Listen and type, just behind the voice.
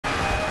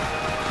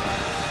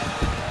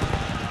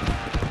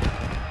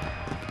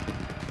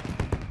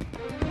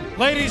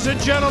Ladies and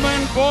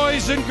gentlemen,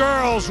 boys and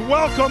girls,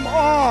 welcome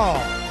all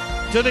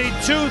to the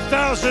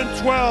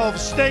 2012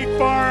 State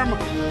Farm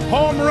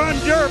Home Run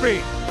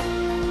Derby.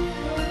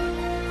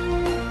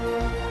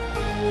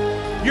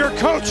 You're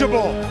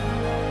coachable.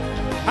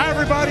 Hi,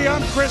 everybody.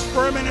 I'm Chris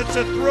Berman. It's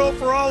a thrill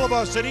for all of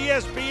us at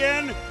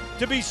ESPN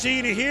to be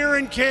seen here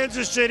in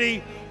Kansas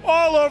City,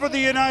 all over the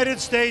United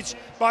States,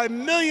 by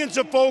millions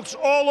of folks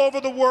all over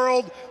the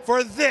world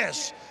for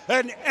this,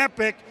 an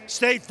epic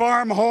State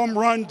Farm Home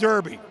Run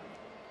Derby.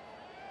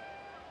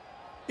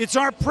 It's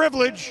our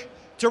privilege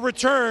to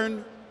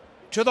return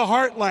to the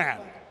Heartland.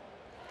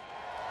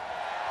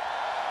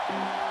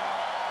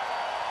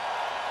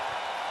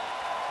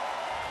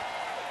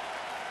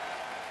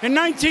 In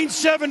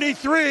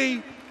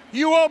 1973,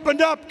 you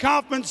opened up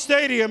Kauffman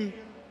Stadium,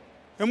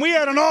 and we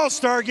had an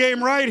all-star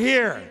game right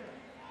here.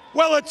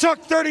 Well, it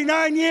took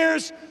 39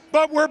 years,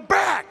 but we're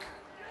back.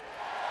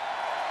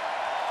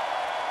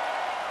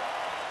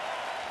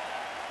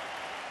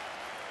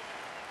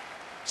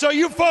 So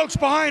you folks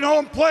behind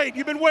home plate,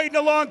 you've been waiting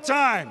a long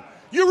time.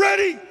 You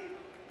ready?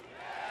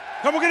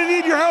 And we're going to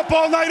need your help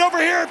all night over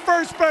here at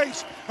first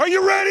base. Are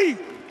you ready?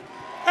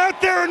 Out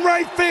there in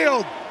right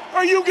field.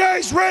 Are you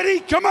guys ready?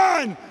 Come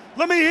on,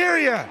 let me hear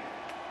you.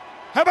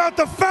 How about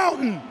the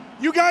fountain?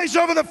 You guys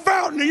over the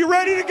fountain, are you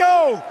ready to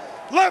go?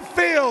 Left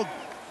field,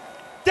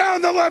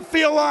 down the left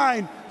field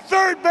line.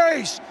 Third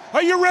base,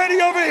 are you ready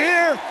over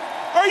here?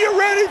 Are you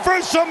ready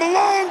for some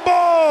long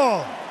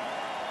ball?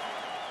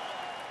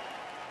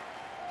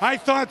 I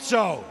thought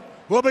so.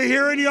 We'll be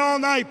hearing you all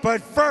night,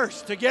 but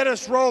first, to get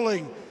us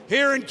rolling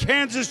here in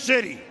Kansas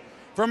City,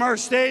 from our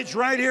stage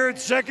right here at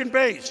second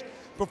base,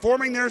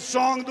 performing their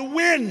song, The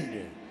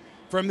Wind,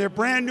 from their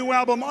brand new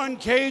album,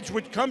 Uncaged,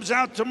 which comes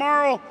out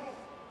tomorrow.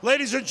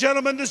 Ladies and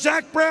gentlemen, the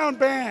Zac Brown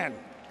Band.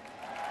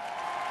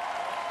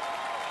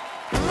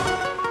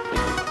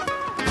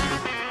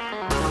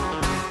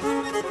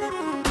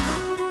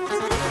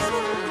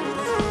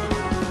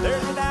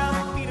 There's a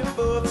down feet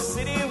above the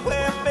city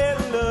where I fell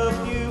in love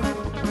with you.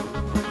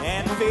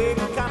 And the fake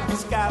country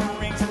sky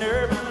rings an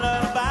urban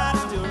lullaby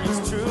still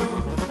rings true.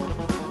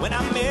 When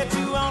I met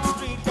you on the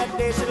street that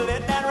day, should've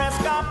let that rest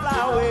car fly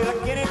away.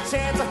 Like any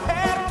chance I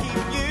had to keep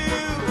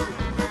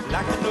you.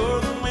 Like the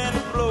northern wind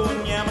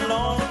blowing, yeah, I'm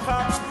alone, the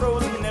carpet's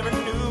frozen. Never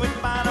knew we'd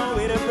find a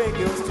way to break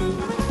yours too.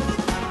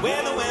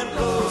 Where the wind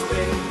blows,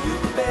 baby, you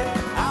can bet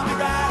I'll be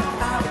riding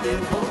high with it,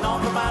 holding on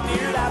to my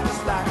dear life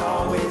just like I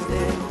always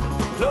did.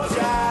 Close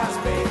your eyes,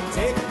 baby,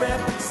 take a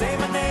breath, say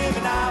my name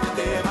and I'll be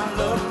there. My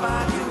love will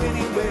find you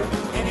anywhere,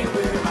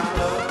 anywhere, my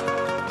love.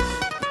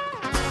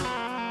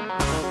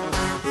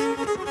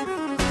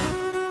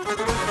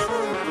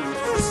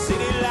 The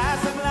city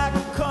lights look like a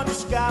country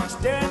sky,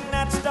 staring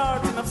at the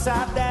stars and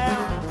upside down.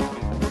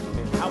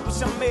 I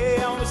wish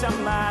I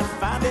might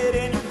find it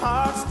in your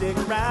heart, stick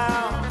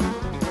around.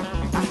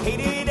 I hate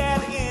it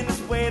at the end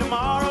this way.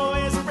 Tomorrow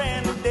is a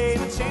brand new day.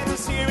 The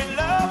chances here in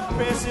love,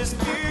 precious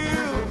few.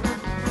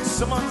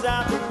 Someone's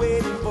out there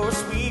waiting for a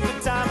sweet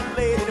good time and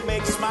lady to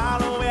make you smile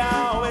the way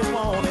I always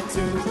wanted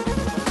to.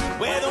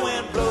 Where the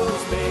wind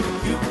blows, baby,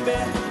 you can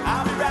bet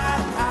I'll be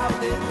riding high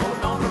with it,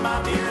 holding on to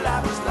my dear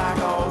life just like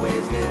I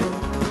always did.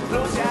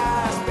 Close your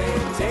eyes,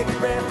 baby, take a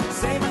breath,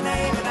 say my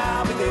name and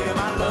I'll be there.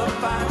 My love will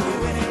find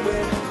you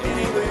anywhere,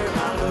 anywhere,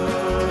 my love.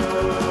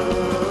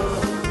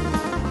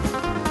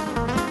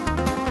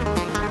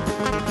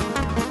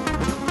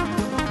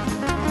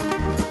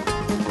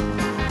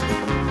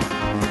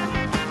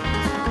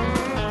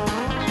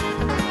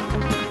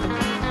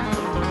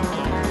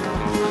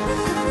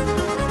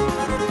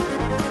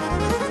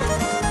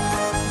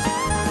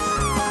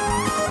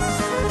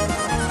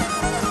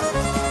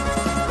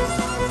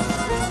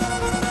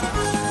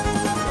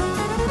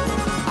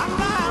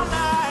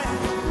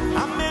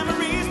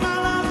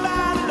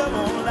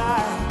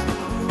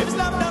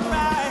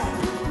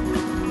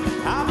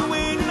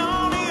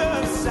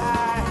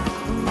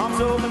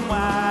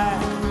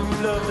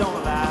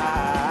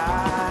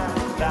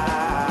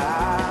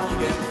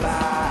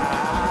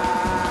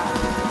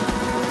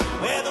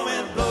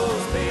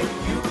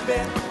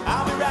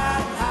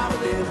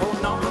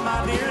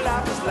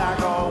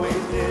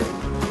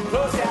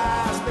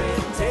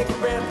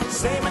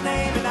 Say my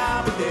name and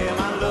I'll be there.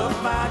 My love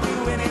find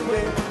you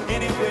anywhere,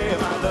 anywhere.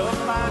 My love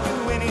find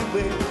you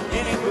anywhere,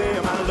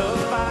 anywhere. My love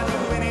find you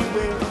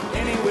anywhere,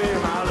 anywhere.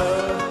 My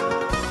love.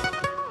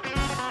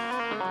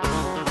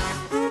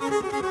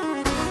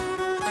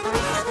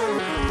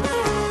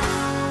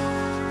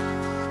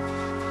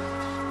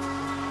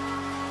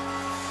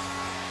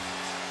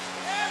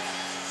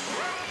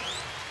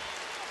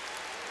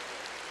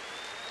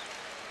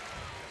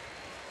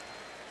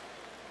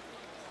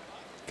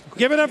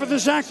 Give it up for the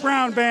Zac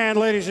Brown Band,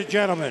 ladies and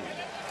gentlemen.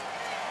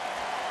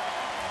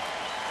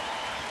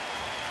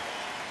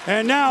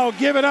 And now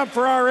give it up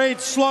for our 8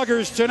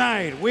 sluggers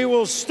tonight. We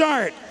will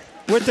start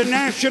with the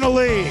National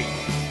League.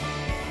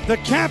 The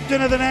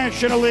captain of the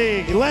National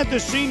League led the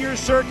senior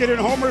circuit in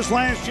homers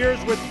last year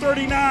with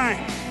 39.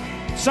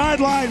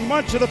 Sidelined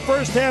much of the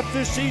first half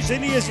this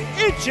season. He is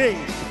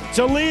itching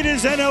to lead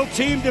his NL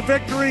team to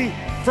victory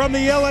from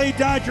the LA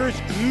Dodgers,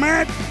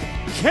 Matt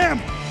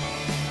Kemp.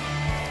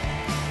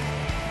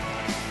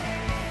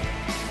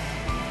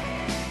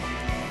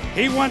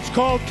 He once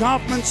called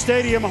Kauffman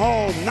Stadium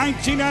home.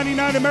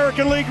 1999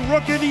 American League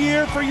Rookie of the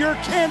Year for your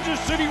Kansas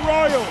City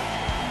Royals.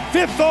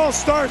 5th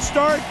All-Star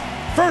start,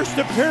 first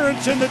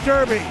appearance in the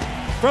Derby.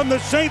 From the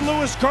St.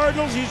 Louis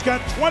Cardinals, he's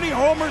got 20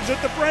 homers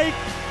at the break.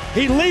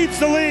 He leads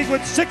the league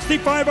with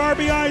 65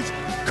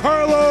 RBIs,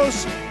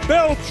 Carlos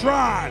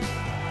Beltran.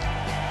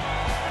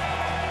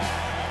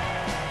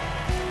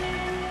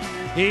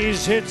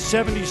 He's hit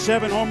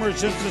 77 homers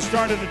since the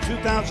start of the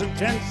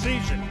 2010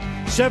 season,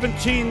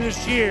 17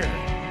 this year.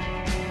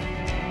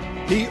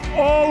 The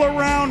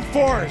all-around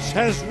force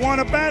has won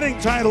a batting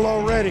title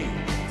already.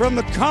 From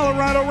the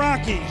Colorado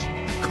Rockies,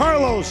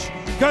 Carlos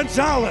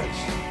Gonzalez.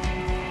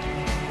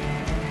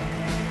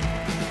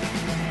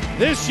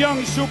 This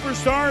young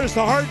superstar is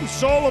the heart and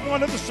soul of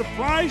one of the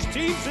surprise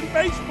teams in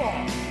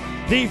baseball,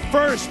 the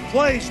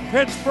first-place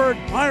Pittsburgh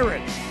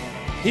Pirates.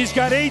 He's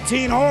got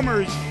 18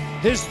 homers.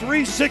 His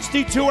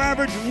 .362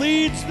 average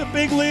leads the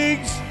big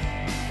leagues.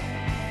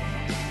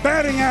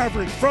 Batting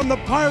average from the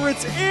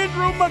Pirates,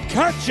 Andrew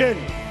McCutchen.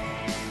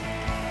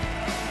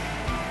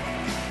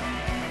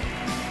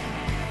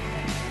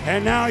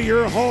 And now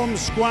your home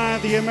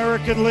squad, the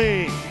American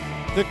League.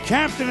 The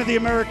captain of the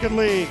American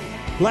League.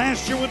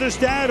 Last year with his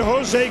dad,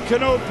 Jose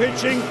Cano,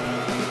 pitching,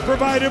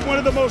 provided one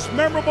of the most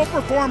memorable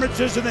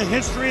performances in the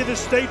history of the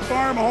State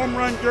Farm Home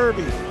Run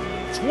Derby.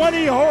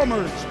 20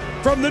 homers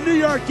from the New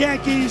York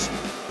Yankees,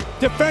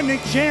 defending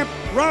champ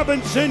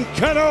Robinson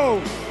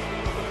Cano.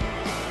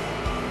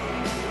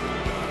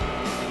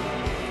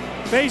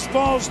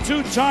 Baseball's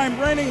 2-time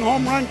reigning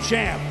home run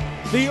champ.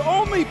 The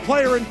only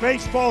player in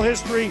baseball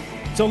history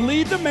to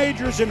lead the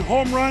majors in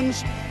home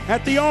runs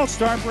at the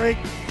All-Star break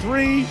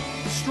 3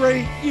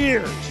 straight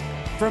years.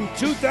 From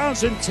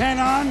 2010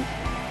 on,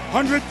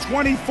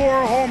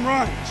 124 home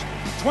runs,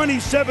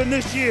 27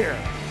 this year.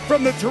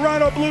 From the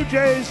Toronto Blue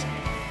Jays,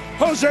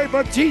 Jose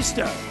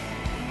Bautista.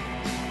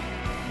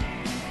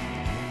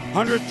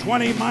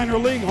 120 minor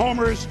league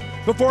homers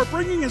before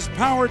bringing his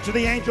power to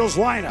the Angels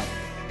lineup.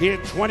 He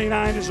had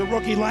 29 as a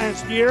rookie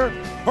last year,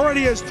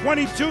 already has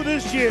 22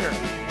 this year.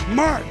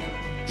 Mark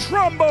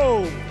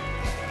Trumbo.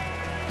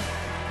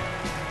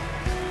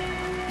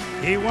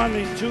 He won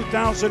the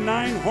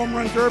 2009 Home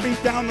Run Derby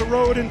down the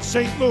road in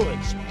St.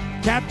 Louis.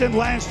 Captained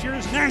last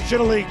year's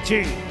National League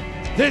team.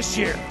 This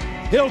year,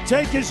 he'll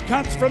take his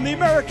cuts from the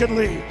American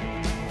League.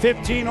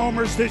 15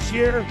 homers this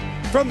year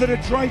from the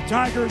Detroit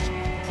Tigers,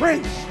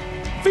 Prince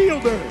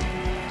Fielder.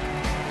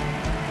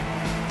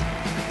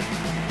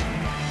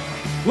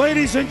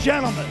 Ladies and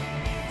gentlemen,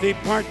 the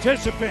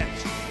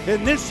participants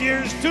in this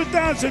year's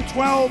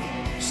 2012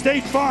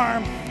 State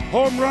Farm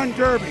Home Run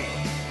Derby.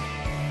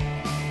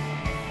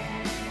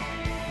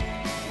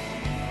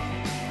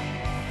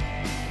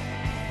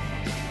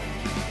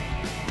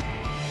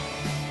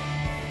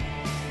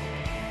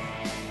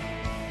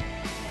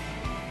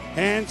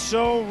 And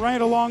so,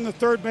 right along the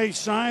third base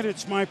side,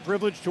 it's my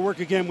privilege to work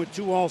again with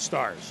 2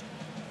 All-Stars.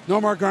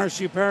 Nomar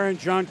Garciaparra and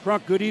John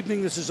Kruk, good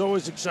evening. This is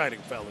always exciting,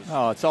 fellas.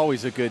 Oh, it's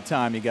always a good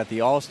time. You got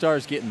the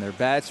All-Stars getting their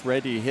bats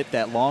ready to hit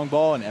that long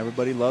ball, and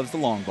everybody loves the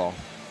long ball.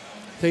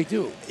 They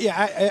do.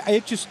 Yeah,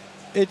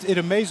 it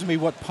amazes me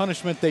what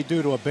punishment they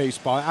do to a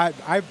baseball.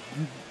 I've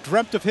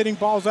dreamt of hitting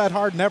balls that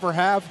hard, never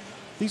have.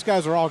 These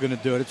guys are all going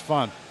to do it. It's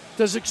fun.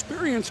 Does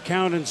experience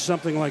count in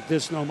something like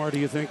this, Nomar, do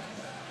you think?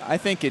 I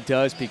think it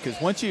does,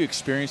 because once you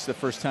experience the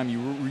first time,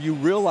 you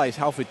realize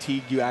how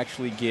fatigued you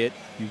actually get.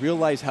 You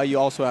realize how you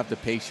also have to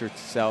pace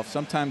yourself.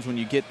 Sometimes when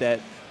you get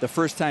that the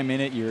first time in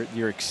it,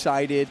 you're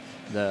excited,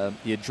 the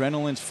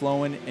adrenaline's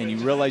flowing, and you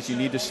realize you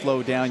need to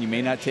slow down. You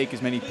may not take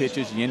as many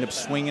pitches. You end up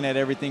swinging at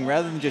everything.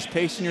 Rather than just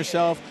pacing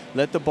yourself,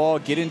 let the ball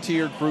get into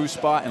your groove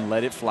spot and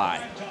let it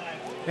fly.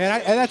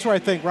 And that's where I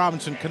think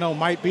Robinson Cano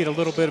might be at a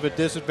little bit of a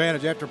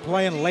disadvantage after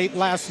playing late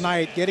last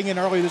night, getting in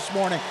early this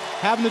morning,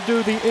 having to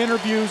do the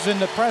interviews and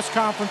the press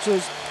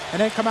conferences, and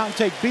then come out and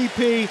take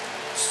BP,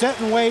 sit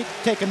and wait,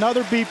 take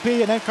another BP,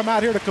 and then come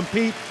out here to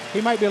compete.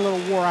 He might be a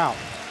little wore out.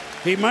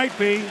 He might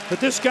be, but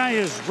this guy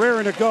is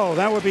raring to go.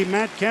 That would be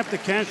Matt Kemp, the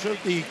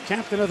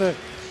captain of the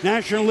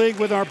National League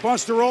with our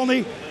Buster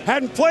Olney.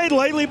 Hadn't played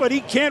lately, but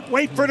he can't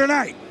wait for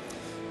tonight.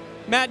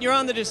 Matt, you're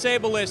on the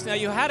disabled list. Now,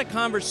 you had a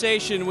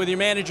conversation with your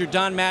manager,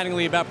 Don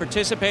Mattingly, about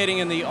participating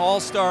in the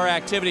All-Star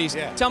activities.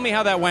 Yeah. Tell me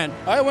how that went.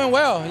 Oh, it went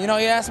well. You know,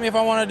 he asked me if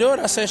I want to do it.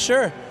 I said,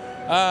 sure.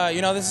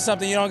 You know, this is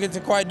something you don't get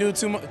to quite do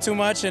too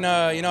much.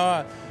 And, you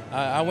know,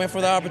 I went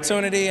for the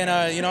opportunity,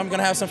 and, you know, I'm going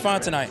to have some fun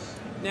tonight.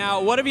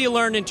 Now, what have you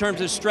learned in terms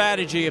of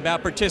strategy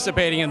about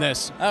participating in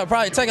this?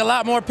 Probably take a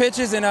lot more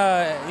pitches and,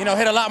 you know,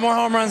 hit a lot more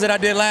home runs than I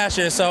did last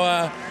year. So,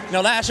 you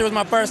know, last year was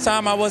my first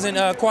time. I wasn't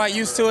quite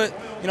used to it.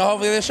 You know,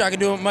 hopefully this year I can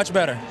do it much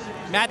better.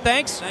 Matt,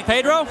 thanks.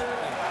 Pedro?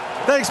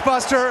 Thanks,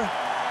 Buster.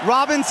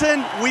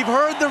 Robinson, we've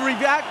heard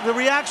the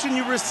reaction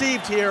you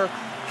received here.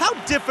 How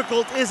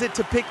difficult is it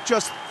to pick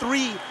just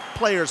 3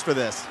 players for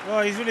this? Well,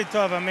 it's really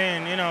tough. I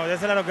mean, you know,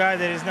 there's a lot of guys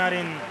that is not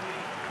in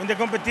in the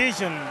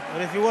competition.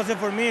 But if it wasn't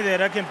for me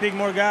that I can pick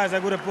more guys, I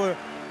would have put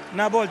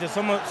not Bolter,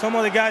 some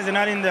of the guys are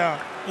not in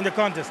the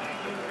contest.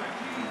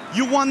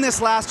 You won this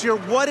last year.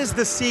 What is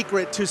the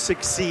secret to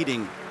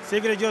succeeding?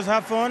 Secret is just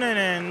have fun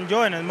and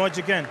enjoy it as much as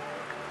you can.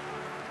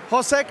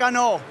 José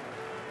Cano,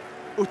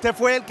 usted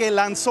fue el que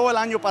lanzó el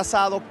año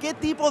pasado. ¿Qué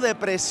tipo de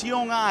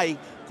presión hay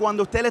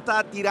cuando usted le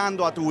está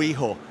tirando a tu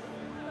hijo?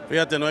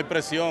 Fíjate, no hay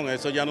presión,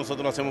 eso ya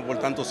nosotros lo hacemos por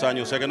tantos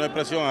años. Sé que no hay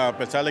presión, a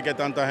pesar de que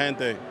tanta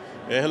gente,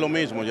 es lo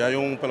mismo. Ya hay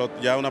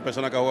una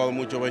persona que ha jugado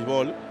mucho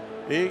béisbol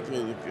y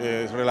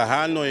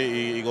relajarnos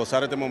y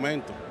gozar este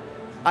momento.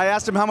 I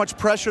asked him how much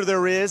pressure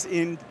there is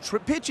in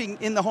pitching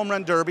in the home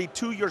run derby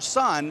to your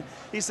son.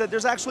 He said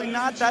there's actually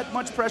not that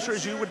much pressure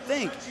as you would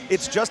think.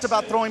 It's just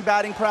about throwing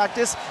batting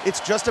practice. It's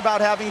just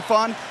about having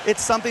fun.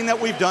 It's something that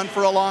we've done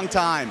for a long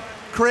time.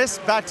 Chris,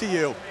 back to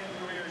you.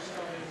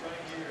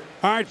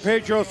 All right,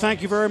 Pedro,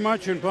 thank you very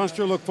much. And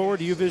Buster, look forward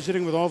to you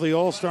visiting with all the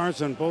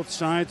All-Stars on both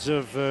sides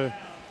of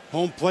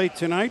home plate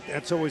tonight.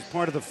 That's always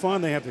part of the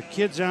fun. They have the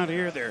kids out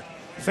here, their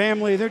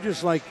family. They're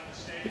just like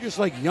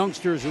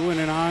youngsters who in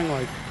and on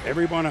like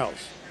everyone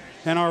else.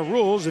 And our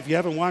rules, if you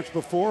haven't watched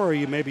before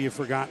or maybe you've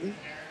forgotten,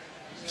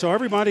 so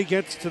everybody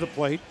gets to the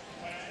plate.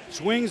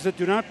 Swings that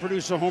do not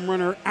produce a home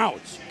run are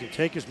outs. You can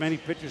take as many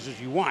pitches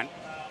as you want.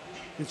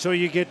 And so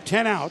you get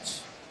 10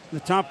 outs. The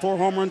top 4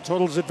 home run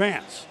totals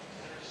advance.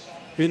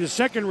 In the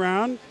second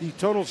round, the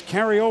totals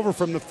carry over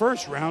from the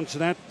first round, so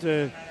that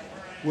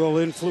will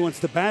influence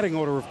the batting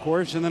order, of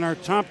course. And then our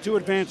top 2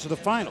 advance to the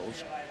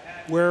finals,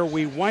 where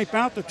we wipe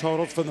out the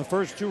totals from the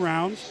first 2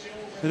 rounds.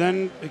 And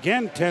then,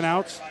 again, 10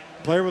 outs.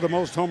 Player with the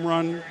most home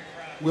run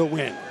will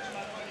win.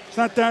 It's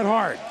not that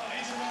hard.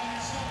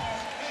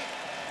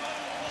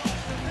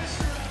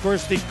 Of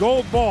course, the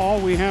gold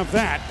ball, we have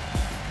that.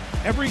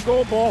 Every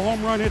gold ball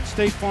home run hit,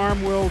 State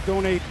Farm will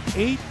donate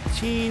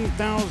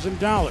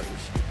 $18,000.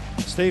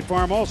 State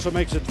Farm also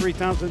makes a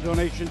 $3,000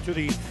 donation to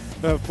the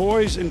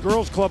Boys and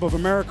Girls Club of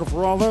America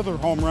for all other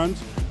home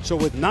runs. So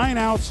with 9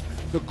 outs,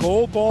 the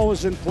gold ball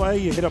is in play.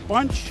 You hit a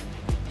bunch,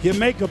 you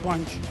make a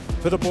bunch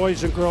for the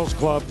Boys and Girls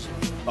Clubs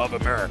of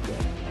America.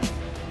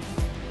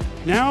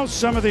 Now,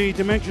 some of the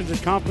dimensions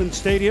at Kauffman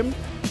Stadium,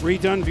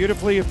 redone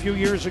beautifully a few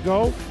years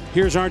ago.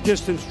 Here's our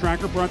distance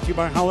tracker brought to you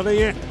by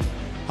Holiday Inn.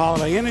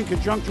 Holiday Inn, in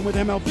conjunction with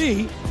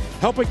MLB,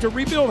 helping to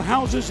rebuild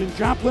houses in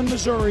Joplin,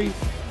 Missouri,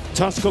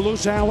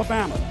 Tuscaloosa,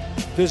 Alabama.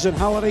 Visit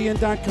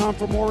holidayinn.com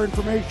for more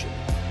information.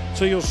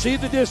 So you'll see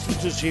the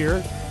distances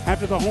here.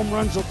 After the home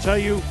runs, they'll tell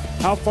you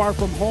how far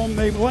from home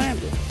they've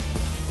landed.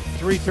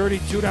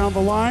 332 down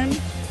the line.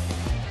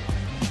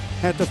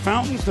 At the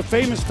fountains, the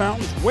famous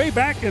fountains, way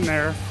back in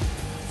there,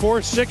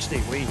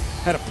 460. We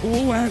had a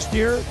pool last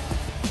year.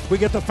 We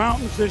get the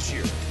fountains this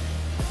year.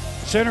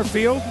 Center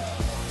field,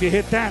 if you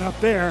hit that up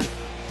there,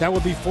 that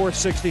would be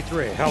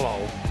 463.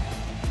 Hello.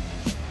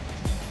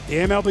 The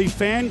MLB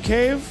Fan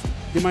Cave,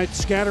 you might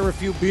scatter a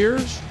few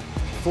beers,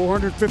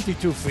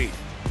 452 feet.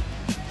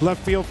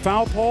 Left field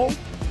foul pole,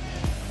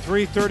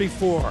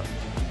 334.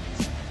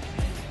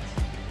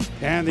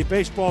 And the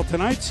Baseball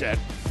Tonight set.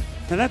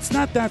 And that's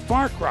not that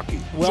far, Crucky.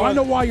 Well, so I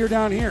know why you're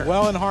down here.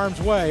 Well in harm's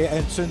way,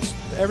 and since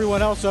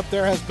everyone else up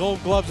there has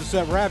gold gloves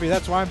except Ravi,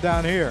 that's why I'm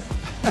down here.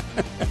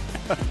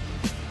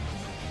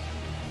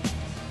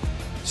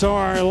 So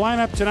our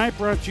lineup tonight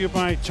brought to you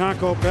by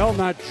Taco Bell,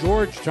 not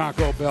George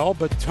Taco Bell,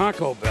 but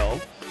Taco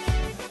Bell.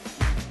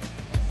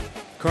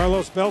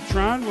 Carlos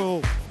Beltran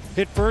will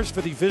hit first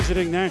for the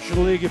visiting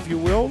National League, if you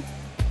will.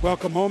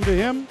 Welcome home to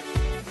him.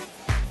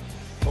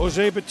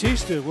 Jose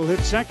Bautista will hit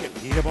second.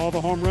 He have all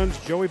the home runs,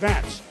 Joey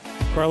Bats.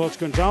 Carlos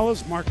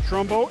Gonzalez, Mark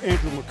Trumbo,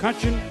 Andrew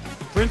McCutchen,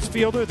 Prince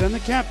Fielder, then the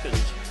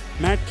captains,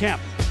 Matt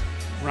Kemp,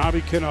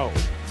 Robbie Cano.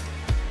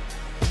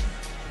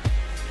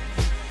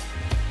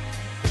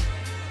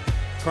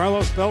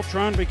 Carlos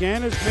Beltran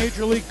began his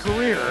major league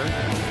career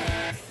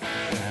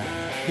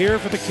here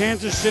for the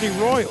Kansas City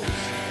Royals.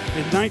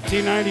 In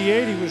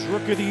 1998, he was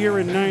Rookie of the Year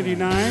in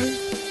 99.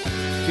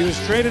 He was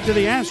traded to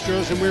the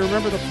Astros, and we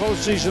remember the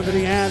postseason that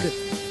he had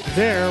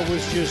there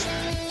was just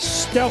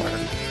stellar.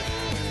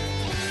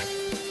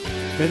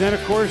 And then,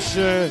 of course,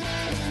 his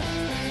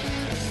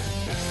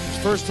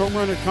first home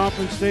run at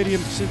Kauffman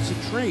Stadium since the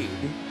trade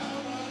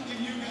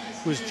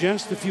was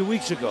just a few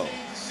weeks ago.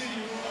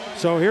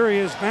 So here he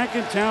is back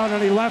in town,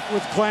 and he left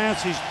with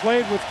class. He's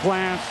played with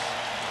class.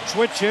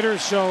 Switch hitter,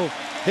 so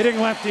hitting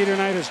lefty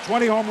tonight is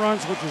 20 home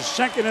runs, which is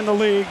second in the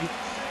league.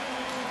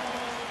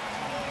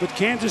 With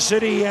Kansas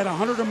City, he had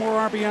 100 or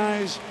more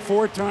RBIs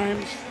 4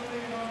 times.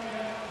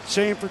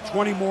 Same for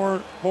 20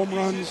 more home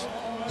runs.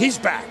 He's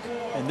back.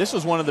 And this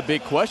was one of the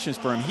big questions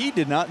for him. He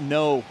did not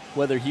know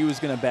whether he was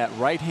going to bat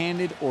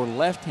right-handed or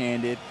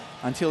left-handed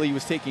until he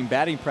was taking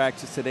batting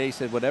practice today. He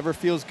said, whatever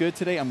feels good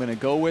today, I'm going to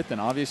go with.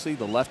 And obviously,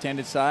 the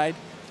left-handed side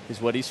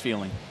is what he's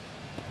feeling.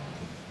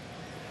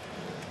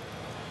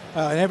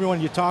 And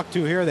everyone you talk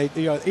to here,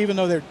 even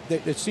though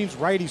it seems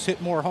righties hit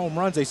more home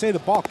runs, they say the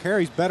ball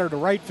carries better to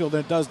right field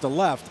than it does to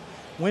left.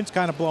 Wind's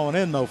kind of blowing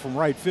in, though, from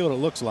right field, it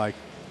looks like.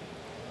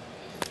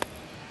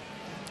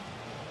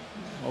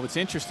 Well, it's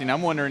interesting.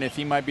 I'm wondering if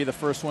he might be the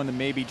first one to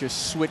maybe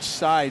just switch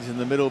sides in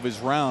the middle of his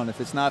round.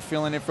 If it's not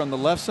feeling it from the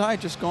left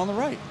side, just go on the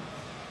right.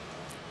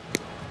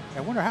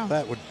 I wonder how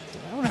that would.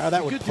 I wonder how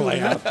that would play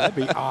out. That'd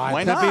be odd.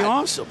 Why not? That'd be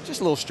awesome.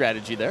 Just a little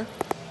strategy there.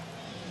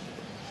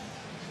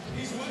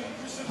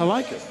 I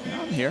like it.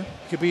 I'm here.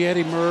 Could be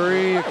Eddie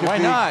Murray. It could Why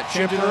be not?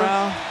 Change it Chipper.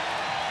 around.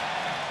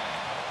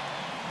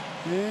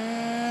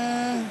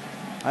 Yeah.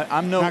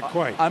 I'm Not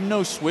quite. I'm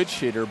no switch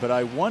hitter, but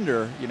I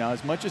wonder, you know,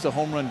 as much as a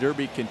home run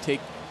derby can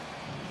take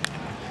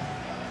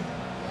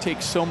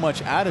so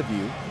much out of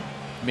you,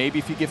 maybe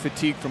if you get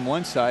fatigued from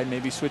one side,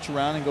 maybe switch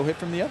around and go hit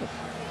from the other.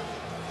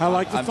 I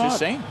like the I'm thought. just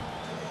saying.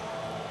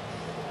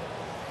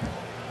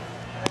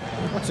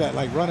 What's that,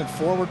 like running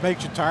forward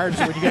makes you tired,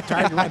 so when you get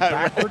tired you run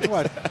backwards?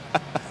 What?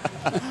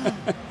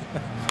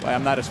 Why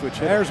I'm not a switch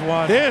hitter. There's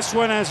one. This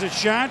one has a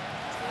shot.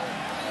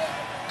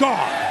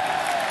 Gone.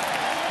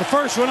 The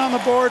first one on the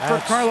board for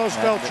Carlos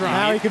Beltran.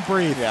 Now he can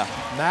breathe. Yeah.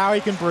 Now he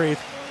can breathe.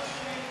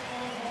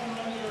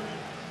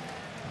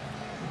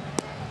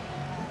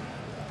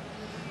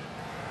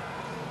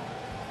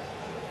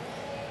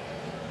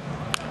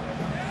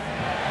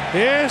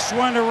 This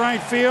one to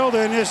right field,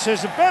 and this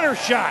is a better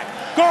shot.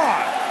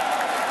 Gone.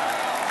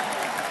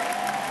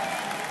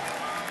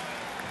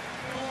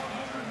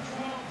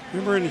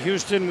 Remember in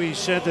Houston, we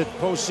said that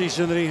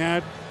postseason that he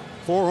had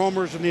 4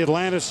 homers in the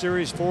Atlanta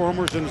series, 4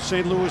 homers in the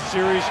St. Louis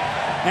series,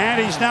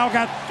 and he's now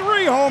got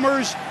 3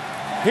 homers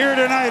here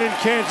tonight in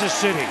Kansas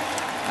City.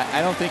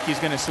 I don't think he's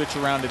going to switch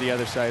around to the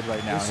other side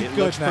right now. This is It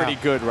good looks now. pretty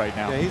good right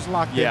now. Yeah, he's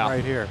locked in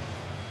right here.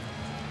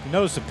 You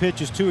notice the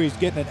pitches too. He's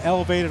getting it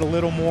elevated a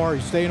little more.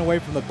 He's staying away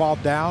from the ball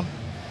down.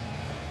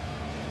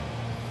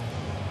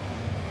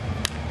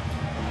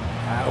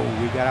 Oh,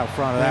 we got out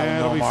front of that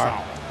That'll one, be Omar.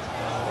 foul.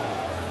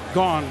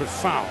 Gone, but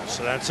foul,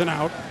 so that's an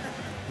out.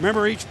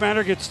 Remember, each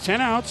batter gets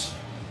 10 outs.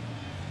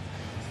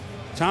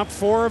 Top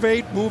 4 of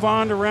 8 move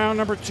on to round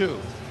number 2.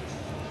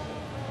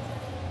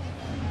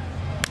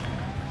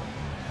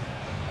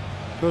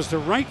 Goes to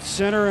right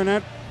center, and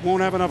that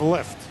won't have enough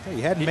lift.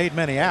 He hadn't made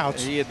many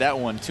outs. He had that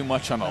one too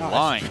much on the Oh,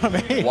 line. I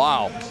mean,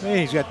 Wow. Man,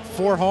 he's got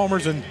 4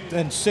 homers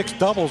and 6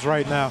 doubles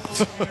right now.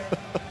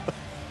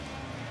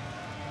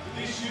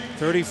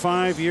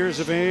 35 years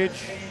of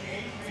age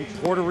from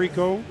Puerto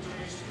Rico.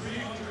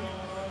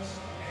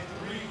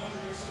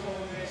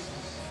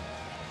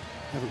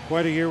 Having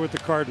quite a year with the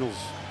Cardinals.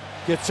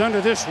 Gets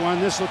under this one.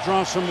 This will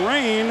draw some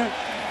rain.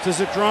 Does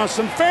it draw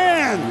some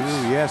fans?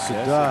 Ooh, yes,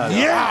 it does.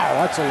 Yeah. Wow,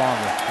 that's a long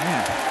one.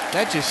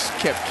 That just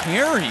kept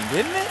carrying,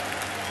 didn't it?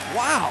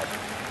 Wow.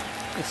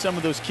 If some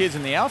of those kids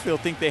in the outfield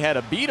think they had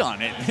a beat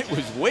on it, it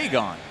was way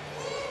gone.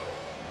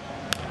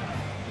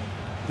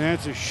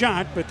 That's a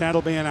shot, but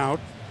that'll be an out.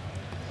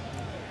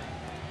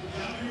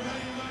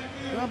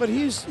 Well, but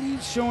he's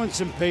showing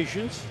some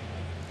patience.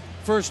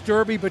 First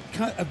derby, but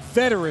a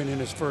veteran in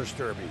his first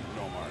derby,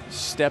 Omar.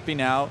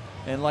 Stepping out,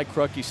 and like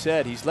Crucky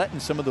said, he's letting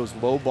some of those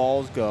low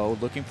balls go,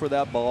 looking for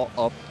that ball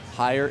up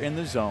higher in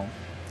the zone.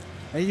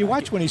 And you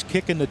watch when he's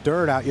kicking the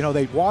dirt out. You know,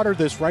 they water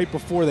this right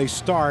before they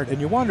start, and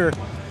you wonder.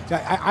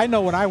 I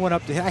know when I went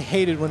up to hit, I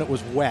hated when it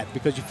was wet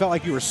because you felt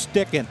like you were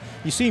sticking.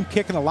 You see him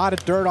kicking a lot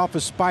of dirt off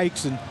his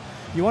spikes, and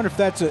you wonder if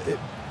that's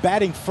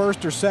batting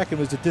first or second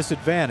was a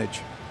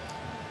disadvantage.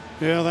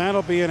 Yeah,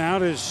 that'll be an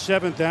out, his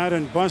 7th out,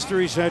 and Buster,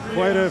 he's had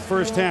quite a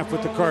first half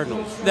with the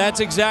Cardinals. That's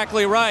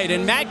exactly right.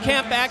 And Matt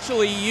Kemp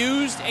actually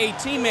used a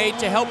teammate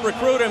to help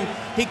recruit him.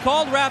 He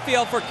called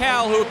Rafael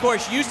Furcal, who, of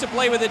course, used to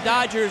play with the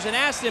Dodgers, and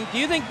asked him, do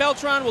you think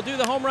Beltran will do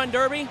the home run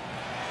derby?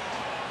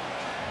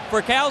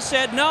 Furcal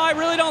said, no, I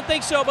really don't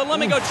think so, but let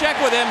me go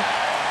check with him.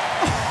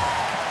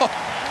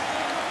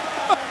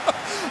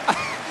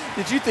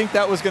 Did you think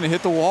that was going to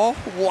hit the wall?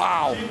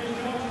 Wow.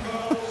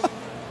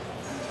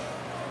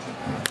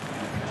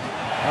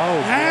 Oh,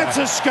 that's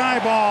a sky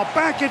ball.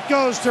 Back it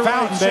goes to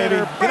Fountain, right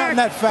center. baby. Get on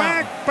that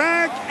fountain.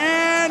 Back,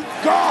 and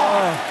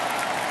gone.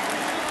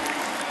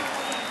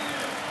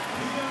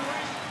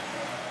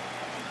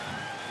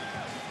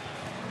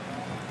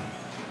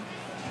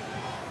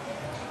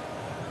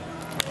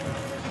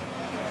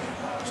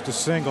 Just a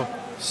single.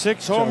 6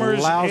 Just homers,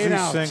 a lousy 8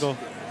 outs. single.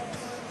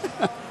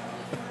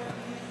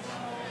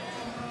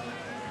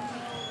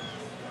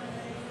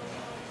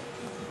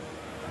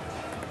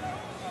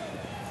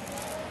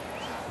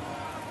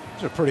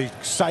 Those are pretty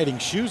exciting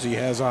shoes he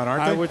has on,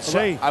 aren't they? I would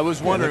say. I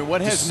was wondering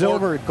what has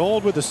silver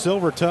gold with a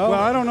silver toe.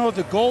 Well, I don't know if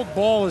the gold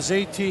ball is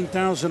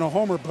 18,000 a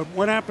homer, but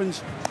what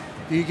happens?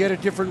 Do you get a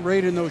different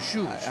rate in those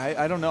shoes?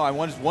 I don't know. I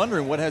was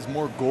wondering what has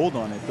more gold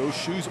on it, those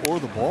shoes or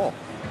the ball.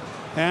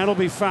 That'll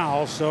be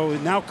foul. So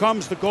now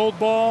comes the gold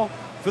ball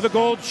for the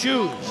gold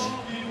shoes.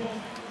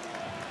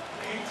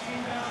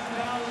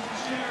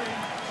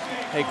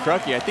 Hey,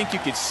 Crucky, I think you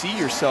could see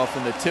yourself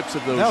in the tips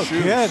of those No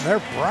shoes. kidding,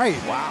 they're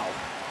bright. Wow.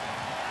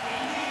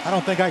 I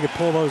don't think I could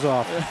pull those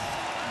off.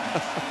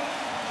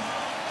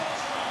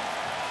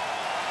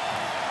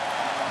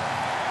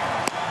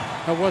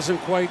 That wasn't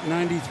quite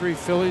 93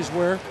 Phillies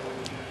wear.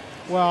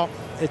 Well,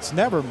 it's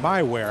never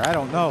my wear. I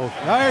don't know.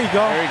 There you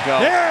go. There you go.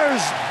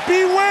 There's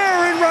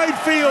Beware in right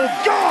field.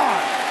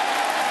 Gone.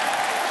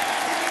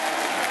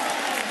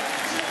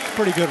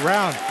 pretty good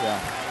round. Yeah.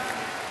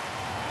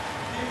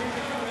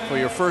 For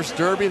your first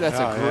Derby, this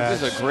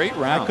is a great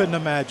round. I couldn't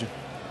imagine.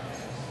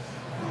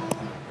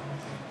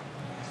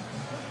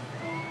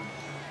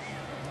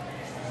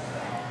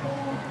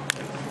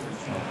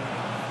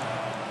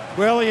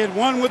 Well, he had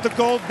won with the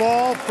gold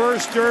ball.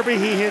 First Derby,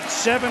 he hit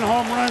 7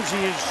 home runs.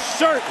 He is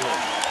certainly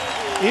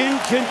in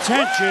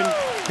contention.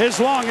 His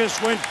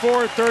longest went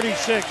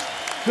 436.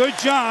 Good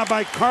job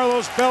by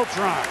Carlos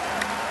Beltran.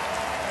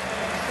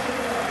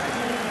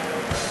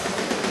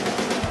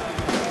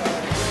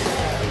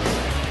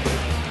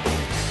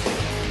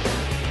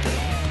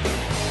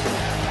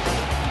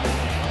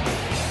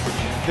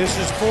 This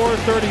is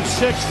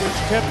 436, which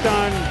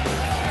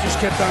just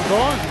kept on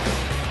going.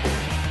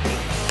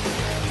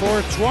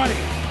 420.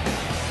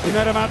 You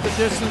met about the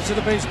distance of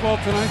the baseball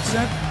tonight,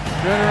 Seth?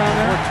 Right around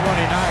there?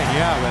 429,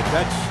 yeah, but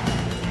that's,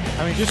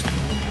 I mean, just,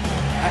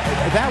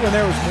 that one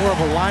there was more of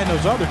a line.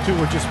 Those other two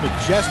were just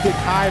majestic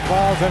high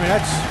balls. I mean,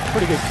 that's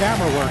pretty good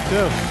camera work,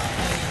 too.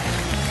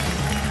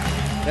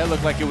 That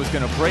looked like it was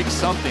going to break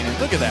something, and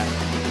look at that.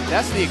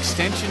 That's the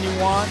extension you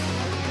want.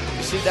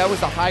 You see, that was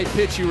the high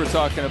pitch you were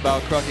talking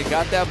about, Crockett.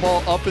 Got that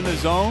ball up in the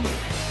zone.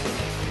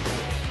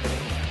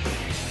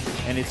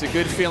 And it's a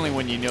good feeling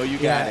when you know you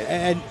got it.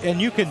 And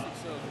you can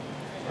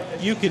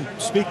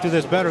speak to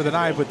this better than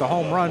I with the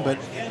home run, but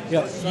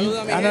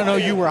I don't know,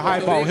 you were a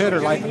high ball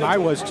hitter like I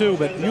was too,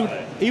 but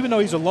even though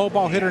he's a low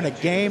ball hitter in a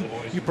game,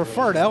 you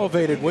prefer it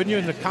elevated, wouldn't you,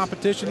 in a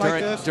competition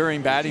like this?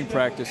 During batting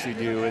practice, you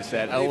do is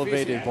that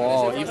elevated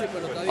ball.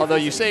 Although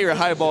you say you're a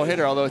high ball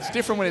hitter, although it's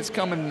different when it's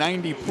coming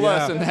 90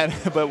 plus and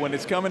that, but when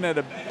it's coming at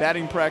a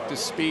batting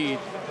practice speed,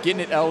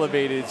 getting it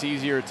elevated, it's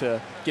easier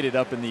to get it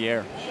up in the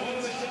air.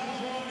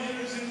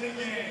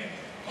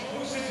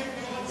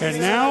 And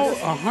now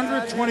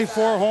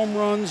 124 home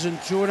runs in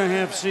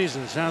 2.5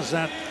 seasons. How's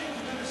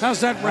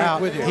that rank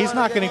with you? He's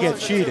not going to get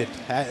cheated.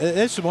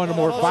 This is one of the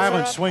more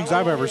violent swings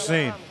I've ever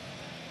seen.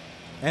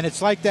 And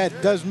it's like that.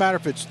 It doesn't matter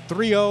if it's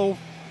 3-0,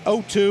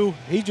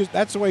 0-2.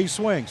 That's the way he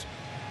swings.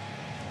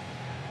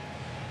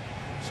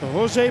 So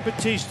Jose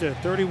Bautista,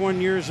 31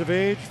 years of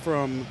age,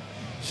 from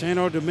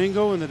Santo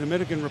Domingo in the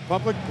Dominican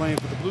Republic, playing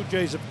for the Blue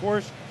Jays, of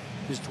course.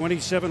 His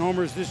 27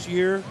 homers this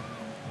year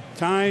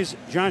ties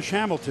Josh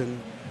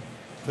Hamilton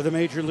for the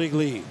Major League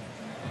lead.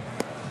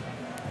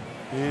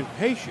 And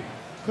patient,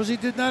 because he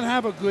did not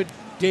have a good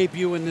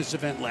debut in this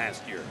event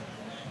last year.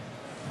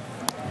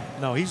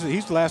 No,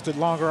 he's lasted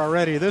longer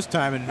already this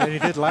time than he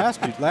did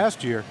last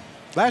year.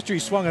 Last year he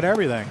swung at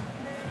everything.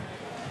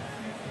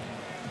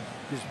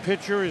 His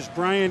pitcher is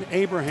Brian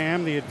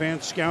Abraham, the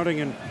advanced scouting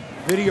and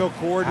video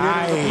coordinator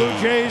of the Blue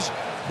Jays.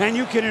 And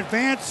you can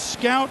advance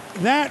scout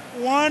that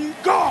one.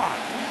 Gone!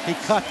 He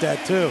cut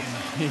that too.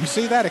 You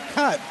see that? It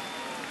cut.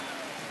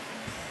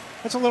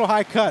 That's a little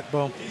high cut,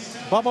 Boom.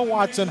 Bubba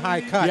Watson high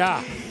cut.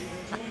 Yeah.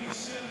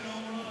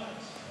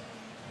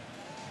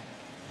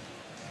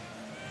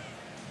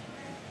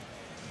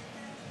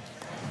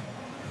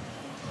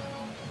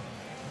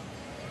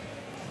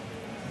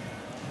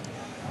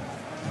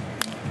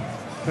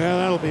 Well,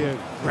 that'll be a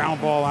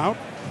ground ball out.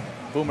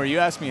 Boomer, you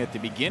asked me at the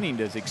beginning,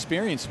 does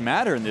experience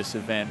matter in this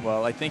event?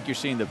 Well, I think you're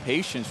seeing the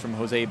patience from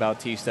Jose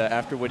Bautista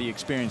after what he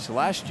experienced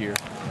last year.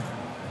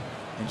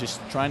 And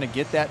just trying to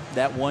get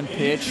that one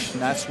pitch,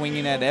 not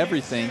swinging at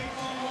everything.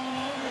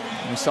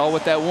 And we saw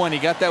with that one, he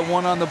got that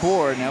one on the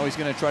board. Now he's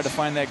going to try to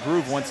find that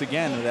groove once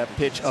again with that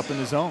pitch up in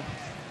the zone.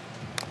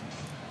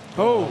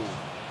 Oh,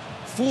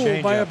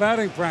 fooled by a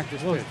batting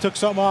practice pitch. Took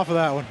something off of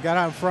that one, got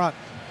out in front.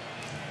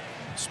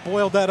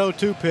 Spoiled that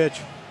 0-2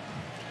 pitch.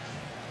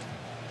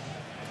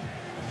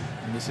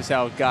 And this is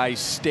how guys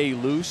stay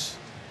loose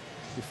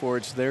before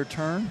it's their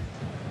turn.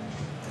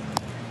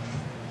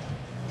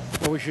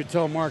 Well, we should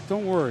tell Mark,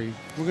 don't worry.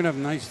 We're going to have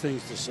nice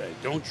things to say.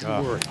 Don't you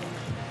worry.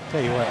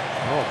 Tell you what.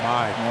 Oh,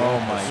 my. Oh,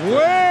 my goodness.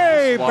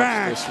 Way Watch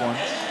back. this one.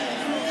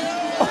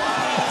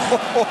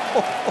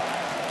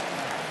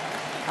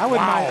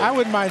 I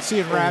wouldn't mind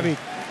seeing Ravi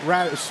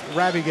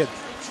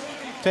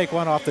take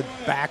one off the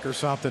back or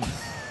something.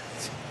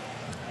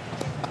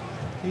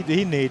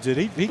 He needs it.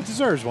 He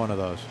deserves one of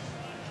those.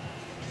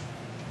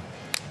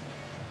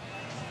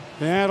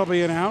 That'll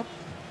be an out.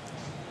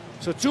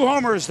 So 2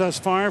 homers thus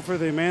far for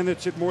the man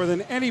that's hit more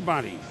than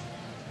anybody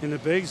in the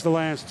bigs the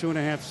last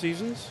 2.5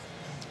 seasons.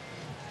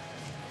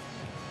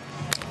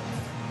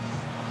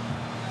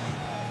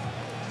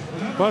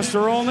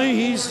 Buster Olney,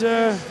 he's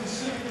still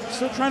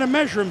trying to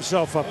measure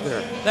himself up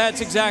there.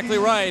 That's exactly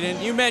right.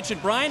 And you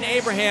mentioned Brian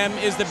Abraham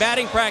is the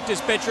batting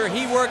practice pitcher.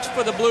 He works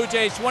for the Blue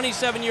Jays,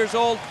 27 years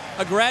old,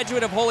 a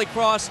graduate of Holy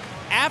Cross.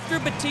 After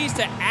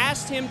Bautista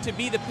asked him to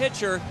be the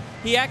pitcher,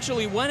 he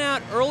actually went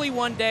out early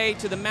one day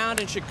to the mound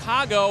in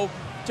Chicago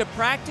to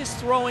practice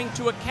throwing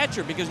to a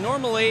catcher, because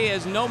normally,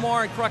 as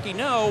Nomar and Crucky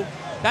know,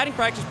 batting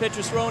practice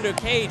pitchers throw into a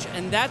cage,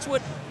 and that's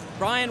what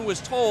Brian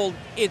was told.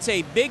 It's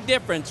a big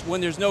difference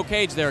when there's no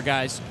cage there,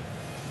 guys.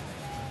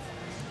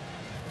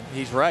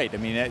 He's right. I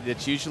mean,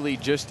 it's usually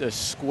just a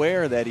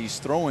square that he's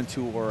throwing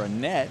to, or a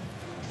net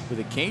with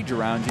a cage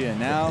around you, and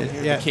now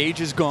the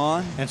cage is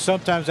gone. And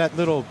sometimes that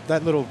little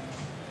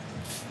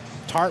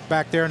tarp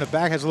back there in the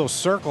back has a little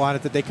circle on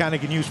it that they kind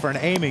of can use for an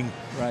aiming.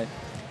 Right.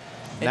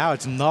 Now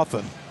it's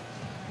nothing.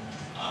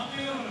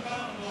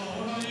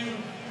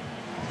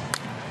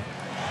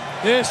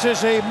 This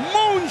is a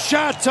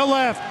moonshot to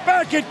left.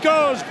 Back it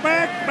goes.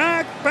 Back,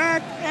 back,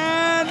 back,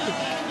 and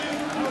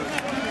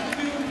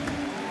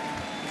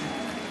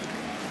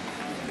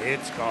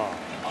it's gone.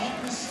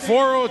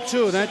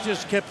 402. That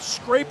just kept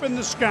scraping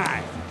the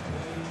sky.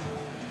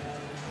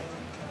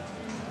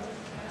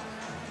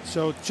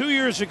 So 2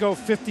 years ago,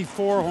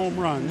 54 home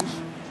runs,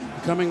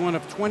 becoming one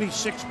of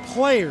 26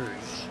 players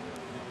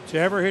to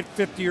ever hit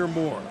 50 or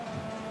more.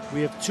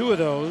 We have 2 of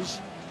those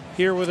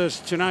here with us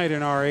tonight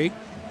in R8.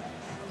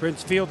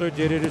 Prince Fielder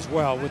did it as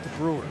well with the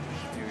Brewers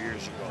a few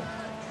years ago.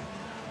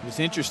 It was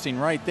interesting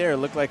right there. It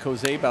looked like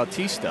Jose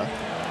Bautista.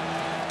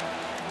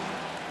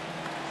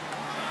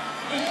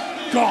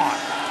 Gone.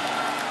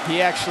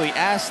 He actually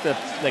asked the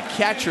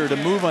catcher to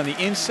move on the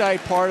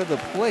inside part of the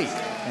plate,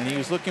 and he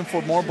was looking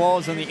for more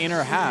balls on the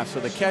inner half. So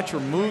the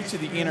catcher moved to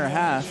the inner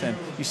half, and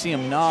you see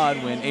him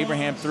nod when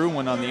Abraham threw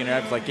one on the inner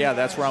half. He's like, yeah,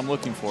 that's where I'm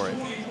looking for it.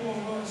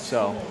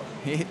 So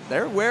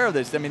they're aware of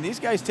this. I mean, these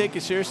guys take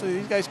it seriously.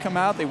 These guys come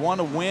out. They want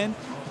to win.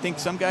 I think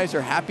some guys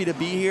are happy to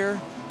be here,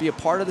 be a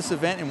part of this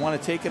event, and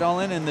want to take it all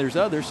in. And there's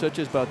others, such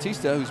as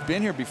Bautista, who's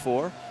been here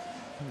before,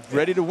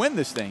 ready to win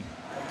this thing.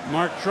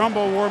 Mark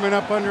Trumbull warming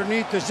up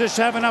underneath. Does this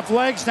have enough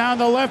legs down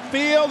the left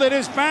field? It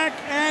is back,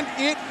 and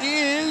it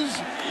is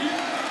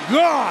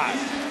gone.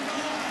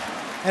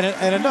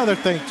 And another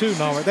thing, too,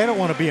 Noah, they don't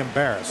want to be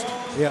embarrassed.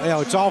 You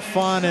know, it's all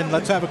fun, and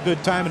let's have a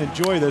good time and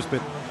enjoy this,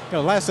 but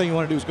the last thing you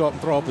want to do is go up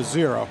and throw up a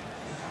 0.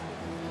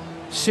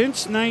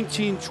 Since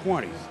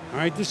 1920, all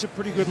right, this is a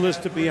pretty good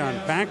list to be on.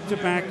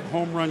 Back-to-back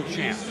home run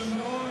champs.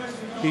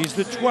 He's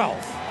the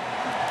 12th.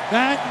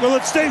 Will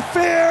it stay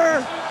fair?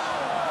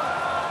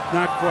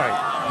 Not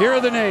quite. Here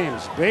are the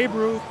names: Babe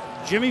Ruth,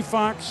 Jimmy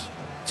Fox,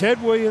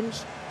 Ted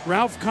Williams,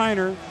 Ralph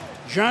Kiner,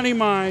 Johnny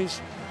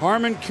Mize,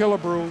 Harmon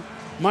Killebrew,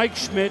 Mike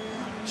Schmidt,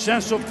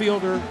 Cecil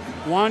Fielder,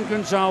 Juan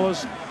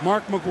Gonzalez,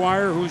 Mark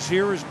McGuire, who's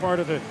here as part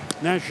of the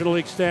National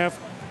League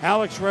staff,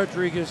 Alex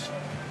Rodriguez,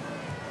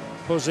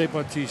 Jose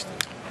Bautista.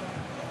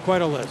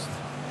 Quite a list.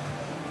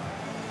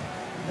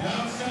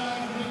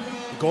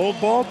 Gold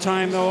ball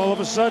time, though, all of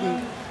a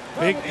sudden.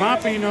 Big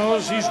Papi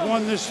knows he's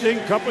won this thing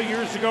a couple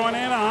years ago in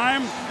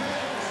Anaheim.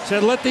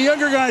 Said, let the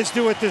younger guys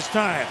do it this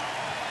time.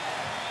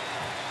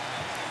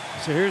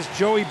 So here's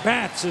Joey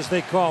Bats, as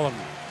they call him.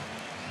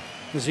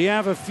 Does he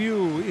have a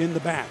few in the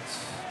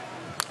bats?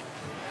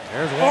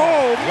 There's one.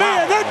 Oh,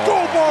 man, that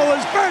gold ball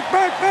is back,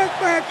 back, back,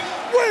 back.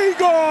 Way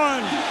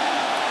gone.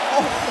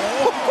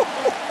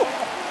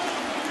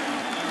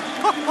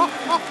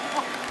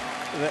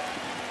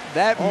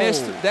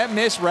 That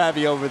missed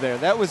Ravi over there.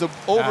 That was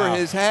over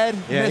his head.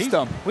 Yeah, missed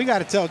him. We got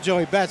to tell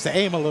Joey Bats to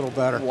aim a little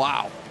better.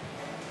 Wow.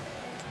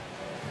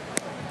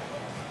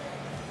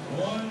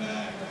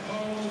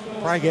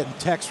 Probably getting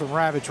texts from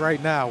Ravitch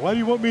right now. Why do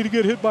you want me to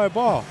get hit by a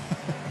ball?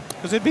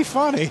 Because it'd be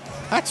funny.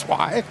 That's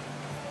why.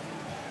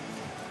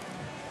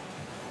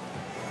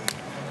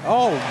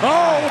 Oh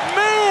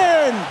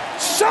man!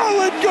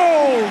 Solid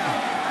gold!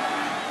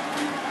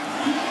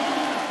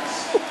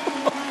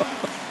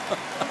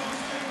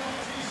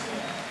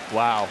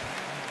 Wow.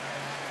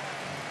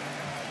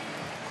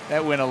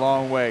 That went a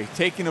long way.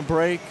 Taking a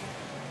break.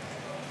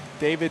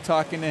 David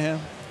talking to him.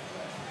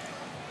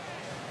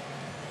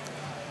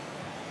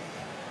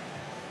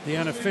 The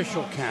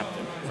unofficial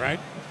captain, right?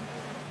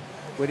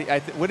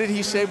 What did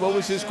he say? What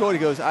was his quote? He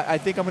goes, I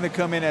think I'm going to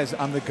come in as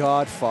I'm the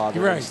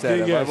Godfather instead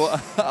of.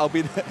 Yes. I'll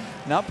be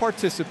not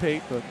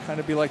participate, but kind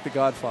of be like the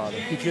Godfather.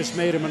 He just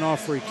made him an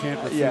offer he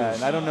can't refuse. Yeah,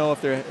 and I don't know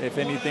if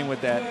anything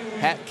with that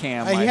hat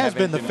cam. He has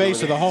been the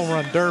face of the home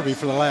run derby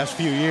for the last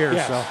few years.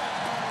 Yes. So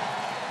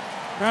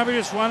probably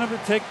just wanted to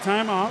take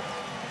time out.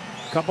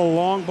 A couple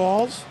long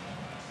balls.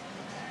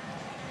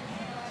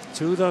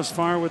 2 thus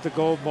far with the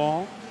gold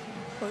ball.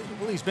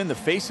 Well, he's been the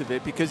face of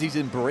it because he's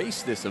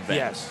embraced this event.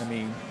 Yes. I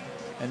mean,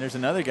 and there's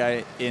another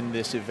guy in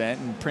this event,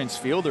 and Prince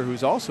Fielder,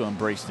 who's also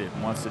embraced it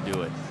and wants to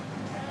do it.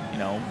 You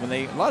know,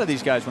 a lot of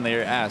these guys, when they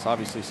were asked,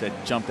 obviously said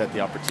jumped at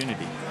the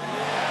opportunity.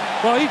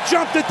 Well, he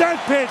jumped at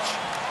that pitch.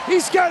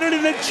 He's got it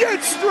in a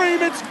jet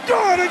stream. It's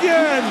gone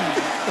again.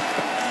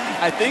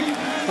 I think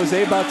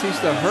Jose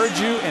Bautista heard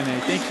you, and I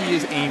think he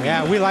is aiming.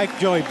 Yeah, we like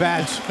Joey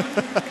Bats.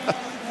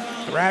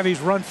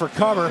 Ravi's run for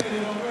cover.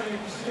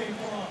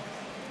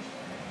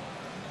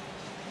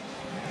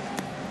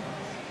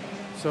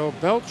 So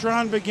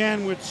Beltran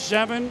began with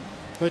 7,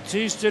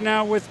 Bautista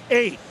now with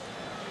 8.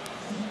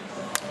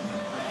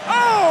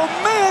 Oh,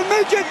 man,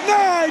 make it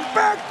 9.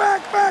 Back,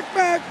 back, back,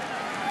 back.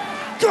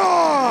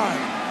 Gone.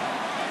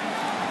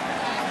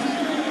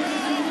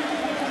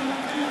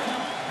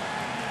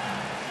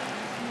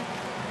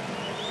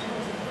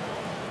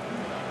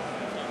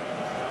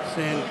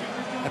 Saying,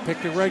 I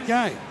picked the right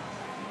guy.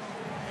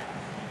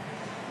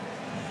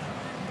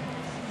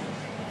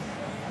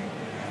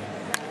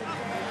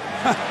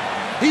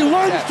 He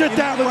lunged at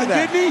that one,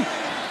 didn't he?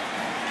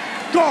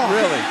 Gone.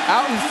 Really,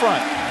 out in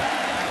front.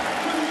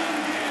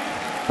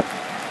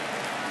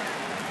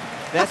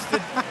 That's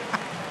the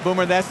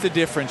Boomer. That's the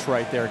difference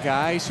right there.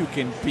 Guys who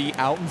can be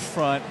out in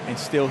front and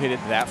still hit it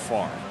that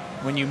far.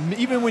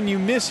 Even when you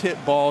miss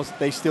hit balls,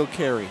 they still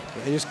carry.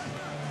 They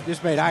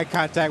just made eye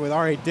contact with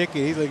R.A.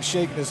 Dickey. He's like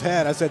shaking his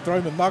head. I said, throw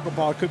him a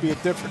knuckleball. It could be a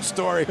different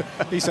story.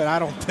 He said, I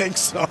don't think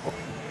so.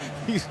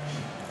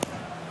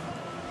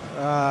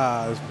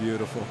 That's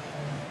beautiful.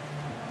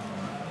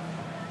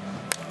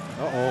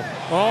 Uh-oh.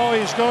 Oh,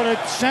 he's going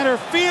to center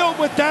field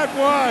with that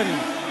one.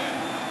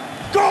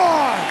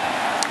 Gone!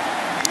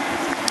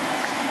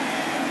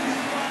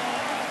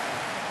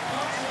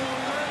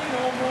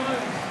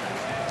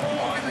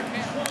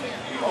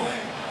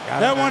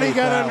 That one he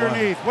got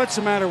underneath. What's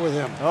the matter with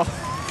him? Oh,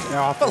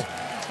 awful.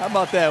 How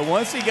about that?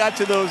 Once he got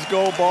to those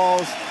goal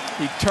balls,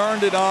 he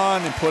turned it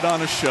on and put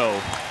on a show.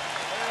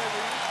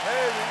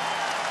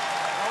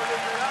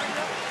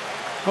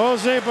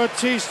 Jose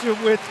Bautista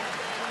with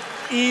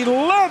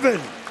 11.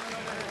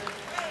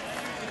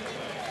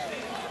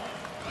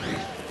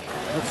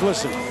 Let's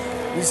listen.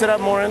 You set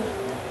up more in.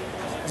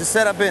 Just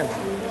set up in.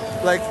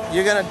 Like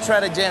you're going to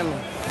try to jam me.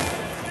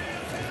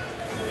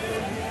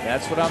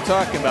 That's what I'm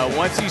talking about.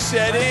 Once he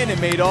set in, it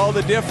made all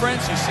the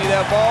difference. You see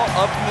that ball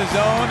up in the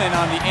zone and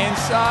on the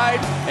inside,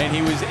 and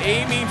he was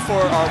aiming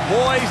for our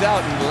boys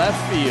out in left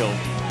field.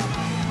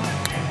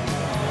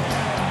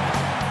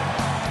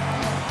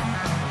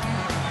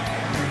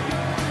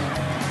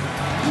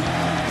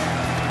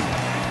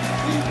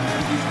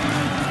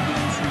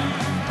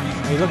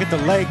 You look at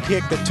the leg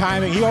kick, the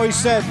timing. He always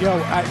said,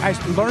 I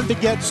learned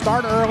to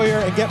start earlier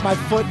and get my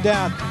foot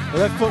down.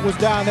 Well, that foot was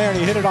down there, and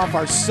he hit it off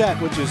our set,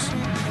 which is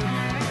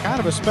kind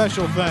of a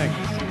special thing.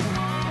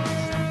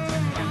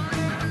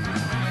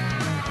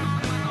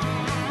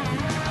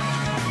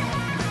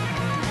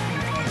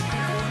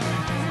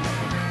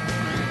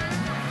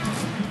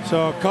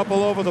 So a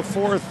couple over the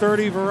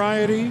 430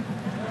 variety.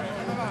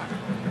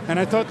 And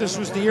I thought this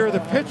was the year of the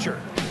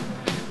pitcher.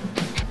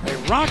 A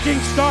rocking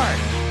start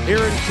here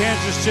in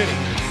Kansas City.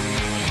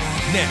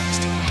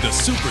 Next, the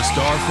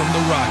superstar from the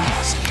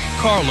Rockies,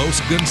 Carlos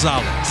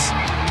Gonzalez.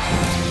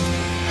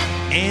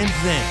 And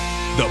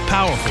then, the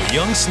powerful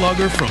young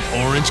slugger from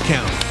Orange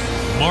County,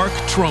 Mark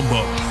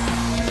Trumbo.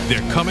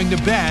 They're coming to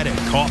bat at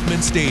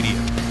Kauffman Stadium.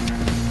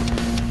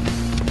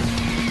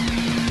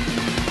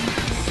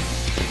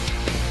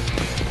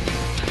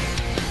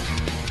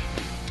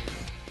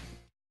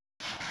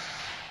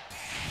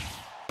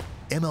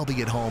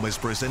 MLB at Home is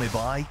presented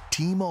by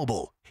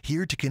T-Mobile,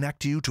 here to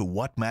connect you to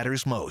what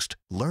matters most.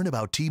 Learn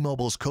about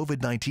T-Mobile's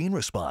COVID-19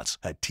 response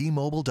at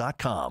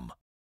T-Mobile.com.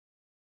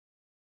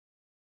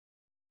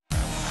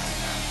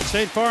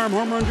 State Farm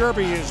Home Run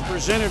Derby is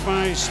presented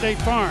by State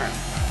Farm.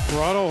 For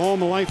auto,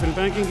 home, life, and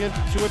banking, get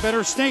to a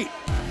better state.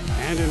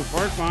 And in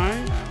part by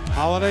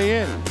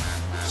Holiday Inn.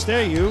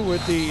 Stay you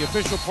with the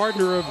official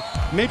partner of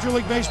Major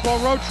League Baseball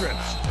road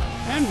trips.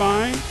 And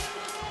by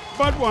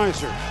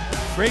Budweiser.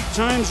 Great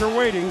times are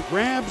waiting.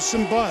 Grab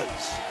some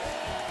buds.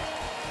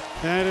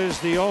 That is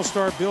the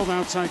All-Star build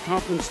outside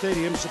Kauffman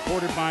Stadium,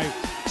 supported by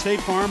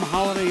State Farm,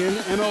 Holiday Inn,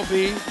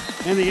 MLB,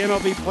 and the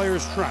MLB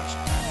Players Trust.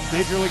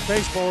 Major League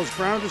Baseball is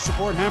proud to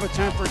support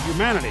Habitat for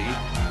Humanity.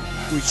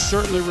 We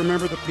certainly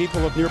remember the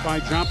people of nearby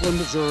Joplin,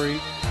 Missouri,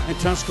 and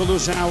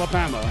Tuscaloosa,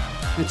 Alabama,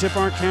 and tip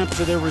our cap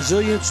to their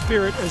resilient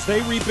spirit as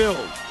they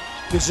rebuild.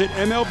 Visit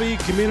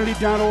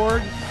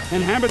MLBcommunity.org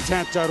and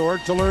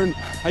Habitat.org to learn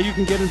how you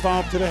can get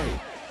involved today.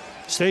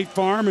 State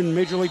Farm and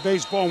Major League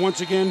Baseball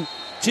once again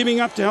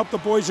teaming up to help the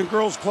Boys and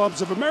Girls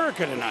Clubs of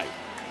America tonight.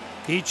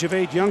 Each of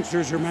 8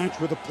 youngsters are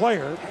matched with a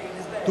player.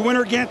 The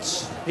winner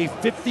gets a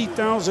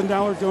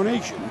 $50,000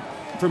 donation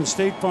from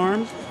State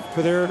Farm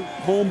for their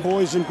home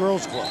Boys and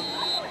Girls Club,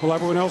 while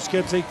everyone else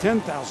gets a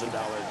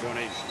 $10,000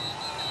 donation.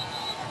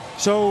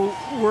 So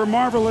we're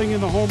marveling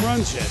in the home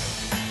runs hit,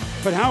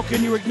 but how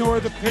can you ignore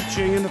the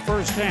pitching in the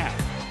first half?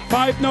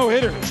 5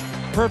 no-hitters,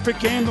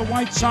 perfect game, the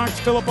White Sox,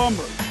 Philip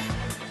Humber.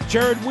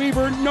 Jared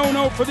Weaver,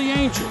 no-no for the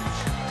Angels.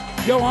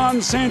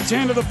 Johan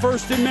Santana, the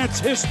first in Mets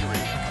history.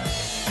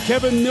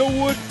 Kevin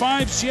Millwood,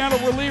 5 Seattle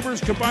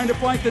relievers combined to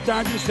blank the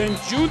Dodgers. Then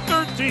June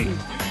 13th,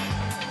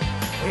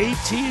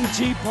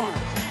 AT&T Park.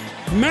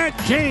 Matt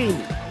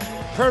Cain,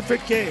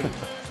 perfect game.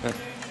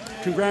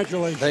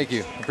 Congratulations. Thank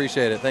you.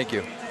 Appreciate it. Thank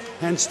you.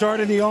 And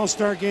starting the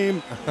All-Star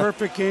game,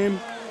 perfect game.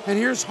 And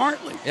here's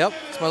Hartley. Yep,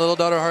 it's my little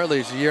daughter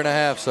Hartley. She's a year and a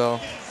half, so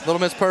Little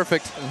Miss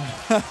Perfect.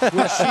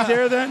 Was she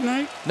there that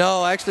night?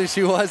 No, actually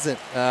she wasn't.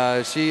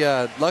 She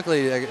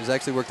luckily it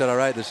actually worked out all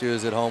right that she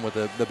was at home with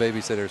the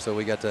babysitter, so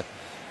we got to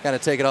kind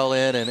of take it all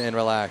in and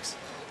relax.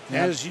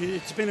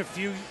 It's been a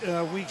few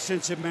weeks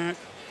since it, Matt.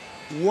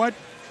 What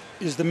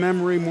is the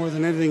memory more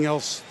than anything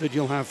else that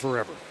you'll have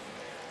forever?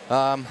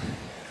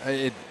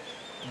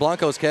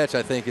 Blanco's catch,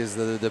 I think, is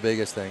the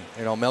biggest thing.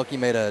 You know, Melky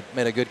made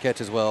a good catch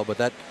as well,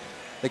 but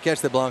the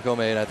catch that Blanco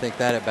made, I think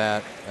that at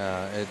bat,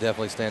 it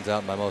definitely stands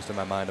out in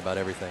my mind about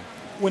everything.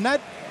 When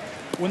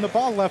the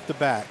ball left the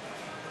bat,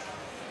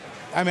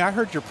 I mean, I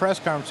heard your press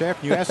conference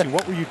after you asked him,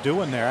 what were you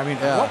doing there? I mean,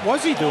 What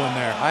was he doing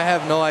there? I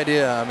have no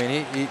idea. I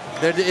mean, it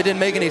didn't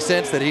make any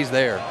sense that he's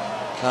there.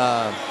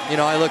 You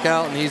know, I look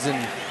out and he's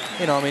in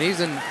you know, I mean, he's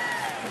in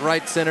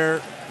right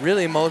center,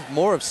 really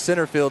more of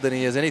center field than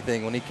he is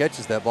anything when he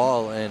catches that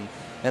ball, and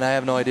I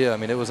have no idea. I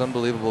mean, it was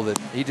unbelievable that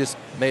he just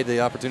made the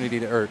opportunity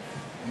to, or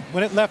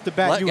when it left the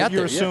bat,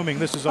 you're assuming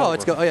this is over.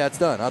 It's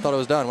done. I thought it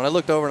was done. When I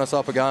looked over and I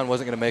saw Pagan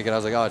wasn't going to make it, I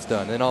was like, oh, it's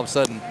done. And then all of a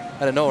sudden,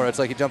 out of nowhere, it's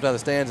like he jumped out of the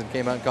stands and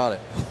came out and caught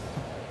it.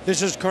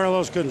 This is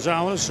Carlos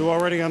Gonzalez, who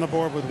already on the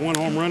board with 1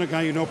 home run, a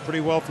guy you know pretty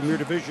well from your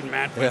division,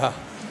 Matt. Yeah.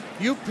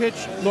 You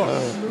pitched, look,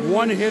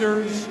 1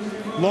 hitters,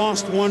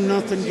 lost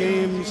 1-0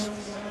 games,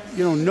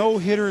 you know, no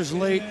hitters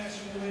late.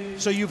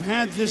 So you've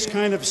had this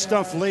kind of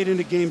stuff late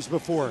into games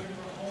before.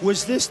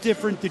 Was this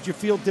different? Did you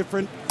feel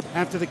different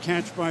after the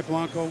catch by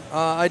Blanco?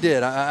 I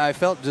did. I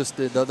felt just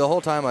the whole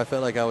time I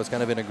felt like I was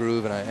kind of in a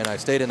groove, and I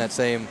stayed in that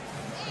same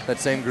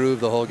groove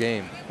the whole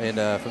game. And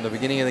from the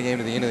beginning of the game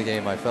to the end of the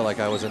game, I felt like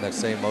I was in that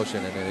same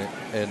motion,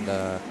 and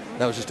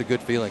that was just a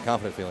good feeling,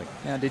 confident feeling.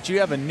 Now, did you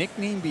have a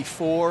nickname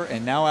before,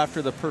 and now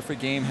after the perfect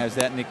game, has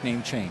that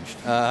nickname changed?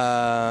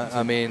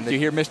 I mean, do you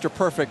hear Mr.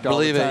 Perfect all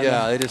the time? Believe it,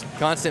 yeah. They just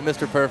constant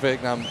Mr.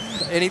 Perfect, and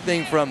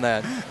anything from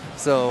that.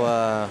 So,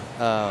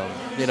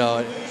 you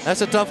know,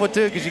 that's a tough one,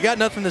 too, because you got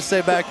nothing to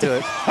say back to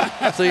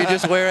it. So you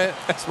just wear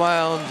it,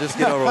 smile, and just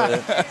get over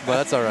with it. But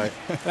that's all right.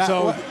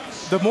 So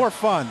the more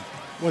fun,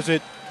 was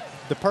it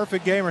the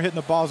perfect game or hitting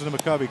the balls in the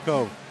McCovey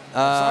Cove? I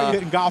saw you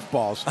hitting golf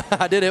balls.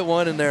 I did hit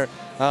one in there.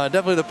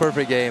 Definitely the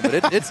perfect game.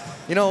 But it's,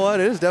 you know what,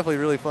 it is definitely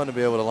really fun to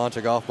be able to launch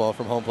a golf ball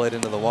from home plate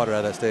into the water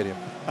out of that stadium.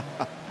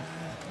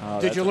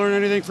 Did you learn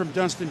anything from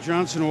Dustin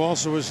Johnson, who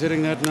also was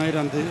hitting that night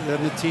on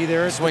the tee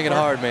there? Swinging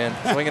hard, man.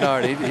 Swinging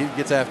hard. He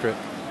gets after it.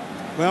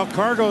 Well,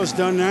 Cargo's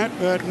done that,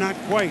 but not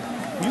quite.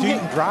 You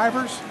hitting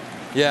drivers?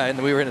 Yeah,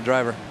 and we were hitting a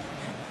driver.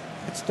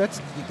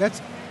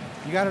 That's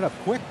you got it up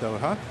quick though,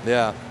 huh?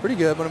 Yeah, pretty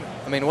good. But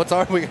I mean, what's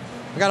our we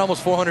got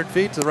almost 400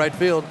 feet to the right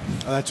field.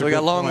 Oh, that's so we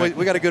got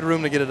we got a good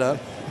room to get it up.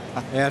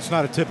 Yeah, it's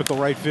not a typical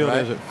right field,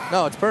 right? Is it?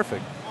 No, it's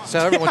perfect. So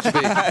everyone should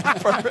be.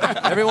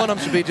 Every one of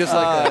them should be just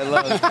like that. I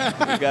love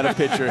it. You got a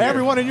picture here.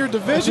 Everyone in your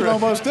division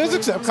almost is,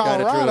 except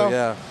Colorado. True,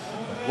 yeah.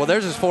 Well,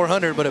 theirs is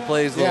 400, but it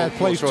plays. Yeah, it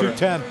plays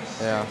 210.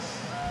 Yeah.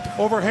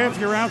 Over half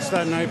your outs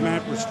that night,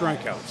 Matt, were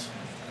strikeouts.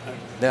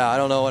 Yeah, I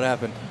don't know what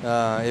happened.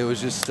 It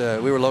was just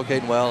we were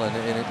locating well, and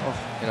it,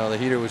 you know, the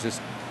heater was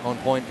just on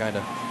point, kind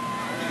of.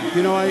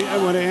 You know, I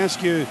want to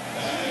ask you,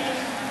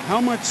 how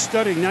much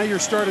studying? Now you're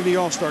starting the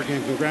All-Star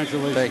game.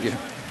 Congratulations. Thank you.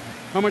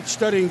 How much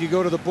studying do you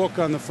go to the book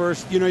on the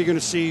first? You know, you're going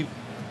to see,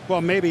 well,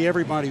 maybe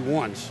everybody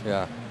once.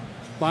 Yeah.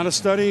 A lot of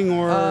studying,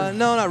 or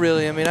no, not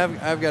really. I mean,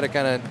 I've got to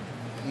kind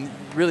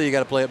of really you got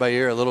to play it by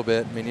ear a little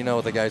bit. I mean, you know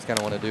what the guys kind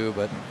of want to do,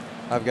 but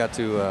I've got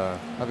to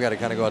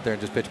kind of go out there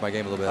and just pitch my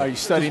game a little bit. Are you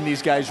studying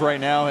these guys right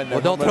now? And well,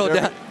 don't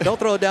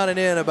throw it down and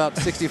in about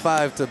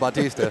 65 to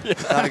Bautista.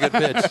 Not a good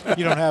pitch.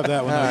 You don't have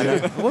that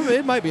one. Well,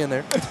 it might be in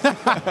there.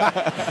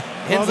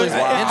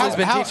 Hensley's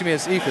been teaching me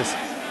his ephus.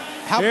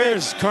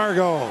 Here's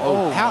Cargo.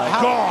 Oh,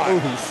 how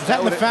is that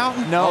in the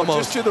fountain? No, almost.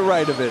 just to the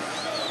right of it.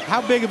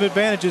 How big of an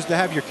advantage is to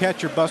have your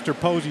catcher, Buster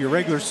Posey, your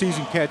regular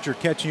season catcher,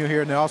 catching you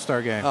here in the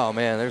All-Star game? Oh,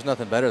 man, there's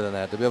nothing better than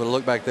that. To be able to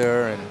look back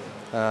there and,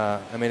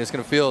 I mean,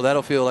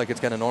 that'll feel like it's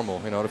kind of normal.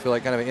 You know, it'll feel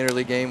like kind of an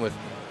interleague game with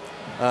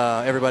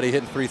everybody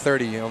hitting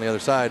 330 on the other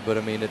side. But,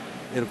 I mean,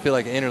 it'll feel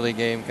like an interleague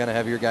game, kind of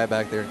have your guy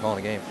back there and calling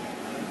a game.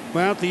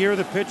 Well, the year of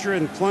the pitcher,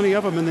 and plenty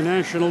of them in the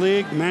National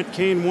League. Matt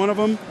Cain, one of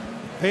them.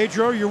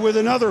 Pedro, you're with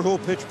another who'll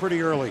pitch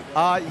pretty early.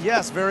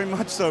 Yes, very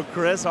much so,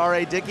 Chris.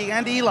 R.A. Dickey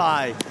and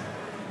Eli.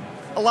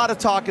 A lot of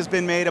talk has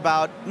been made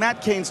about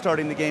Matt Cain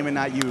starting the game and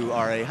not you,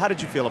 R.A. How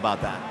did you feel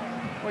about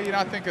that? Well, you know,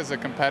 I think as a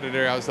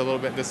competitor, I was a little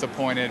bit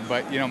disappointed,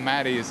 but, you know,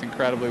 Matty is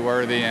incredibly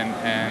worthy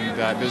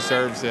and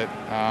deserves it.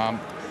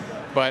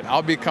 But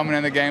I'll be coming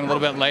in the game a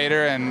little bit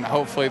later, and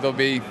hopefully it'll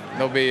be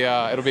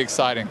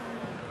exciting.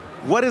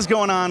 What is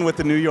going on with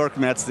the New York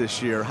Mets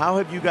this year? How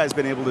have you guys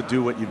been able to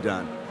do what you've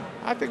done?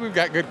 I think we've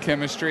got good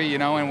chemistry, you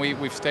know, and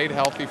we've stayed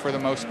healthy for the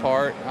most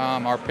part.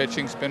 Our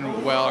pitching's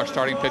been well, our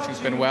starting pitching's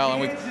been well,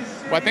 and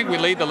I think we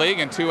lead the league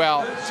in two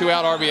out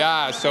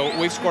RBIs. So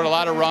we've scored a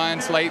lot of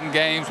runs late in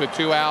games with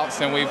 2 outs,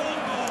 and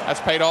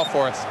that's paid off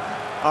for us.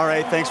 All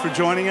right, thanks for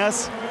joining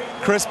us.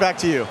 Chris, back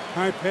to you.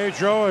 Hi,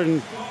 Pedro,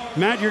 and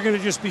Matt, you're going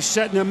to just be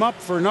setting him up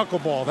for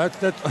knuckleball.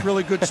 That's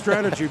really good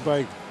strategy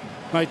by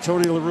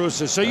Tony La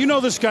Russa. So you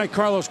know this guy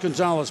Carlos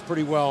Gonzalez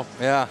pretty well.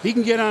 Yeah. He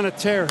can get on a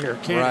tear here,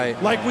 can't right.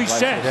 he? Like we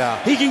said,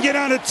 yeah. He can get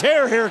on a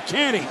tear here,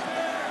 can't he?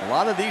 A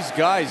lot of these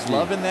guys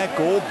loving that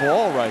gold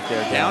ball right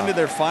there, down to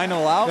their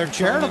final out. They're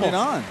charitable.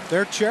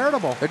 They're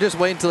charitable. They're just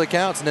waiting until it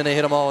counts, and then they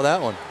hit them all with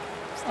that one.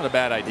 It's not a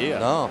bad idea.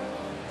 No.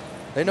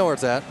 They know where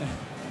it's at.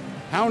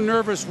 How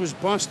nervous was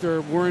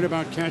Buster worrying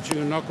about catching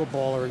a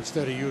knuckleballer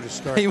instead of you to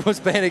start? He was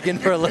panicking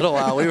for a little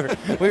while. We were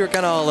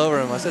kind of all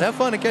over him. I said, have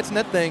fun in catching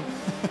that thing.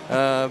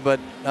 But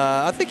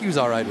I think he was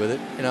all right with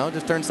it. You know,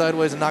 just turn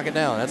sideways and knock it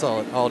down. That's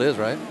all it is,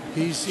 right?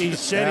 He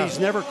said he's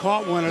never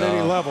caught one at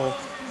any level.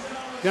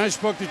 I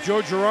spoke to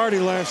Joe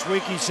Girardi last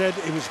week. He said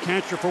he was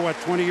catcher for,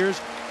 20 years?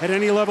 At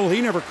any level,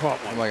 he never caught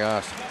one. Oh, my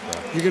gosh.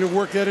 You're going to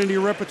work that into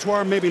your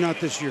repertoire? Maybe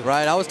not this year.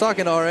 Right. I was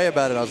talking to R.A.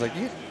 about it. I was like,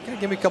 you got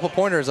to give me a couple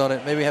pointers on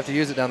it. Maybe have to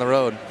use it down the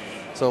road.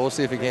 So we'll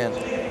see if he can.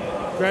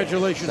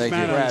 Congratulations, Thank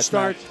Matt, you. on the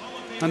start,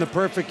 on the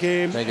perfect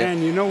game. Thank you.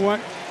 And you know what?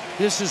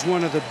 This is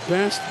one of the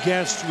best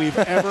guests we've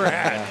ever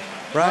had.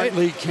 Right?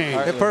 Lee Kane.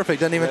 Yeah,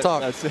 perfect. Doesn't even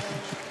talk. That's it.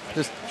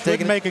 Just Didn't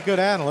taking make a good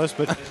analyst,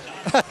 but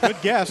good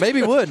guess.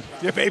 Maybe would.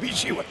 Yeah, maybe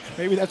she would.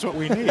 Maybe that's what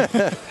we need.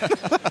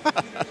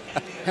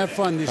 Have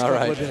fun these All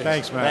couple right. of days.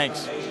 Thanks, man.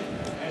 Thanks.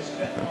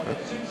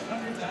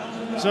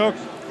 So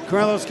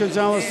Carlos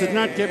Gonzalez did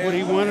not get what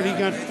he wanted. He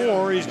got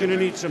 4. He's going to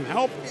need some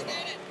help.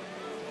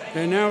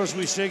 And now as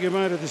we say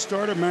goodbye to the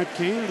starter, Matt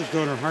Cain and his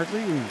daughter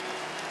Hartley, and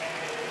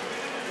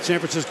San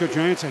Francisco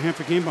Giants a half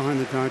a game behind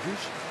the Dodgers.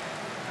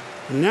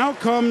 And now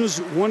comes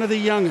one of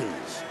the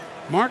youngins,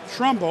 Mark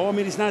Trumbo. I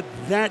mean, he's not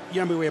that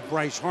young. We have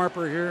Bryce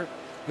Harper here.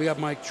 We have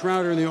Mike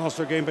Trouter in the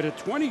All-Star game, but at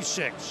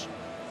 26,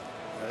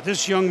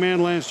 this young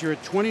man last year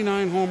had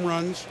 29 home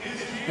runs,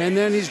 and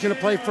then he's going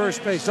to play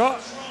first base. Oh,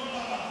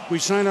 we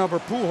signed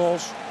Albert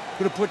Pujols.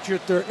 Going to put you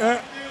at third.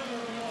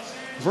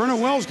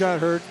 Vernon Wells got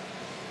hurt.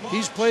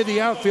 He's played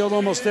the outfield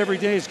almost every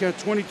day. He's got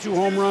 22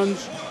 home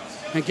runs,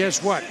 and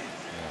guess what?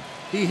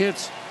 He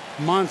hits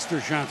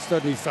monster shots,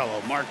 doesn't he,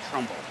 fellow Mark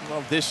Trumbo?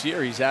 Well, this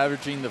year he's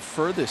averaging the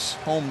furthest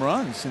home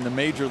runs in the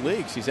major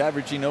leagues. He's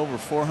averaging over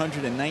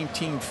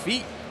 419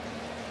 feet.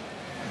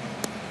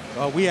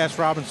 We asked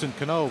Robinson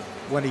Cano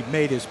when he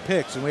made his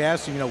picks, and we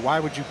asked him, why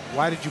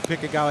did you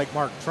pick a guy like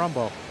Mark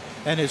Trumbo?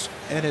 And his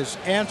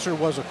answer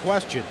was a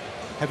question.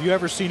 Have you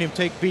ever seen him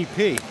take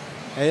BP?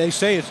 And they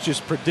say it's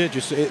just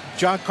prodigious.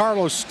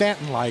 Giancarlo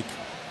Stanton-like.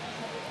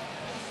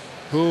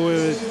 Who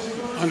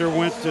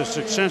underwent the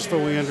successful,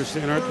 we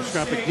understand,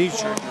 arthroscopic knee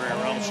surgery,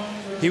 or else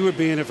he would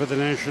be in it for the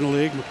National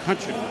League.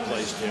 McCutcheon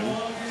replaced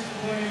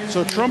him.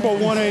 So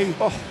Trumbo won a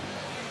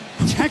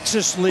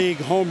Texas League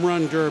home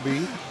run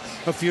derby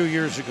a few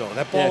years ago.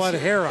 That ball had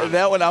hair on it.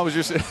 That one, I was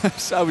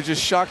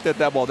just shocked at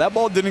that ball. That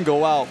ball didn't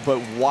go out,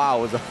 but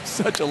wow, it was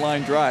such a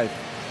line drive.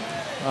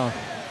 Oh.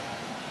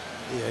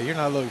 Yeah, you're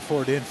not looking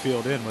forward to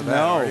infield in with that,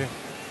 are you?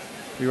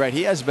 You're right.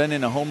 He has been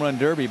in a home run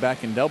derby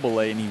back in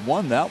Double-A, and he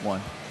won that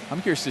one.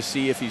 I'm curious to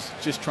see if he's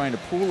just trying to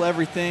pool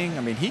everything.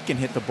 I mean, he can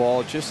hit the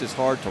ball just as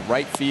hard to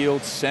right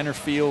field, center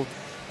field,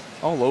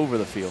 all over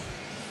the field.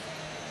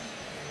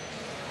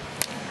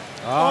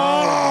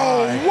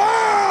 Oh,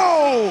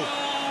 wow!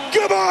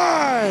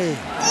 Goodbye!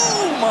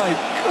 Oh, my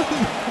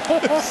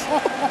goodness.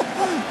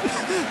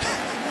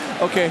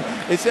 Okay,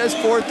 it says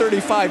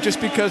 435 just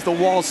because the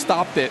wall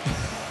stopped it.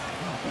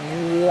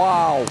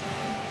 Wow.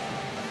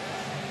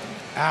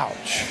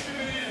 Ouch.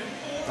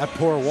 That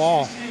poor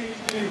wall.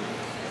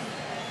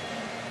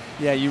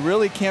 Yeah, you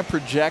really can't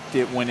project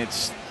it when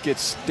it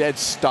gets dead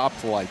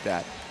stopped like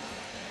that.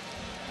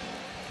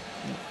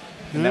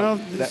 And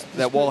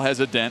that wall has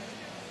a dent.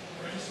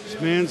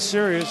 This man's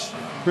serious.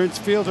 Prince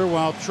Fielder,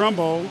 while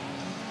Trumbo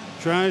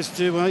tries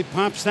to, well, he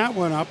pops that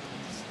one up.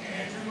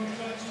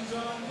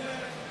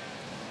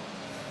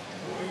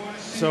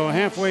 So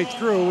halfway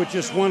through with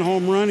just one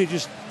home run, he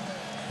just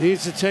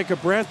needs to take a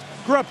breath.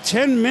 Grew up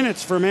 10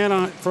 minutes from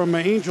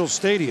Angel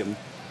Stadium.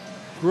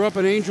 Grew up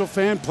an Angel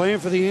fan, playing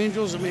for the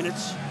Angels. I mean,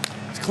 it's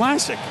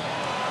classic.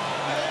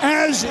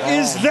 As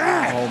is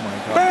that. Oh, my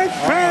God.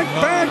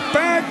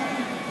 Back.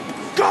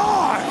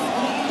 God!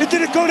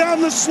 Did it go down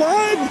the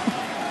slide?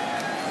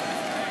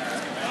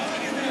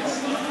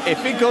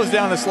 If it goes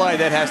down the slide,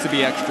 that has to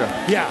be extra.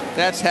 Yeah.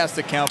 That has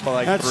to count for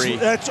like 3.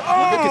 That's Look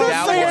at this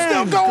that thing's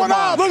one. still going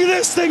up. Look at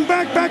this thing.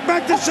 Back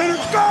to center.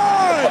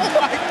 God!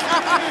 Oh, my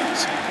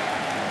gosh.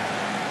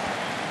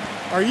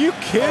 Are you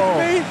kidding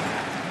me?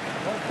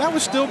 That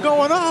was still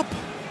going up.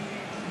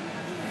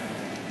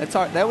 That's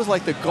hard. That was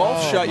like the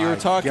golf shot you were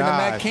talking to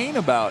Matt Cain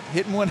about.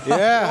 Hitting one Yeah.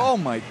 up. Oh,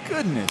 my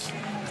goodness.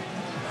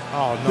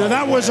 Oh, no. Now,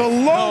 that was a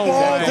low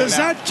ball. Does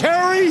that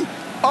carry?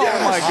 Oh,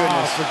 Yes. my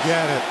goodness. Oh,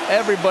 forget it.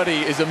 Everybody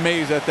is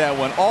amazed at that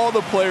one. All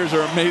the players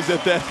are amazed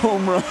at that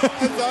home run.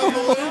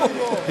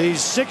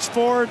 He's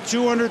 6'4",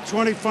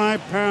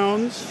 225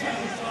 pounds.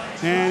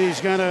 And he's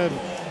got a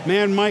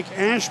man, Mike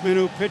Ashman,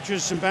 who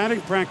pitches some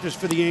batting practice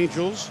for the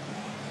Angels.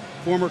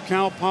 Former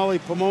Cal Poly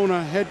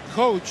Pomona head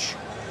coach.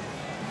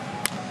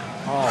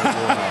 Oh,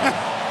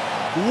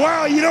 boy.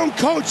 Wow, you don't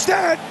coach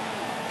that.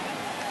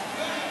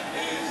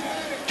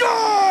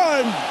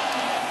 Gone!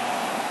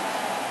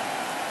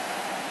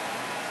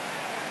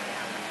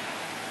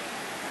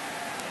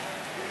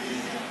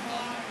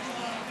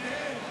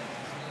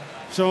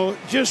 So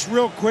just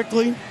real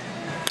quickly, and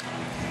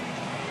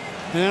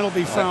that'll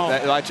be foul.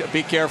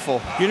 Be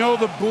careful. You know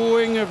the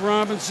booing of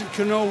Robinson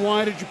Cano.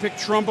 Why did you pick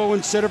Trumbo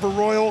instead of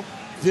Arroyo?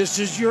 This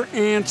is your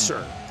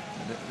answer.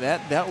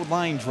 That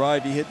line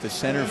drive he hit the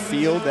center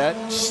field,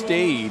 that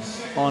stayed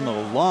on the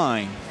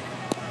line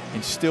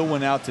and still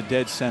went out to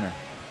dead center.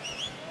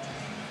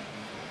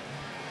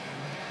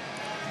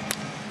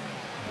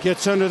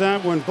 Gets under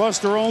that one.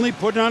 Buster Olney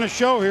putting on a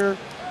show here.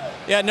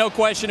 Yeah, no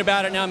question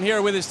about it. Now I'm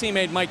here with his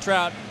teammate Mike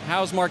Trout.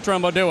 How's Mark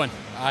Trumbo doing?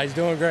 He's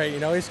doing great.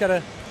 He's got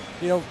to,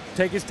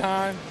 take his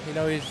time. He's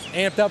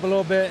amped up a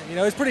little bit.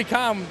 He's pretty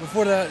calm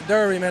before the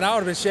derby, man. I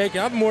would have been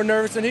shaking. I'm more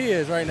nervous than he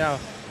is right now.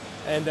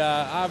 And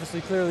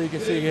obviously, clearly, you can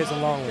see he hits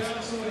some long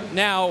ones.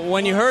 Now,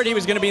 when you heard he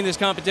was going to be in this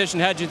competition,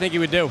 how did you think he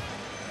would do?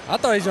 I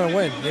thought he was going to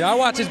win. You know, I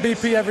watch his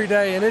BP every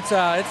day, and it's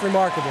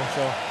remarkable.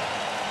 So,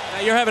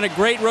 now you're having a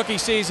great rookie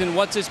season.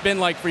 What's this been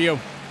like for you?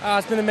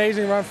 It's been an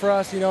amazing run for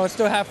us. You know, it's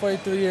still halfway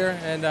through the year,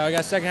 and we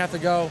got second half to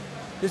go.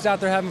 Just out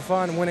there having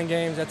fun and winning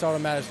games. That's all that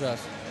matters to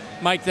us.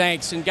 Mike,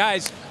 thanks. And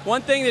guys,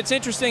 one thing that's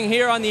interesting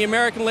here on the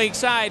American League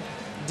side,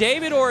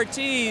 David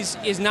Ortiz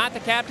is not the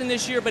captain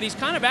this year, but he's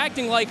kind of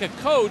acting like a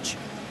coach.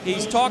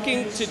 He's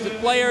talking to the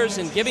players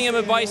and giving them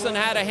advice on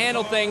how to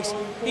handle things.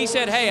 He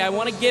said, hey, I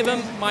want to give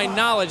them my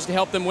knowledge to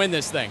help them win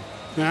this thing.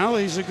 Well,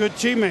 he's a good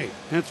teammate.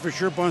 That's for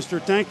sure, Buster.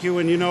 Thank you.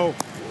 And, you know,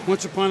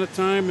 once upon a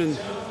time, and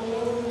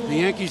the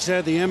Yankees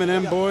had the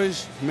M&M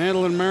boys,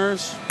 Mantle and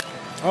Maris.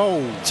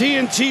 Oh.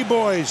 TNT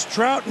boys,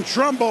 Trout and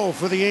Trumbo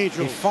for the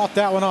Angels. He fought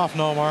that one off,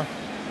 Nomar.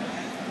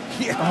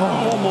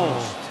 Yeah,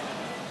 almost.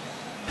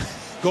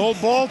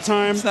 Gold ball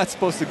time. It's not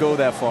supposed to go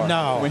that far.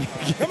 No. When you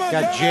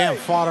got jammed,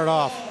 fought it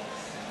off.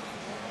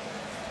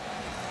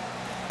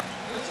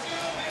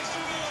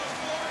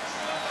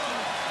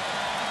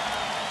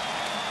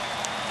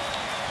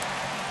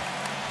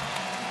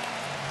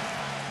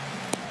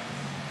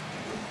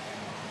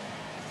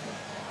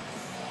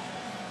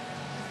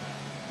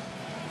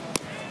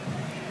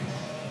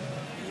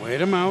 Wait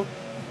him out.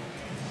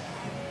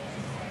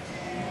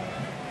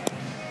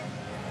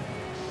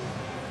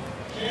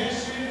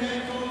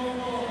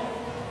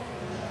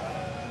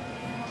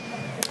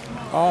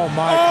 Oh,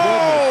 my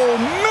goodness. Oh,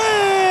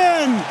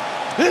 man!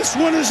 This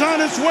one is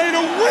on its way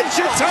to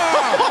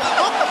Wichita!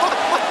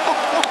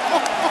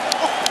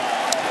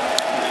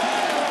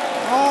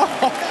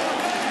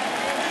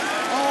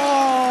 Oh,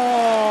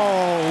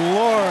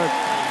 Lord.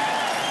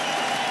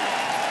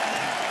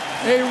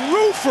 A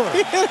roofer!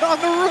 He hit on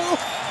the roof.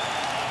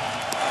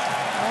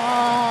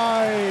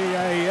 Ay,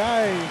 ay,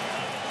 ay.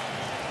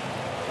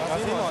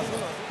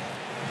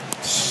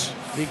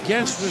 The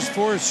guess was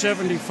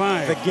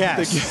 475. The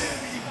guess.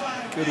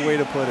 Good way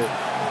to put it.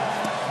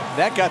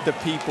 That got the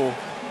people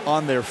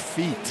on their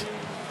feet.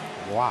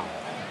 Wow.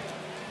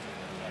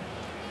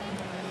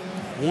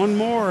 One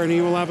more, and he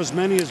will have as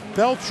many as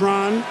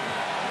Beltran.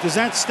 Does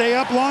that stay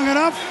up long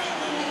enough?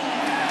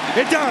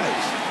 It does.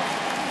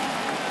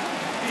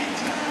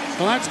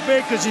 Well, that's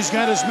big because he's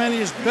got as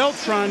many as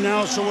Beltran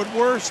now, so at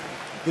worst,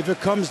 if it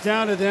comes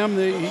down to them,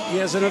 he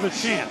has another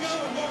chance.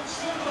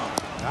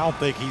 I don't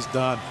think he's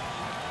done.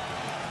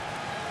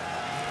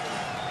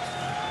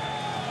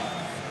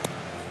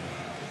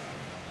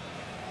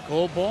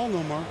 Gold ball,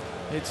 Nomar.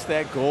 It's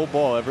that gold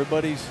ball.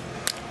 Everybody's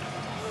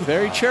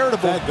very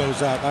charitable. That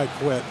goes out. I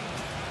quit.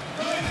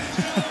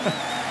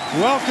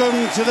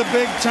 Welcome to the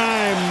big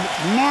time,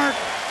 Mark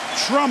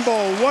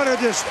Trumbo. What a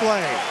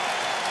display.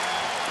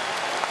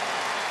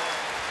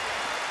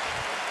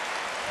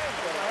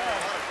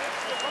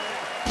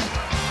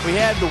 We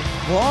had the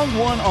wrong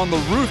one on the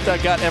roof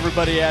that got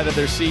everybody out of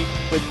their seat,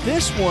 but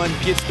this one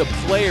gets the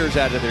players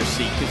out of their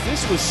seat because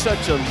this was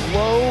such a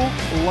low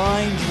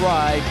line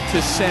drive to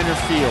center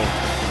field.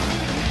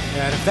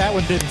 Yeah, and if that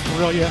one didn't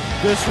thrill you,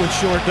 this one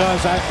sure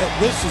does.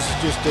 This is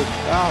just a,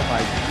 oh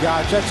my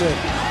gosh, that's a,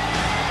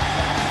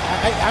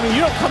 I mean,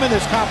 you don't come in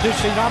this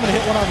competition, I'm going to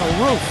hit one on the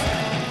roof.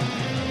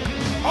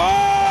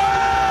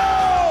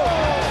 Oh!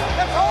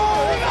 It's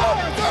over!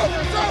 It's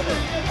over! It's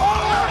over!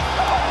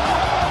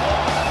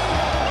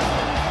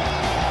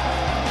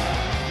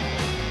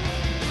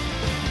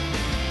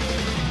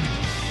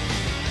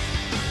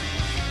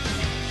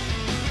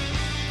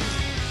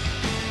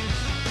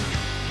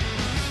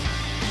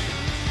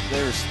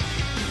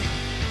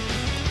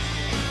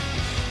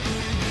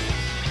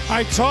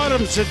 I taught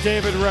him, said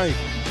David Wright.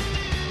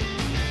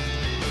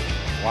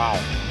 Wow.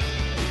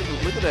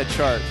 Look at that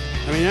chart.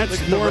 I mean, that's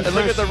look more at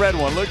look at the red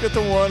one. Look at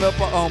the one up.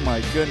 Oh,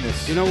 my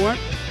goodness. You know what?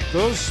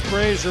 Those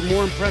sprays are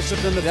more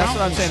impressive than the That's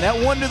fountains. what I'm saying.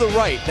 That one to the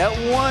right, that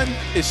one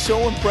is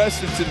so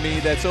impressive to me.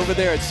 That's over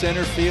there at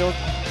center field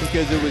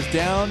because it was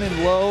down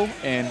and low,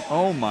 and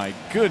oh, my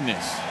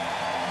goodness.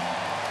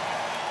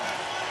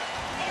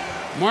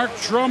 Mark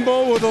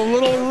Trumbo with a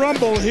little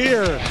rumble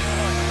here in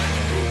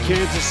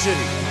Kansas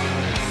City.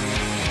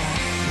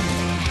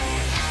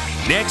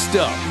 Next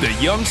up, the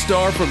young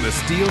star from the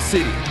Steel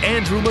City,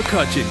 Andrew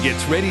McCutchen,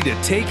 gets ready to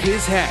take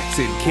his hacks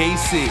in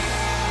KC.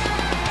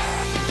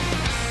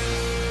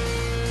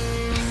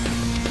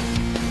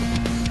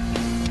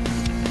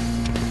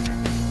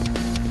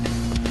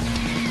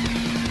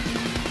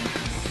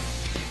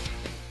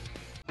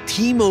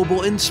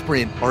 T-Mobile and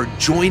Sprint are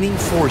joining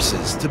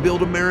forces to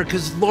build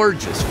America's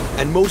largest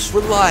and most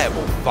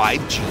reliable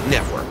 5G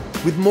network.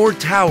 With more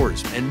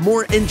towers and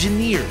more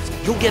engineers,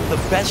 you'll get the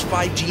best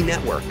 5G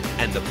network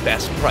and the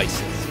best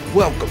prices.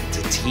 Welcome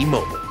to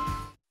T-Mobile.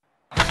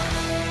 Way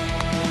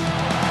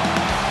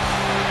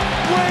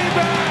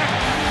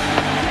back!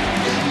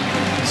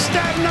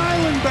 Staten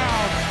Island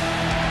bound.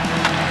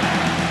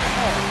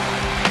 Oh,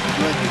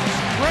 goodness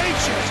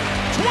gracious.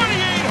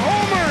 28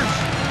 homers!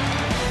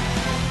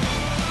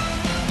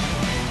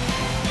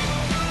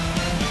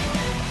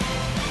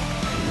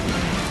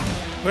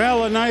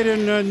 Well, a night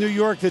in New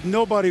York that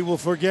nobody will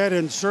forget,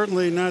 and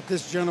certainly not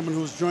this gentleman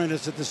who's joined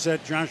us at the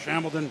set, Josh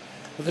Hamilton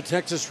of the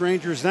Texas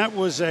Rangers. That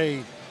was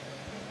do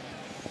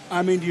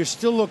you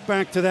still look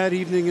back to that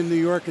evening in New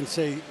York and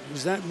say,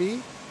 was that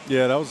me?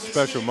 Yeah, that was a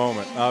special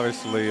moment.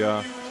 Obviously,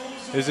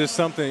 it's just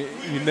something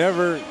you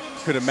never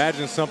could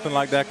imagine something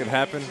like that could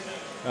happen.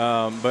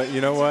 But you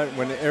know what?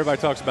 When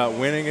everybody talks about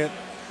winning it,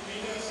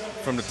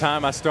 from the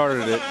time I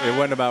started it, it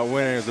wasn't about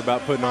winning. It was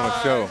about putting on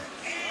a show.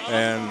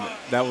 And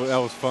that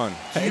was fun.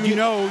 You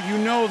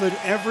know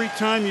that every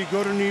time you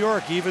go to New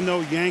York, even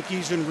though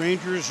Yankees and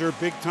Rangers are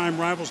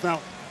big-time rivals now,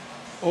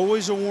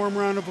 always a warm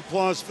round of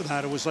applause for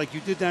that. It was like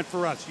you did that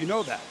for us. You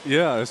know that.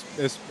 Yeah,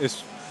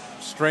 it's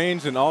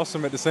strange and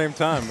awesome at the same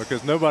time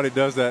because nobody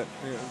does that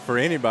for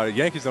anybody.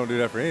 Yankees don't do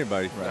that for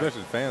anybody,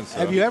 especially fans. So.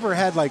 Have you ever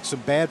had like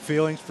some bad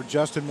feelings for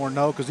Justin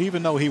Morneau? Because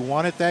even though he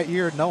won it that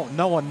year,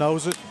 no one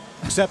knows it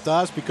except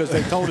us because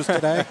they told us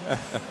today.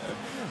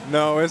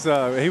 No,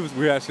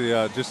 we actually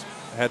just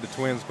had the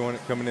Twins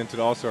coming into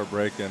the All-Star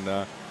break,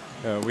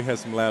 and we had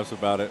some laughs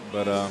about it.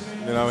 But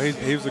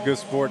he was a good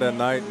sport that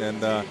night,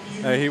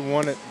 and he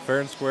won it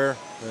fair and square.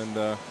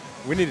 And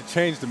we need to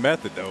change the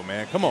method, though,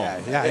 man. Come on.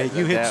 Yeah.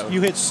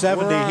 You hit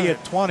 70, he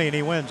hit 20, and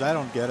he wins. I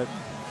don't get it.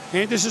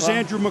 And this is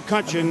Andrew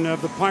McCutchen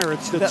of the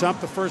Pirates that's up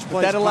the first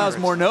place. That allows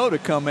Pirates. Morneau to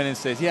come in and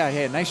says, yeah,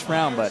 hey, nice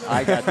round, but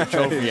I got the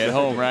trophy at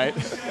home, right?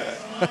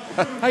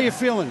 How you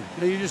feeling?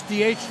 You just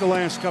DH'd the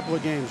last couple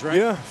of games, right?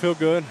 Yeah, feel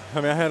good.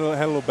 I mean, I had a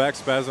little back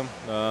spasm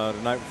the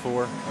night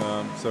before,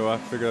 so I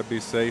figured I'd be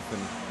safe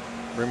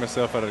and bring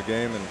myself out of the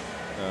game and,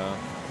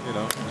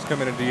 just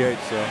come in and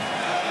DH. So.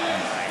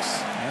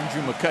 Nice.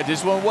 Andrew McCutchen,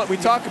 just what we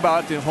talk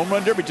about, the home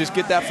run derby, just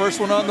get that first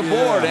one on the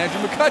board.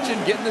 Andrew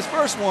McCutchen getting this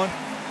first one.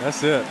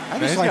 That's it. I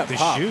just like the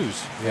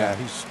shoes. Yeah,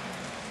 he's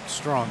a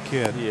strong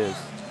kid. He is.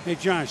 Hey,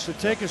 Josh, so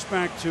take us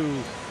back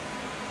to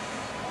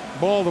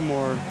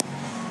Baltimore.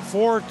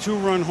 4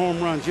 two-run home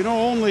runs. There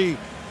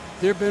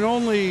have been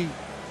only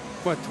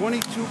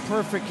 22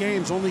 perfect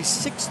games. Only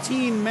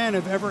 16 men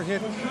have ever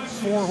hit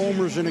 4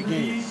 homers in a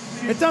game.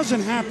 It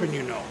doesn't happen,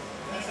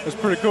 It's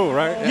pretty cool,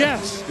 right?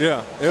 Yes.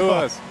 Yeah, it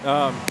was.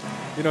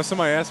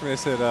 Somebody asked me, they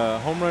said,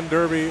 home run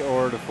derby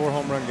or the 4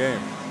 home run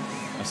game?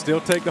 I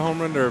still take the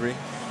home run derby,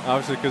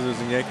 obviously because it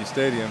was in Yankee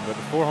Stadium, but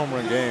the 4 home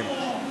run game,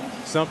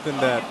 something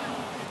that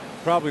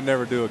probably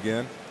never do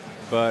again,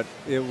 but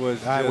it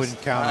was I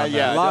wouldn't count on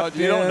that. Locked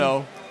you don't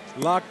know.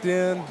 Locked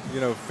in,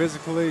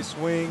 physically,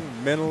 swing,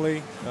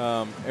 mentally,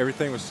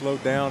 everything was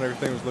slowed down,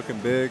 everything was looking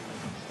big,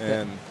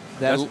 and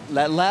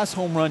that last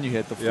home run you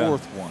hit, the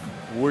 4th one,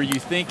 were you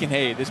thinking,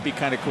 hey, this would be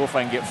kind of cool if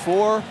I can get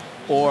 4?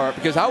 Or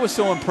because I was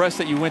so impressed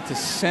that you went to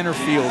center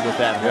field with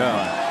that home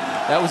run.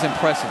 That was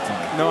impressive to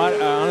me. No,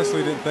 I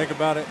honestly didn't think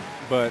about it,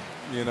 but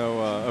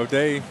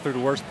O'Day threw the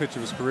worst pitch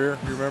of his career.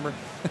 You remember?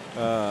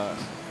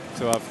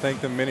 So I've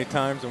thanked him many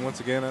times, and once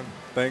again,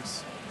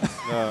 thanks.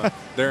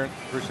 Darren,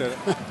 appreciate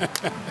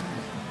it.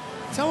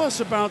 Tell us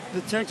about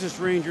the Texas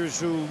Rangers,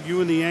 who you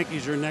and the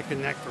Yankees are neck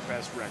and neck for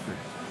best record.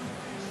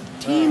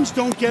 Teams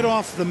don't get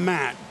off the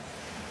mat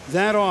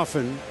that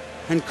often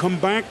and come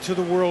back to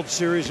the World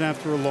Series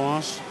after a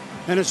loss,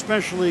 and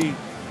especially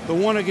the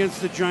one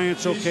against the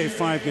Giants,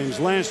 5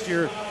 games. Last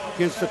year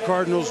against the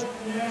Cardinals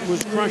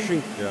was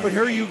crushing, but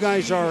here you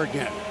guys are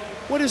again.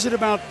 What is it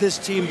about this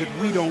team that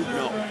we don't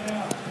know?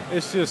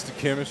 It's just the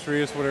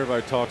chemistry. It's what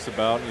everybody talks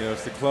about.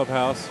 It's the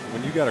clubhouse.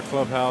 When you got a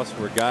clubhouse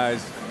where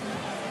guys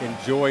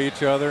enjoy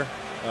each other,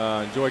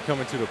 enjoy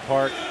coming to the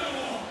park,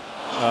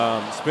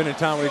 spending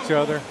time with each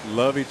other,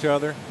 love each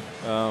other,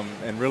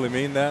 and really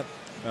mean that,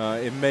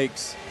 it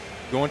makes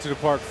going to the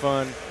park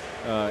fun,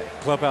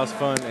 clubhouse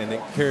fun, and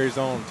it carries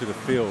on to the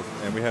field,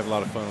 and we have a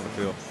lot of fun on the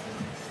field.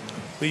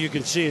 But you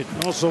can see it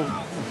also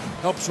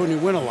helps when you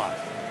win a lot.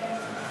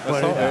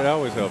 It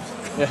always helps.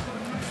 Yeah.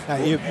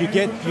 You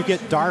get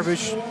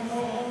Darvish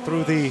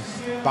through the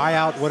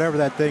buyout, whatever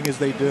that thing is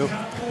they do.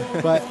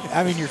 But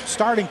I mean, your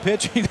starting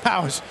pitching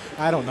now is,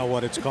 I don't know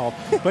what it's called.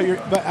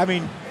 But I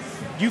mean,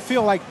 you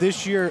feel like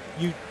this year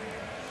you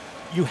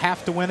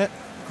have to win it?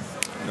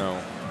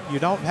 No. You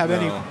don't have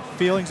any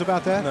feelings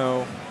about that?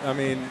 No. I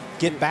mean,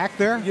 get back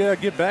there? Yeah,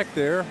 get back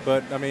there.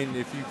 But I mean,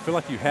 if you feel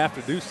like you have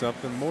to do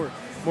something, more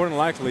than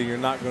likely you're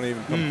not going to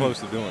even come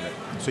close to doing it.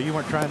 So you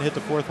weren't trying to hit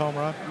the 4th home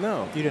run?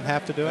 No. You didn't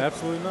have to do it?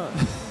 Absolutely not.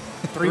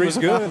 3's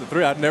good.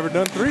 3, I'd never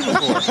done 3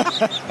 before.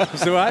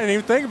 So I didn't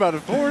even think about the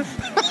 4th.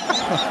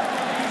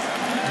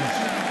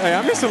 Hey,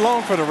 I'm just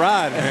along for the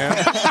ride, man.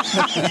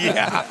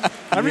 Yeah.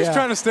 I'm just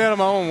trying to stay out of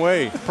my own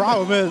way.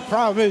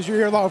 Problem is you're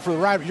here along for the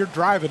ride, but you're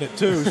driving it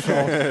too.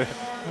 So.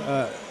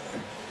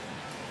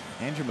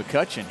 Andrew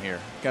McCutchen here.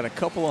 Got a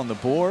couple on the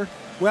board.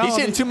 Well, he's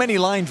hitting too many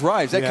line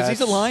drives. Because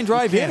he's a line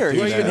drive hitter.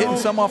 He's been hitting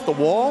some off the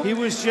wall. He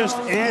was just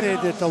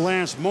added at the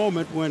last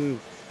moment when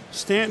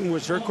Stanton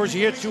was hurt. Of course,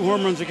 he hit 2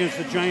 home runs against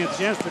the Giants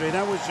yesterday.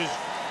 That was his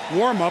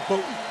warm-up.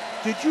 But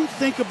did you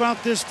think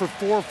about this for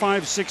 4,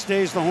 5, 6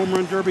 days, the home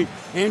run derby?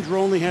 Andrew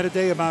only had a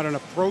day about an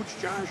approach,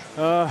 Josh?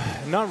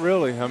 Not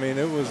really. I mean,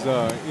 it was,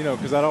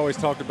 because I'd always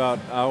talked about,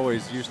 I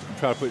always used to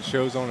try to put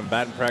shows on in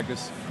batting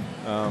practice.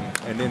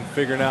 and then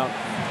figuring out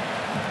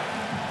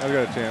I've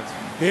got a chance.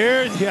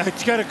 Here, yeah,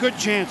 it's got a good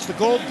chance. The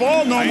gold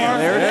ball, Nomar.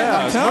 There it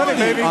is.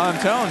 Yeah, I'm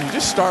telling you,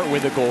 just start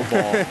with the gold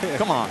ball.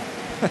 Come on.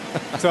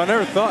 So I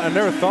never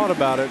thought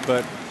about it,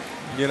 but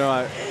you know,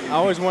 I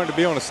always wanted to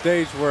be on a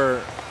stage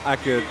where I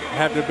could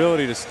have the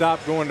ability to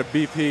stop going to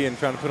BP and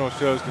trying to put on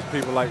shows because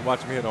people like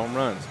watching me hit home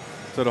runs.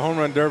 So the Home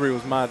Run Derby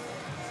was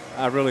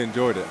I really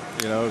enjoyed it.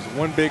 You know, it was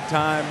one big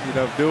time, you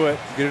know, do it,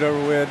 get it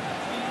over with,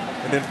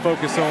 and then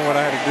focus on what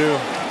I had to do.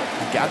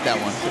 You got that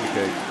one.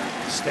 Okay.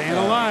 Staying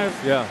alive.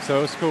 Yeah,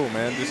 so it's cool,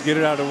 man. Just get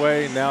it out of the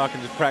way. Now I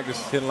can just practice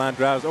hit line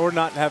drives or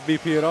not have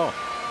BP at all.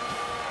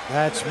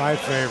 That's my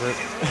favorite.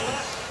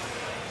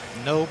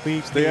 No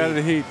BP. Stay out of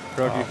the heat,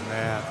 Kruggy. Oh,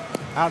 man.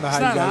 I don't know It's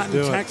how not you guys hot do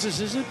in it. Texas,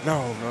 is it?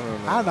 No.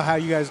 I don't know how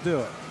you guys do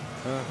it.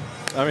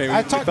 I mean,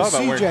 I we talked thought to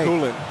about CJ. wearing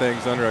coolant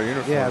things under our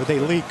uniforms. Yeah, but they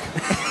leak.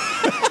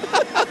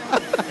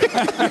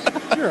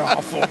 You're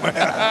awful, man.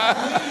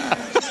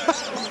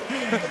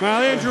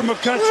 Well, Andrew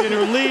McCutcheon,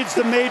 who leads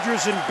the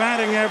majors in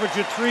batting average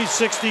at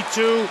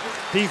 .362,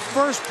 the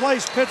first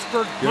place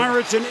Pittsburgh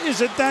Pirates, and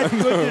isn't that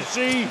good to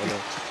see?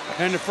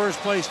 And the first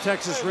place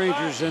Texas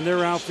Rangers and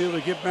their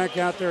outfielder get back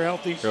out there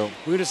healthy. Cool.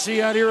 We're going to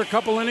see out here a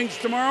couple innings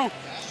tomorrow,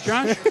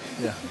 Josh?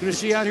 Yeah. Going to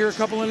see out here a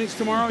couple innings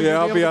tomorrow? Yeah,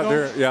 I'll be out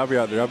there. Yeah, I'll be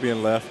out there. I'll be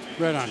in left.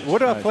 Right on. What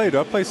do I play? Do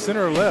I play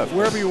center or left?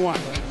 Wherever you want.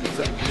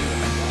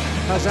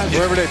 How's that?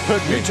 Wherever they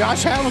put me. You're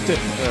Josh Hamilton.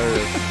 There it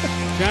is.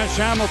 Josh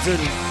Hamilton,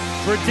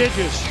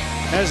 prodigious,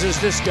 as is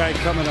this guy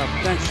coming up.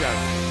 Thanks, Josh.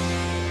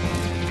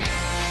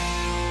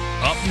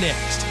 Up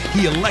next,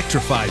 he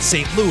electrified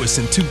St. Louis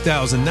in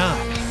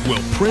 2009.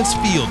 Will Prince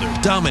Fielder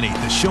dominate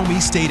the Show Me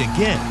State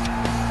again?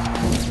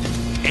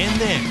 And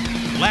then,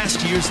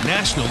 last year's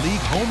National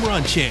League home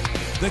run champ,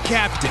 the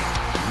captain,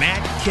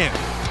 Matt Kemp.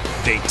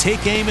 They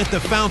take aim at the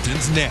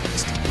fountains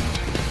next.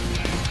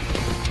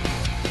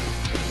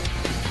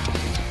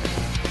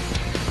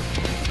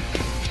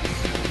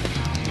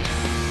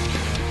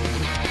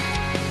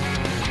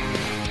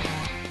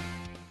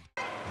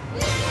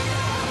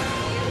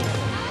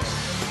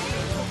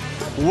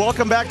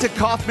 Welcome back to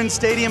Kauffman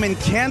Stadium in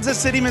Kansas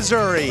City,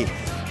 Missouri.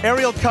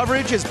 Aerial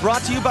coverage is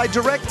brought to you by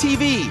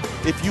DirecTV.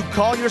 If you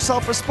call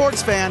yourself a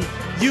sports fan,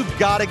 you've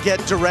got to get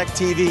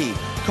DirecTV.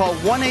 Call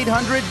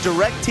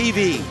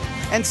 1-800-DirecTV.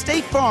 And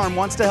State Farm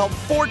wants to help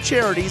 4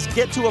 charities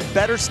get to a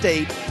better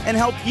state and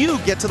help you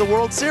get to the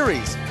World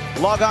Series.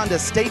 Log on to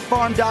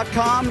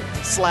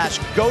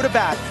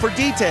statefarm.com/go-to-bat for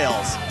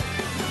details.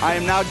 I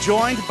am now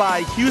joined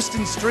by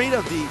Houston Street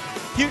of the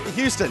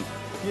Houston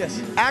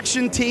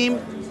Action Team,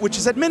 which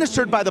is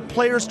administered by the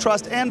Players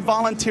Trust and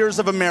Volunteers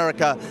of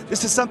America.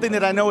 This is something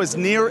that I know is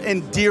near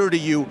and dear to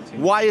you.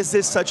 Why is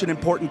this such an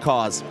important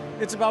cause?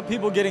 It's about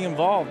people getting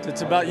involved.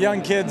 It's about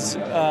young kids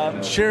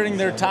sharing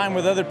their time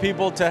with other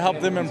people to help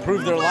them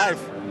improve their life.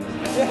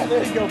 Yeah,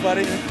 there you go,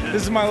 buddy.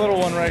 This is my little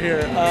one right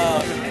here.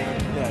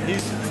 Yeah,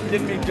 he's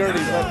getting me dirty,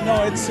 but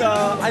no, it's.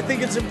 I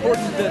think it's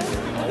important that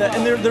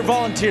and they're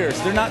volunteers.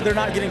 They're not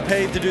getting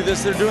paid to do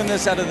this. They're doing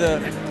this out of the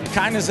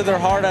kindness of their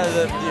heart, out of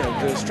the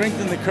strength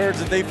and the courage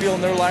that they feel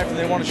in their life, and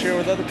they want to share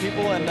with other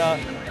people. And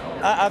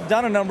I've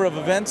done a number of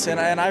events, and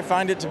I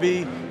find it to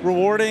be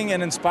rewarding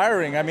and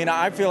inspiring. I mean,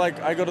 I feel like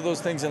I go to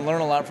those things and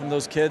learn a lot from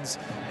those kids,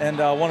 and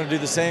want to do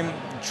the same,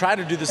 try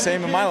to do the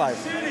same in my life.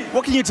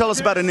 What can you tell us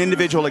about an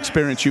individual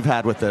experience you've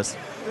had with this?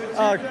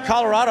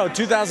 Colorado,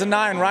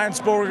 2009, Ryan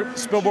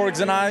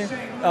Spilborghs and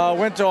I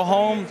went to a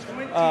home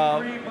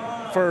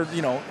for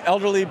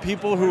elderly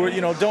people who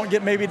don't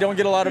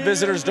get a lot of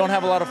visitors, don't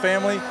have a lot of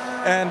family,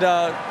 and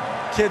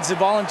kids have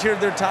volunteered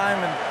their time,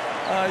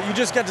 and you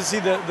just got to see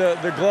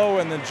the glow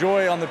and the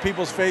joy on the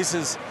people's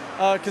faces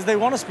because they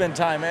want to spend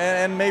time,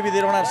 and maybe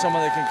they don't have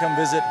someone that can come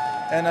visit.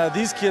 And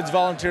these kids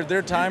volunteered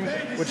their time,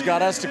 which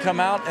got us to come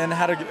out, and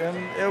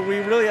we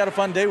really had a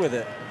fun day with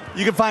it.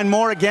 You can find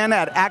more again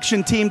at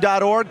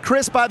actionteam.org.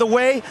 Chris, by the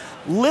way,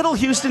 Little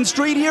Houston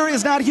Street here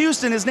is not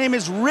Houston. His name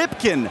is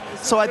Ripken.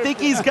 So I think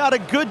he's got a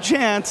good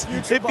chance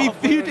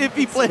if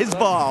he plays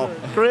ball.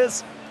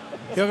 Chris?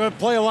 You're going to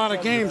play a lot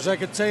of games, I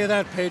could tell you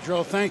that,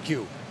 Pedro. Thank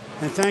you.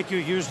 And thank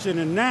you, Houston.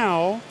 And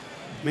now,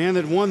 man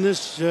that won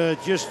this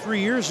just 3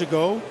 years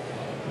ago,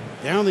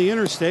 down the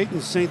interstate in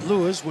St.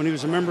 Louis when he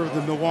was a member of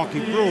the Milwaukee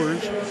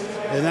Brewers,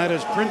 and that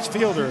is Prince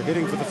Fielder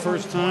hitting for the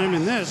first time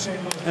in this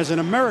as an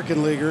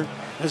American leaguer,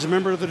 as a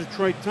member of the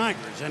Detroit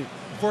Tigers. And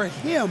for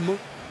him,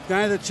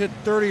 guy that's hit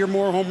 30 or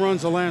more home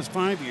runs the last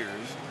 5 years,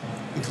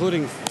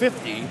 including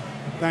 50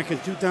 back in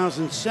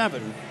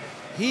 2007,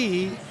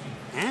 he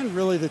and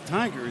really the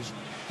Tigers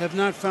have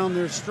not found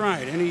their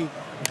stride. Do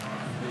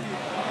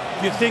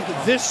you think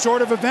this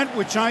sort of event,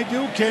 which I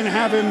do, can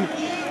have him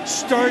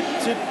start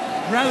to,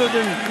 rather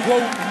than,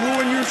 quote,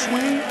 ruin your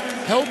swing,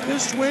 help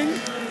his swing?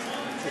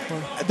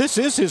 This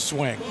is his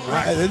swing.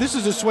 Right. This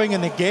is a swing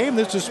in the game.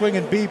 This is a swing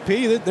in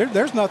BP.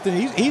 There's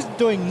nothing. He's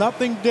doing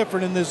nothing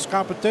different in this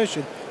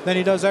competition than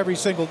he does every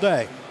single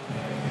day.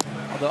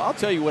 I'll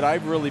tell you what,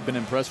 I've really been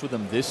impressed with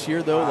them this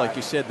year, though. Like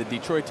you said, the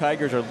Detroit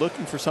Tigers are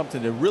looking for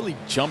something to really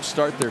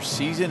jumpstart their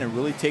season and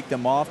really take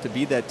them off to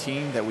be that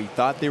team that we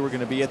thought they were going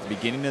to be at the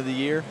beginning of the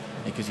year,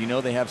 because you know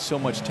they have so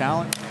much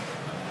talent.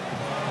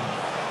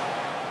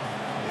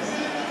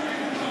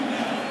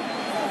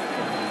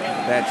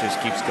 That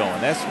just keeps going.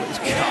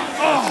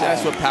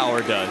 That's what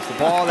power does. The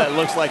ball that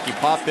looks like you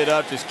popped it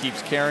up just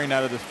keeps carrying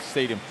out of the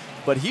stadium.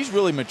 But he's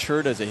really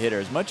matured as a hitter.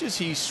 As much as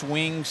he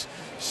swings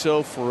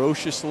so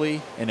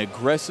ferociously and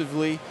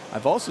aggressively,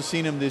 I've also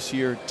seen him this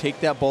year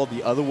take that ball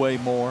the other way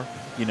more.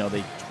 You know,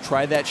 they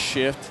try that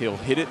shift. He'll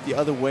hit it the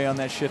other way on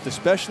that shift,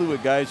 especially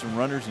with guys and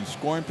runners in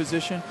scoring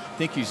position. I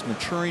think he's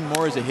maturing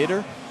more as a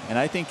hitter, and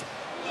I think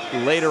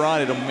later on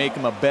it'll make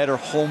him a better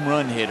home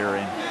run hitter,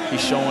 and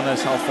he's showing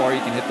us how far he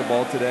can hit the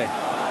ball today.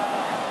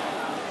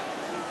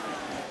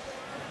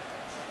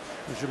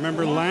 As you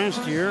remember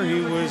last year,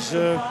 he was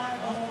the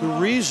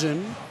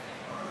reason,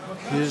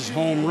 his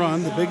home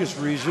run, the biggest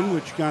reason,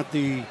 which got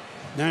the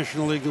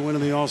National League to win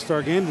in the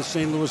All-Star game. The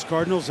St. Louis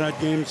Cardinals had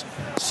games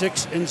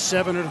 6 and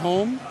 7 at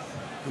home,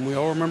 and we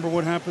all remember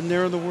what happened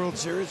there in the World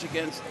Series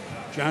against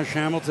Josh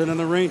Hamilton and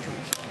the Rangers.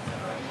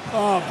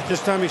 Oh, but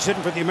this time he's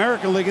hitting for the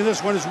American League, and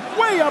this one is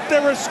way up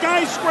there, a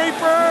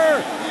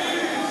skyscraper!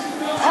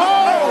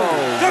 Oh!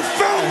 The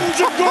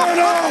fountains are going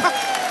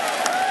off!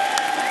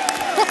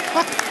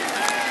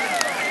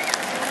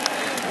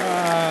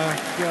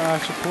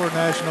 Gosh, the poor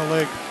National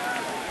League.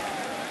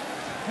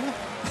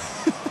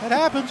 That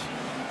happens.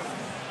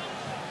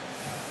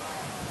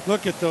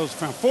 Look at those.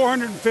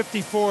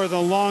 454,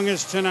 the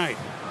longest tonight.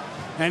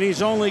 And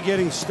he's only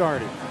getting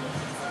started.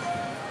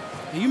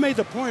 You made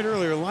the point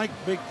earlier, like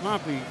Big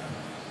Papi,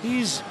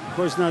 he's, of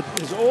course, not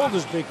as old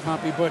as Big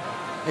Papi, but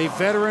a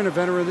veteran of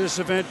this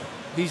event.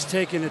 He's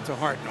taking it to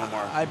heart,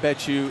 Nomar. I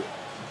bet you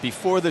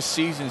before the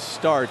season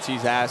starts,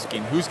 he's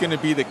asking, who's going to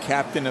be the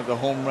captain of the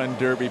Home Run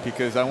Derby,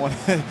 because I want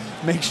to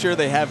make sure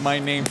they have my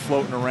name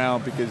floating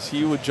around, because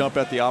he would jump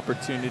at the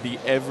opportunity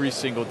every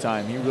single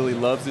time. He really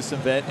loves this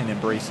event and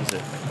embraces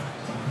it.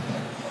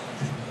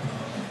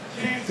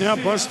 Yeah,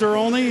 Buster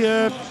Olney,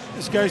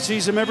 this guy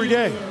sees him every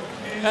day.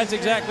 That's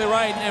exactly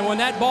right. And when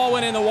that ball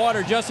went in the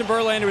water, Justin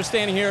Verlander was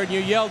standing here and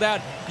you yelled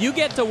out, you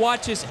get to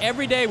watch this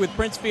every day with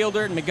Prince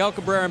Fielder and Miguel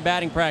Cabrera in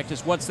batting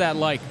practice. What's that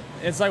like?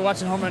 It's like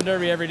watching Home Run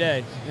Derby every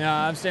day. You know,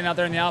 I'm standing out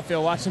there in the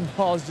outfield watching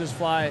balls just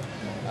fly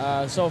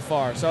so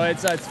far. So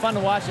it's fun to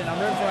watch it. I'm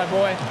rooting for my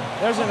boy.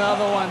 There's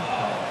another one.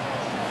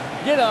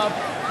 Get up.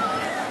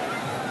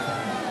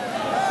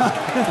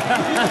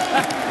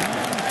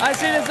 I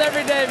see this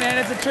every day, man.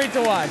 It's a treat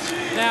to watch.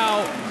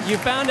 Now, you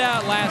found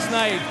out last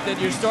night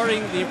that you're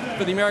starting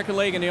for the American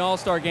League in the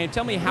All-Star game.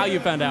 Tell me how you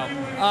found out.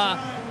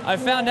 I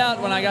found out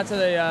when I got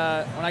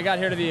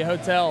here to the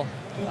hotel.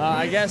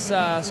 I guess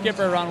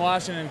skipper Ron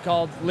Washington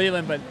called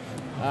Leland, but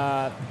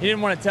he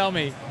didn't want to tell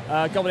me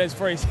a couple days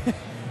before. I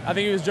think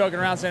he was joking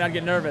around saying I'd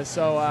get nervous.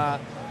 So,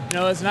 you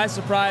know, it's a nice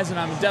surprise, and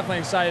I'm definitely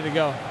excited to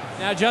go.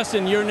 Now,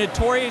 Justin, you're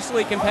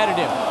notoriously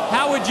competitive.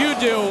 How would you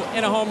do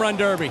in a home run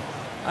derby?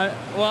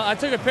 Well, I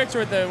took a picture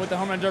with the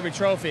home run derby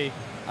trophy.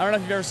 I don't know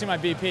if you've ever seen my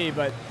BP,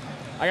 but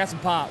I got some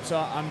pop, so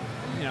I'm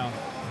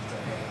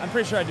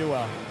pretty sure I do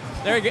well.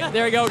 There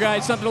you go,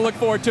 guys. Something to look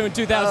forward to in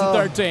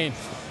 2013.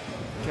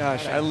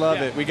 Gosh, I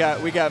love it. We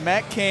got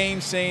Matt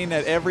Cain saying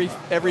that every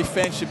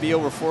fence should be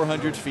over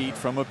 400 feet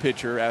from a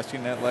pitcher,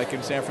 asking that like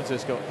in San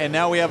Francisco. And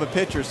now we have a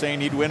pitcher saying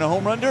he'd win a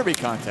home run derby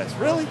contest.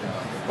 Really?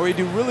 Or he'd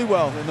do really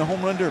well in the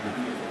home run derby.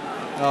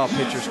 Oh,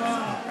 pitchers,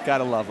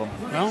 gotta love them.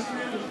 Well,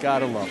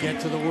 gotta love them.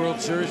 Get to the World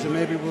Series and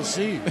maybe we'll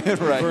see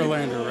right.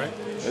 Verlander, right?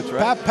 That's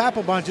right.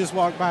 Papelbon just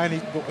walked by and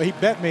he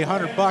bet me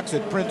 $100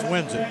 that Prince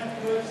wins it.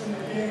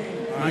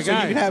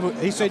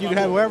 He said you can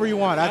have whoever you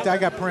want. I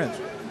got Prince.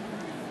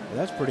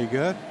 That's pretty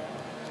good.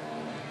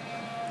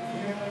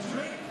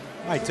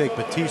 I might take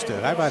Batista.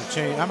 I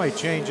might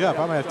change up.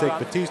 I might have to take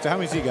Batista. How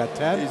many's he got?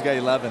 10? He's got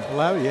 11.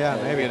 11? Yeah,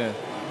 maybe.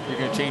 You're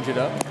gonna change it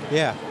up?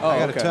 Yeah. Oh, I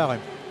got to okay. tell him.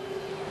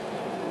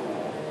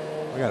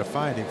 We got to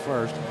find him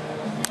first.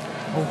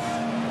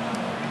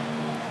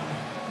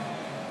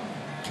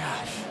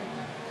 Gosh.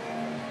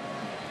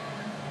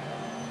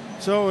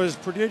 So as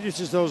prodigious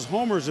as those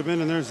homers have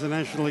been, and there's the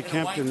National League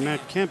captain,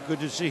 Matt Kemp.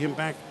 Good to see him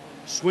back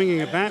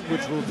swinging a bat,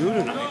 which we'll do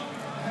tonight.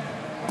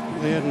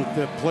 They hadn't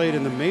played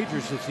in the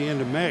majors since the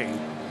end of May.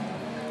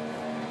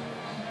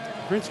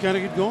 Prince got to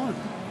get going.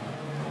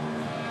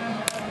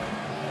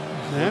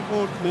 That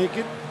won't make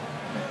it.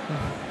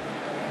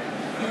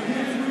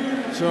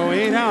 So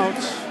 8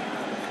 outs.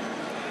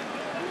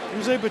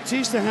 Jose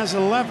Batista has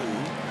 11.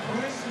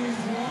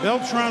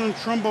 Beltran and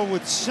Trumbo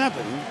with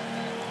 7.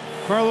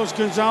 Carlos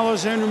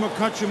Gonzalez, Andrew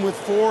McCutchen with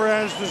 4,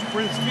 as does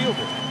Prince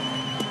Fielder.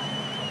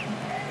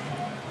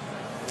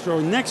 So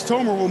next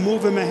homer will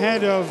move him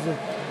ahead of,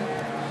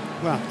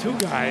 well, 2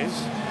 guys.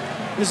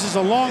 This is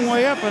a long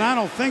way up, and I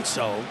don't think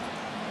so.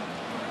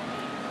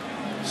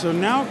 So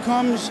now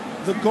comes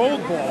the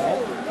gold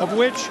ball, of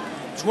which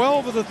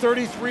 12 of the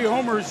 33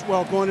 homers,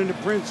 well, going into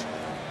Prince,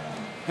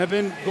 have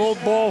been gold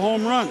ball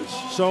home runs.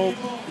 So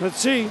let's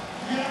see.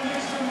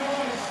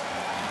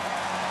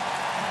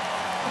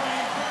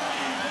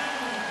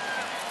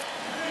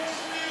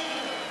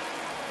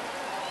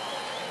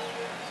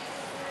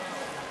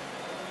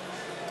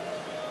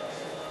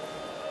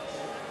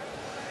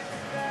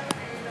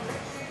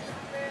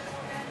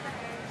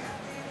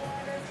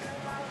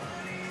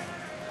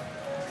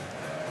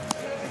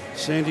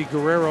 Sandy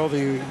Guerrero,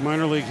 the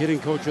minor league hitting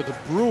coach of the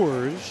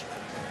Brewers.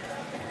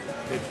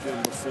 Pitched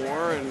him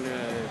before, and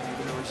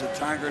even though he's a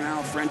Tiger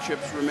now,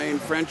 friendships remain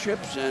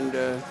friendships,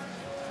 and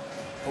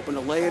hoping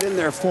to lay it in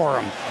there for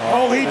him.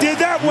 Oh, he did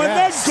that one.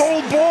 Yes. That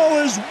gold ball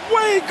is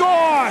way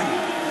gone.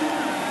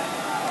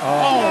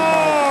 Oh,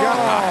 my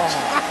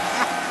gosh.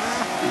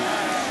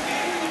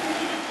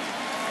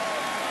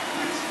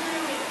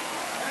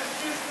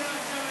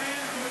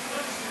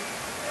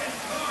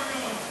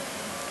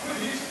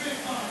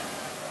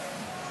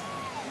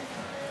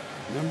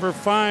 Number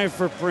 5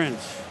 for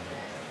Prince.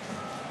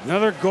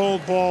 Another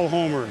gold ball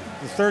homer,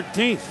 the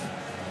 13th.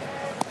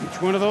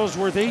 Each one of those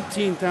worth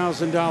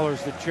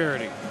 $18,000 to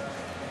charity.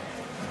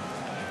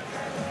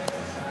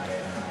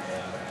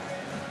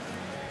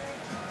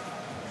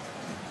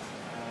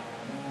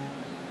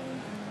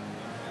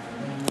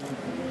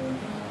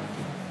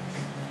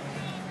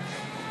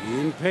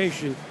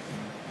 Impatient.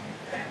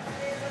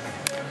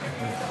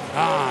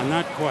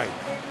 Not quite.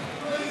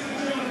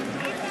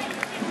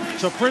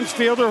 So Prince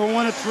Fielder, who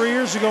won it 3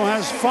 years ago,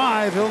 has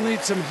 5. He'll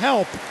need some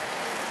help.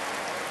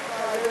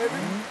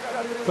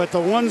 But the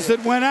ones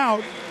that went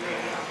out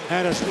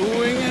had us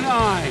oohing and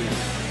eyeing.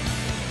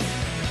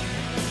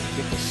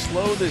 Get to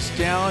slow this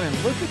down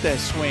and look at that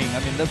swing. I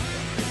mean,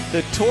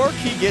 the torque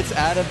he gets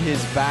out of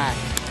his back.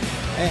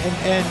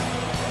 And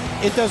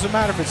it doesn't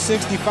matter if it's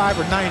 65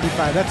 or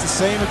 95. That's the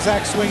same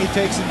exact swing he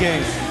takes in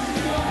games.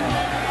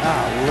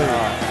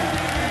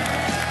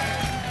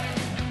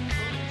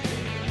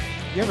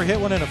 You ever hit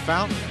one in a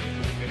fountain?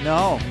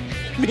 No.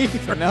 Me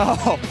either.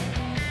 No.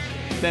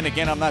 Then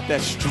again, I'm not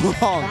that strong.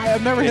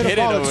 I've never hit a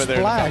ball over that there.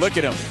 splashed. Look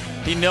at him.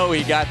 He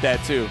got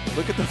that too.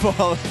 Look at the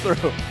follow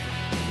through.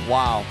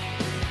 Wow.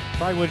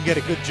 Probably wouldn't get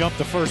a good jump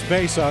to first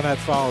base on that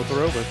follow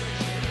through, but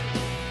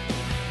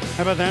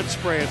How about that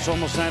spray? It's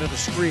almost out of the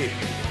screen.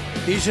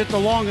 He's hit the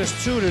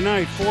longest 2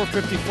 tonight,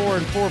 454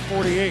 and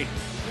 448.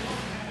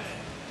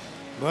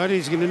 But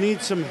he's going to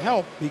need some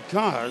help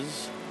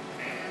because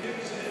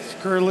it's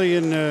currently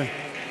in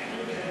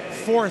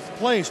 4th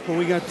place, but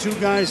we got 2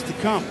 guys to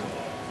come.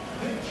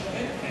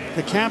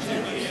 The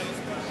captain,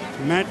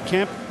 Matt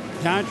Kemp,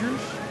 Dodgers.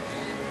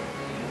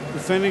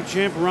 Defending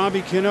champ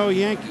Robbie Cano,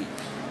 Yankees.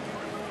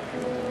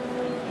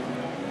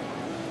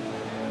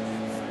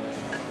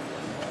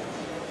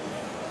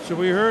 So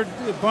we heard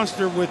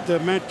Buster with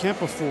Matt Kemp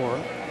before.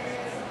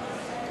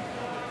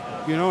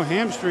 You know,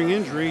 hamstring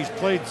injury. He's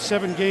played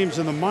 7 games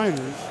in the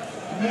minors.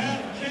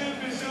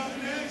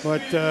 But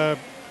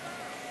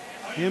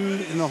him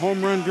in the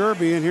home run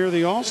derby and here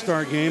the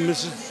All-Star game.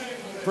 This is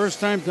first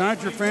time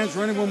Dodger fans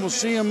or anyone will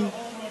see him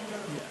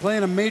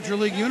playing a major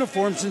league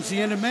uniform since the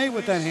end of May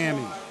with that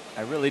hammy.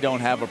 I really don't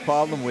have a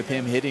problem with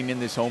him hitting in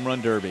this home run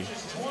derby.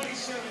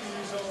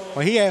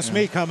 Well, he asked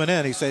me coming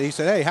in. He said,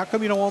 "Hey, how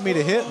come you don't want me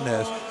to hit in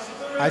this?"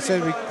 I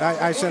said,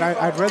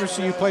 I'd rather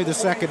see you play the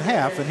second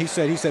half. And he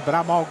said, but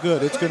I'm all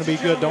good. It's going to be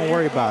good. Don't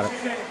worry about it.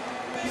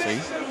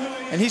 See,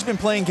 and he's been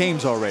playing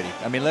games already.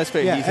 I mean, let's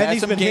face it. He's had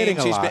some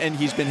games.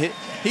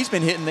 He's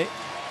been hitting.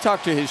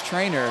 Talked to his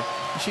trainer.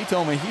 She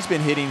told me he's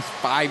been hitting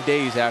 5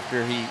 days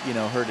after he,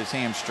 hurt his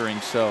hamstring.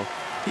 So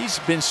he's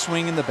been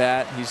swinging the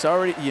bat. He's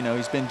already,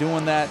 he's been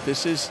doing that.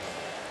 This is,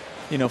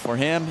 for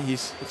him,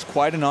 it's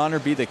quite an honor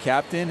to be the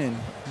captain, and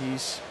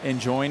he's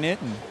enjoying it.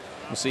 And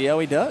we'll see how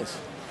he does.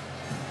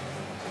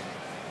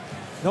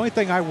 The only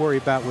thing I worry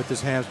about with this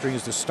hamstring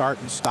is the start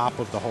and stop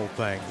of the whole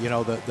thing.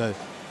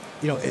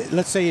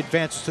 Let's say he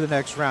advances to the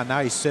next round.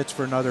 Now he sits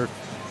for another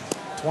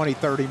 20,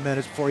 30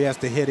 minutes before he has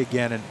to hit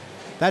again. And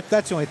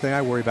that's the only thing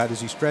I worry about.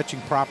 Is he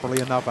stretching properly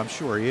enough? I'm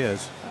sure he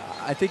is.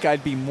 I think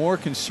I'd be more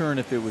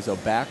concerned if it was a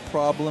back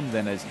problem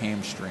than his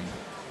hamstring.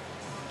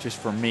 Just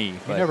for me.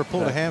 You never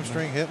pulled a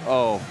hamstring hitting?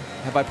 Oh,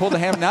 have I pulled a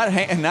ham?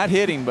 Not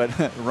hitting, but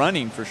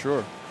running for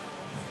sure.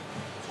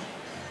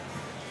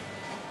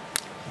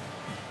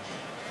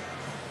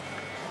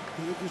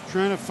 Just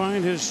trying to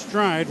find his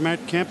stride.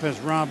 Matt Kemp has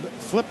Rob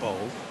Flippo,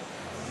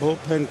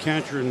 bullpen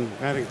catcher and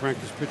batting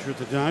practice pitcher at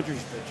the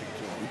Dodgers, pitching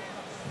to him.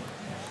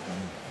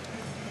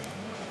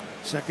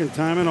 Second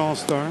time an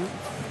All-Star.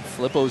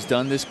 Flippo's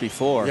done this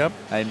before. Yep.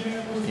 And,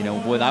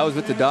 when I was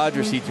with the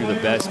Dodgers, he threw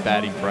the best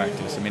batting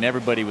practice. I mean,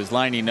 everybody was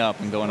lining up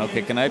and going,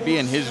 okay, can I be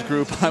in his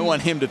group? I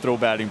want him to throw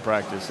batting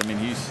practice. I mean,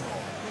 he's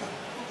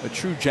a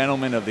true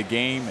gentleman of the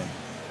game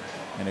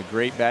and a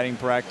great batting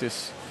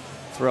practice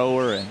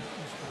thrower, and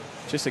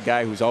just a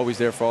guy who's always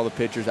there for all the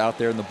pitchers out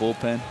there in the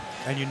bullpen.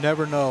 And you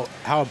never know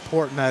how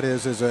important that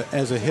is as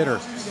a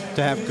hitter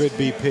to have good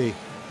BP.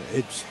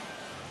 It's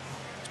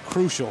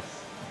crucial.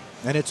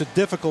 And it's a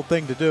difficult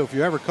thing to do. If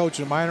you ever coach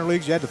in the minor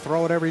leagues, you had to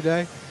throw it every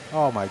day.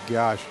 Oh my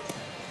gosh.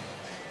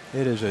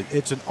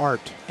 It's an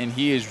art. And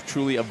he is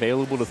truly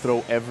available to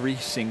throw every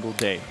single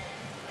day.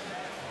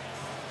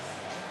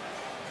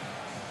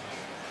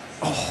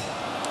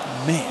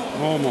 Oh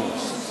man.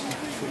 Almost.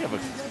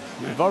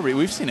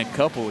 We've seen a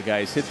couple of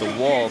guys hit the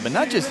wall, but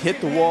not just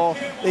hit the wall,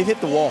 they've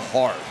hit the wall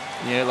hard.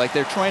 Like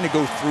they're trying to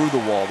go through the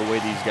wall the way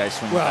these guys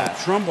swing back.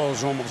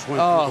 Trumbo's almost went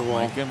through the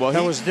wall. Well,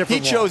 that was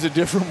different. He chose a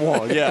different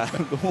wall, yeah.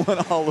 The one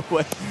all the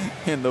way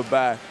in the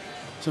back.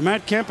 So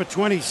Matt Kemp at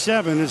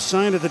 27 is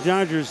signed to the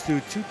Dodgers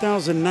through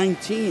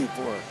 2019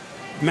 for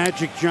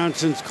Magic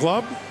Johnson's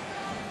club.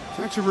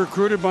 He's actually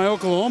recruited by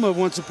Oklahoma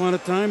once upon a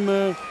time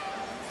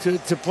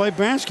to play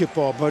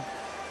basketball, but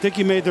I think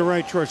he made the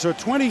right choice. So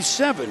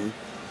 27,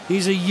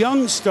 he's a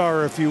young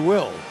star, if you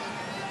will,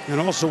 and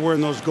also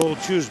wearing those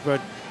gold shoes. But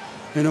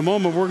in a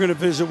moment, we're going to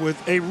visit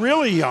with a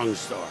really young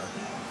star.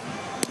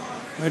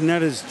 Hadn't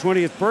had his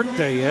 20th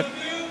birthday yet.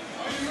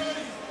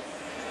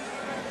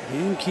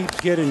 He keeps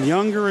getting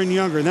younger and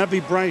younger, and that'd be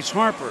Bryce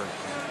Harper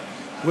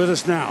with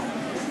us now.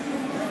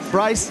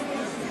 Bryce,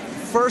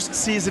 first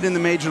season in the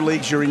major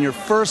leagues, you're in your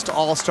first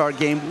All-Star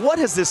game. What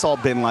has this all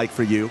been like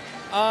for you?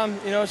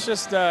 It's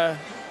just,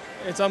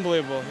 it's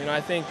unbelievable. I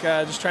think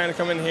just trying to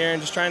come in here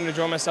and just trying to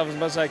enjoy myself as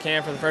much as I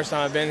can for the first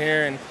time I've been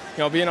here,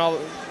 and being all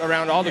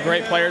around all the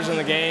great players in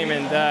the game,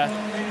 and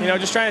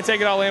just trying to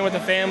take it all in with the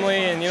family,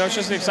 and it's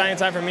just an exciting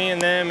time for me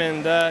and them,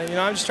 and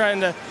I'm just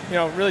trying to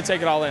really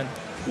take it all in.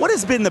 What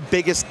has been the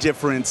biggest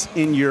difference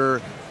in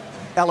your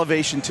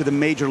elevation to the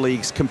major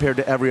leagues compared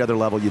to every other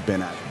level you've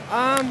been at?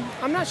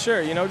 I'm not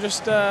sure.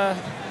 Just trying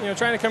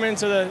to come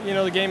into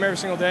the game every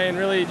single day and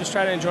really just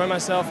try to enjoy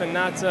myself and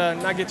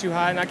not get too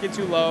high, not get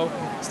too low,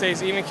 stay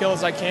as even keel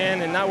as I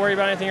can, and not worry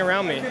about anything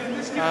around me.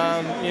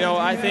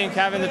 I think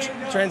having the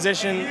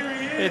transition,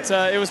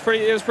 it was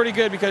pretty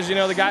good because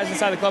the guys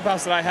inside the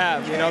clubhouse that I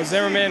have,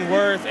 Zimmerman,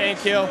 Worth,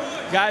 Ankiel,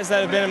 guys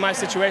that have been in my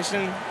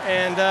situation,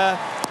 and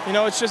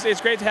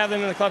it's great to have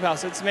them in the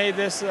clubhouse. It's made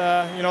this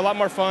a lot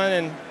more fun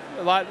and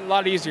a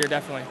lot easier,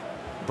 definitely.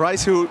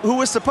 Bryce, who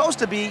was supposed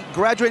to be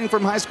graduating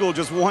from high school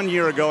just 1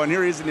 year ago, and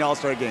here he is in the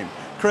All-Star game.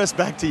 Chris,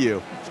 back to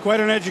you. It's quite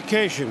an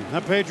education, huh,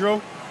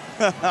 Pedro?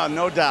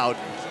 No doubt.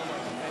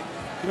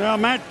 Well,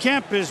 Matt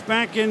Kemp is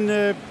back in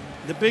the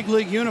big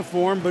league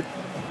uniform, but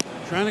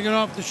trying to get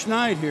off the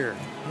schneid here.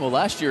 Well,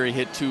 last year he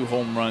hit 2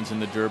 home runs in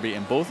the Derby,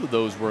 and both of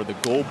those were the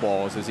gold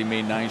balls as he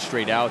made 9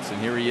 straight outs,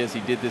 and here he is. He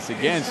did this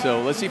again,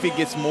 so let's see if he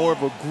gets more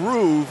of a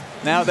groove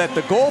now that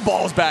the gold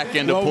ball's back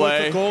into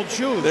play. With the gold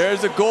shoes.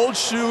 There's the gold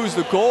shoes,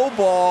 the gold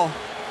ball.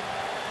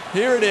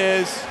 Here it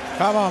is.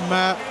 Come on,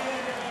 Matt.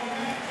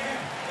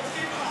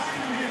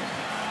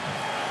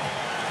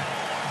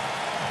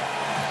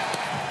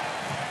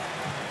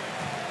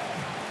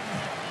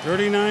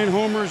 "39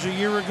 homers a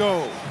year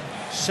ago.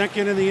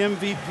 Second in the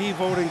MVP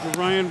voting to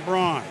Ryan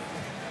Braun,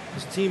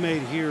 his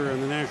teammate here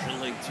on the National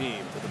League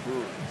team for the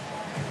Brewers.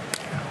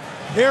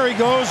 Here he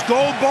goes,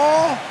 gold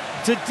ball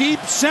to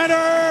deep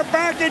center.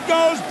 Back it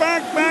goes,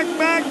 back,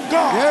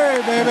 gone.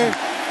 Yay, baby.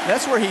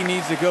 That's where he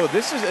needs to go.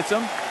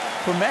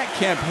 For Matt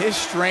Kemp, his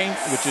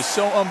strength, which is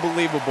so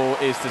unbelievable,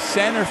 is to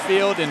center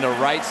field and to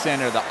right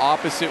center, the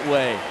opposite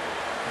way.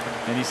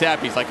 And he's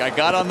happy. He's like, I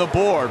got on the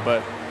board,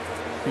 but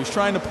he was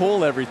trying to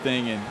pull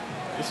everything, and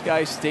this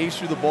guy stays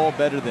through the ball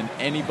better than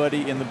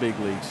anybody in the big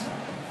leagues.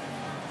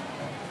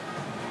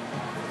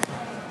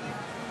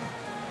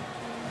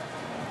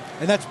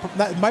 And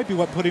that might be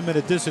what put him at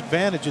a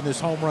disadvantage in this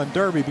home run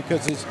derby,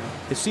 because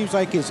it seems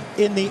like his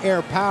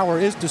in-the-air power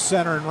is to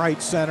center and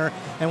right center,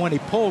 and when he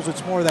pulls,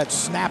 it's more of that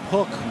snap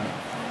hook,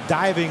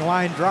 diving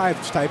line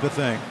drive type of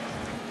thing.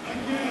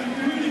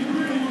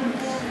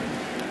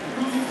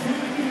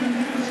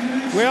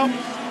 Well,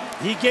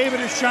 he gave it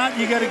a shot.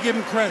 You got to give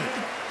him credit.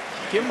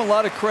 Give him a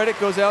lot of credit,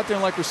 goes out there,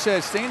 and like we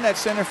said, stay in that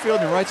center field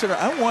and right center.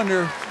 I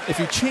wonder if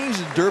you change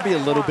the derby a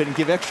little bit and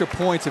give extra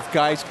points if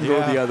guys can go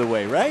the other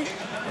way, right?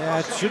 Yeah,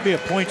 it should be a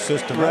point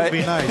system. Right. That would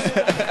be nice.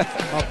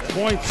 A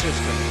point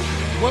system.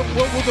 What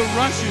will the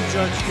Russian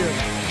judge give?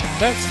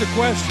 That's the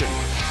question.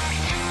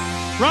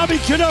 Robbie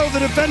Cano, the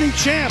defending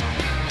champ,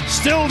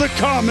 still to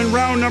come in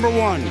round number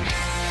 1.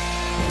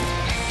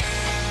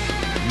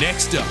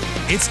 Next up,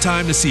 it's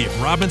time to see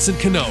if Robinson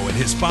Cano and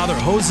his father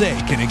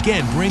Jose can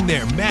again bring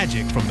their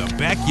magic from the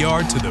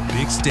backyard to the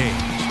big stage.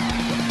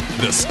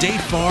 The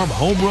State Farm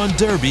Home Run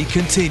Derby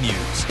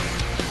continues.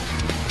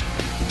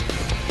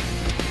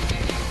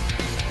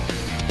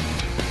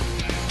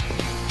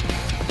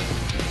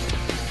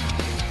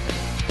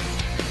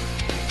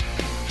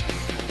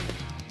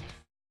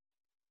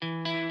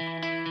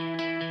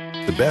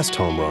 The best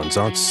home runs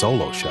aren't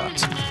solo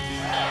shots.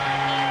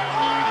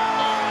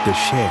 They're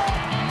shared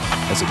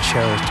as a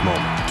cherished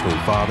moment between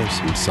fathers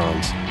and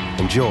sons,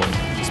 and joy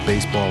as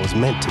baseball was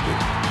meant to be,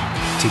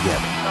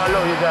 together. I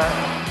love you, Dad.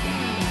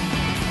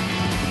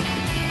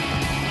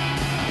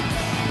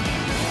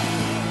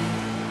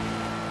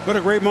 What a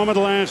great moment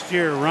last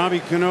year. Robbie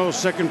Cano,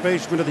 second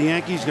baseman of the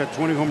Yankees, got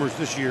 20 homers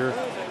this year,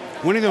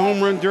 winning the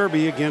home run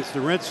derby against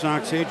the Red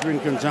Sox. Adrian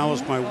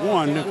Gonzalez by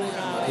 1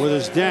 with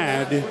his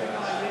dad,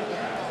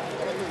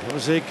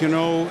 Jose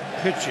Cano,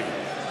 pitching.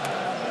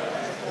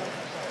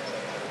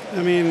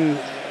 I mean,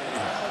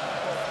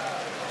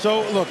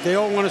 so look, they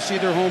all want to see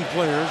their home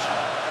players.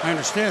 I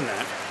understand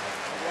that.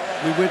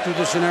 We went through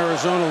this in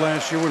Arizona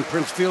last year when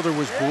Prince Fielder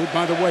was booed.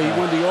 By the way, he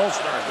won the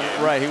All-Star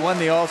game. Right, he won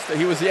the All-Star.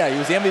 He was the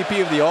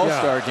MVP of the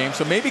All-Star game.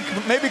 So maybe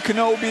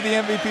Cano will be the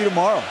MVP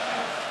tomorrow.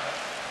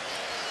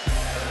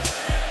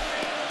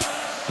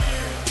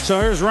 So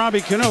here's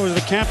Robbie Cano, who's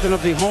the captain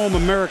of the home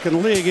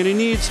American League, and he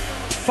needs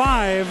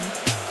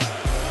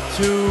 5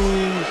 to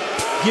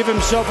give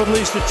himself at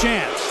least a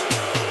chance.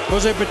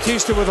 Jose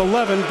Bautista with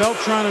 11,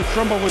 Beltran and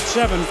Trumbo with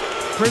 7,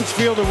 Prince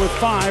Fielder with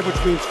 5,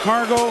 which means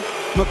Cargo,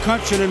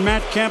 McCutcheon, and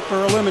Matt Kemp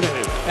are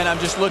eliminated. And I'm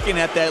just looking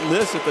at that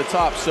list at the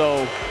top.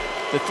 So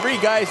the 3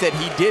 guys that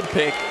he did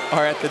pick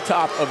are at the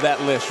top of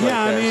that list right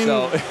there. I mean,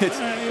 so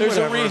there's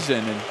a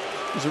reason. And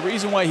there's a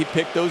reason why he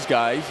picked those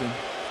guys.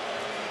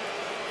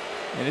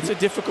 And it's a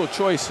difficult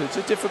choice.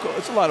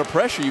 It's a lot of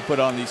pressure you put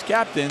on these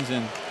captains.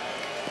 And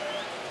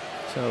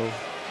so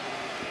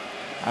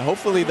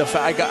hopefully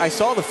I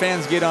saw the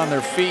fans get on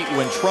their feet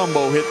when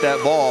Trumbo hit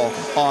that ball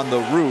on the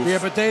roof. Yeah,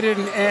 but they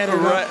didn't add it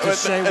up to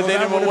say, well,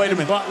 that would have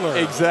been Butler.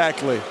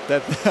 Exactly.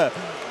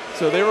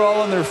 So they were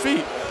all on their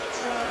feet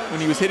when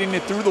he was hitting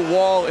it through the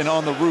wall and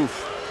on the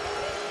roof.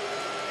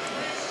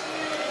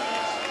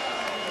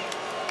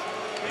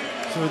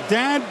 So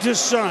dad to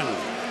son,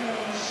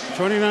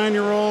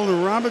 29-year-old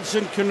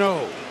Robinson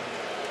Cano.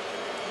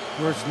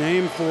 First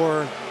name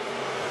for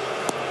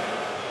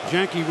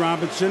Jackie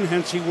Robinson,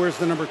 hence he wears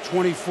the number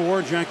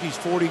 24. Jackie's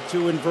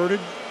 42 inverted.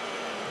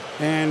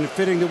 And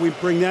fitting that we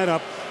bring that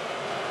up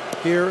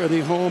here in the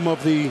home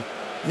of the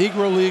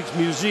Negro Leagues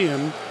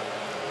Museum,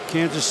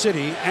 Kansas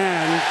City,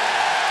 and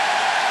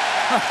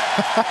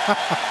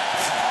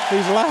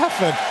he's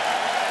laughing.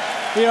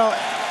 You know,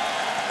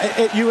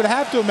 you would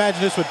have to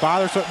imagine this would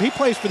bother. So he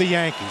plays for the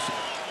Yankees.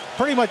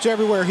 Pretty much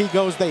everywhere he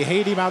goes, they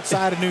hate him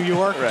outside of New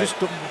York. Right. Just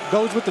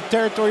goes with the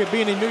territory of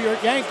being a New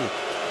York Yankee.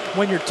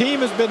 When your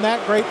team has been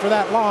that great for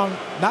that long,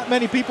 not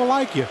many people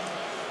like you.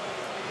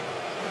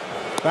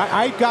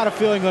 I got a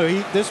feeling, though,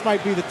 this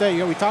might be the thing.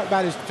 You know, we talked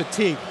about his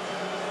fatigue,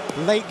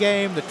 late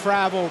game, the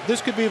travel.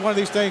 This could be one of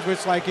these things where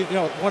it's like, you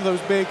know, one of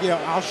those big, you know,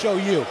 I'll show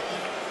you.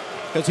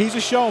 Because he's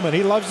a showman.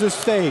 He loves this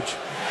stage.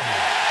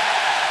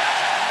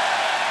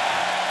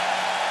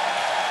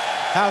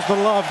 How's the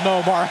love,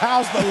 Nomar?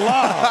 How's the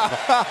love?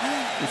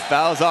 He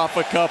fouls off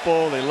a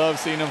couple. They love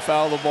seeing him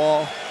foul the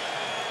ball.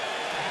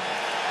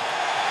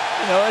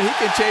 You know, he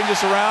can change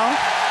this around.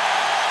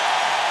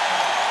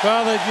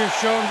 Well, they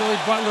just showing Billy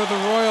Butler the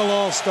Royal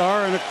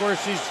All-Star, and of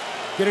course he's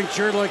getting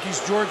cheered like he's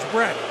George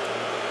Brett.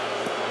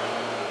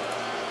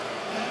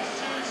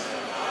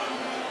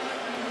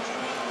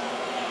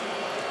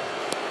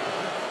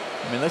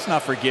 I mean, let's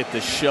not forget the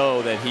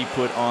show that he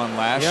put on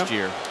last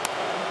year.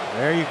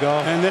 There you go.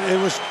 And it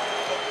was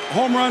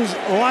home runs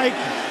like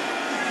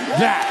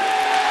that.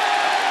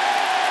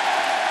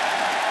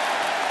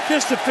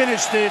 Just to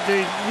finish the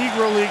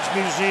Negro Leagues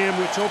Museum,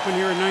 which opened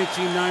here in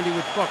 1990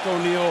 with Buck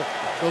O'Neill,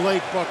 the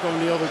late Buck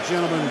O'Neill, the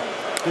gentleman,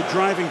 the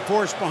driving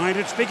force behind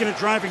it. Speaking of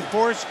driving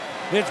force,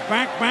 it's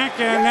back,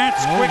 and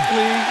that's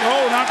quickly,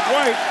 not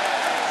quite.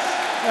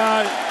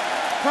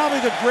 Probably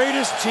the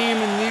greatest team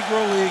in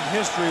Negro League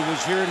history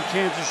was here in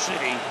Kansas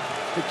City,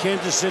 the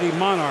Kansas City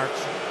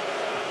Monarchs,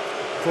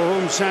 for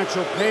whom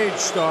Satchel Paige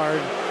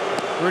starred.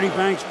 Bernie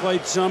Banks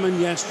played some, and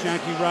yes,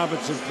 Jackie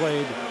Robinson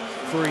played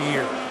for a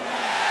year.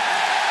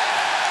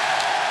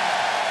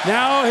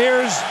 Now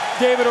here's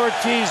David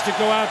Ortiz to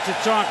go out to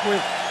talk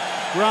with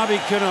Robbie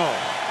Cano.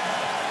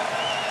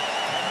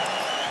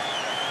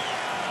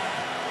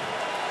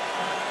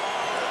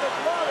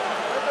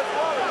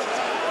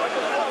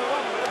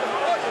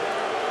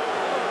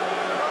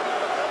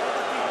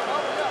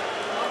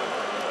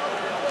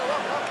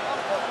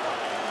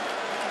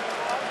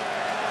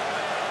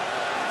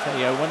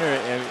 I wonder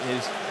if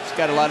he's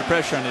got a lot of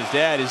pressure on his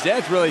dad. His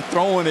dad's really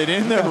throwing it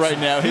in there right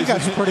now. He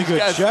got some pretty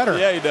good cheddar.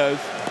 Yeah, he does.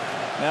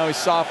 Now he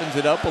softens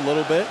it up a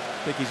little bit.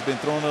 I think he's been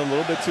throwing it a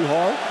little bit too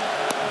hard.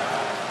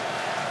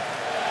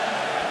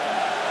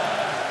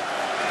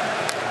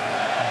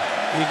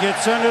 He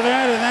gets under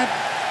that, and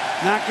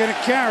that's not going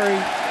to carry.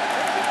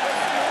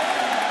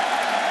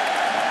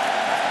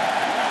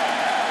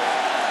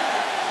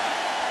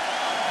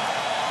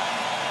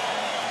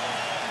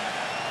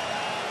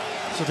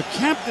 So the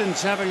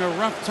captain's having a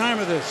rough time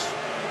of this.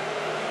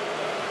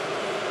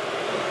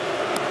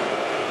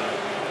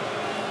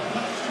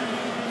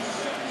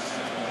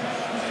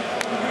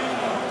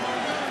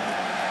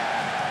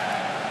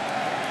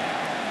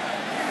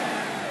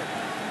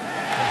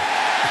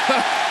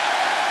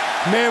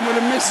 Man, when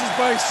it misses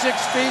by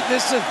 6 feet,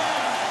 this is,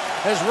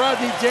 as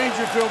Rodney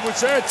Dangerfield would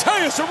say, I tell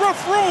you, it's a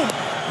rough room.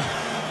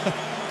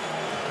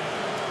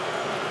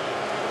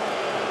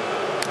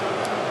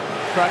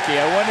 Crucky,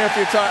 I wonder if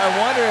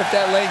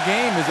that late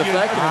game is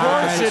affecting him. Of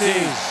course it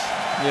is.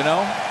 You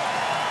know,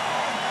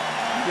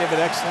 you have an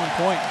excellent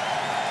point.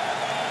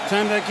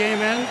 Time that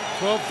game end?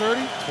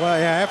 12:30. Well,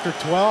 yeah, after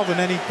 12, and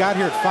then he got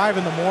here at 5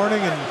 in the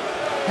morning and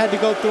had to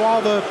go through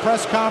all the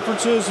press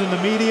conferences and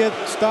the media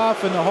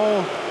stuff and the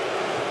whole.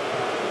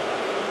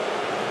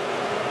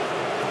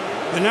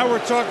 And now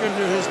we're talking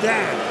to his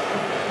dad.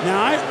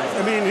 Now,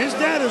 I mean, his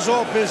dad is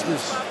all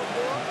business.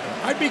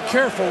 I'd be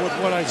careful with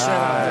what I said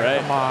out there. Right.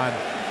 Come on.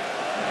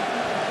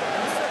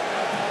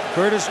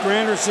 Curtis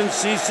Granderson,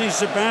 CC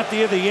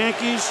Sabathia, the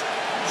Yankees,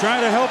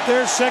 trying to help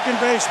their second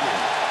baseman.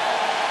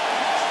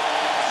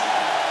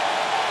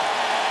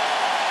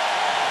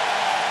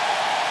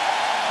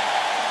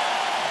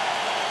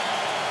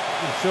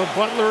 So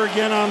Butler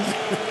again on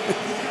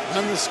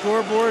on the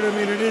scoreboard. I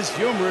mean, it is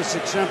humorous,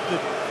 except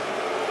that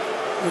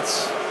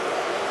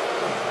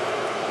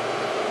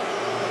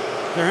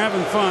they're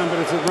having fun, but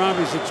it's at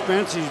Robbie's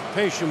expense. He's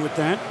patient with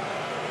that.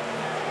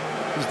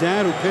 His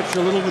dad, who pitched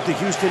a little with the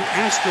Houston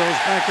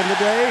Astros back in the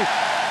day,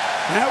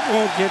 that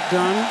won't get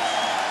done.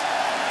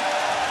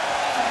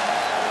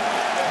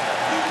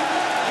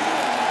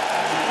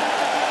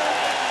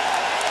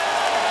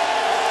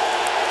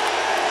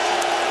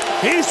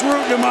 He's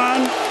rooting him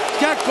on.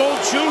 Got gold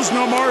shoes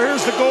no more.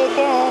 Here's the gold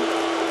ball.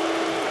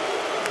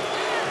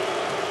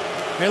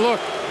 Hey,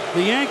 look,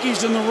 the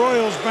Yankees and the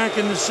Royals back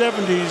in the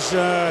 70s,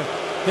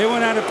 they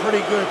went at it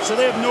pretty good. So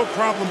they have no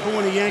problem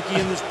booing a Yankee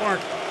in this park,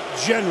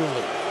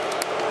 generally.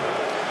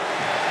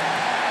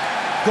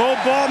 Gold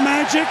ball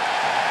magic?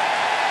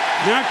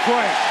 Not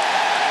quite.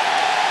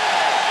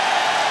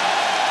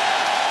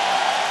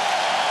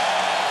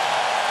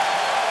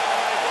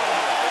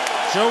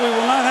 So we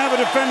will not have a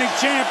defending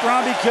champ,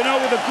 Robbie Cano,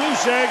 with a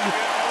goose egg.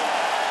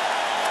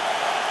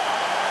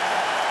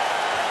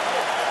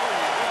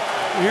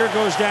 Here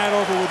goes Dad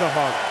over with a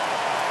hug.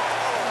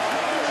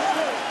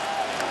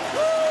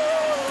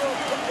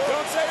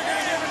 Don't say you're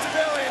going to give it to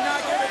Billy and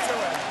not give it to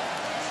him.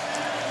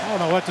 I don't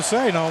know what to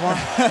say, Nomar.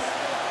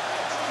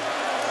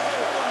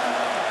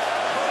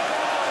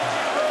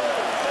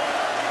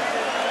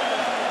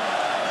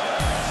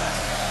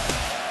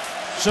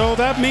 So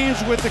that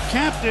means with the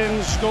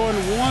captains going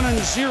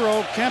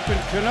 1-0, Kemp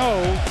and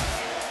Cano,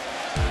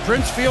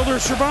 Prince Fielder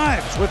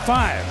survives with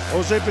 5.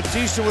 Jose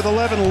Bautista with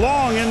 11,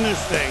 long in this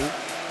thing.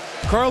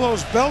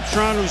 Carlos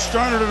Beltran, who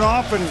started it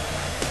off, and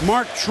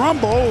Mark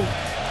Trumbo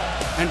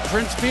and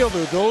Prince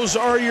Fielder. Those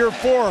are your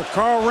 4.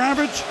 Carl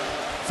Ravitch,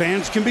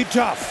 fans can be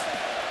tough.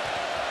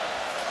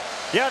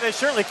 Yeah, they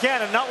certainly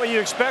can, and not what you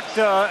expect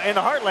in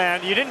the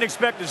Heartland. You didn't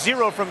expect a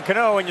 0 from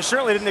Cano, and you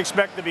certainly didn't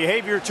expect the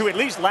behavior to at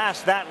least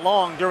last that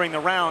long during the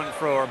round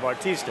for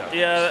Bautista.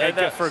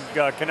 Yeah, for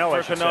Cano,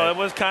 I should say. It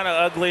was kind of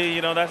ugly.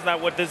 You know, that's not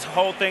what this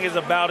whole thing is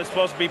about. It's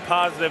supposed to be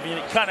positive. You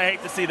kind of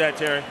hate to see that,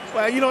 Terry.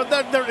 Well, you know,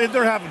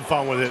 they're having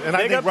fun with it, and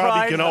I think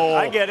Robbie Cano,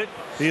 I get it.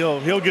 He'll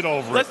get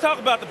over Let's it. talk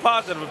about the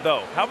positive,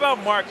 though. How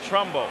about Mark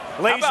Trumbo?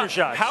 Laser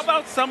shots. How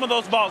about some of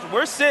those balls?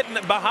 We're sitting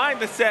behind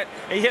the set,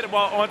 and he hit a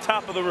ball on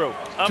top of the roof.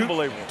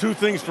 Unbelievable. Two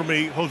things for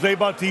me. Jose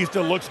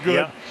Bautista looks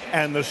good,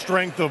 and the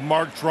strength of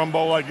Mark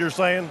Trumbo, like you're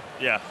saying.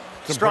 Yeah.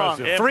 Strong.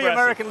 Impressive. 3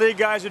 American League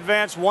guys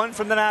advance, 1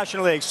 from the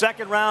National League.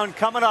 Second round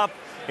coming up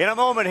in a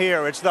moment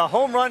here. It's the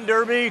Home Run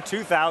Derby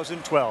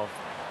 2012.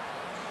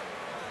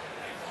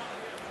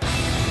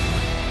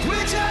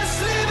 We're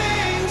just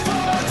living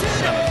for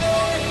today.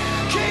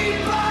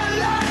 Keep our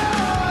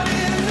light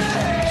in the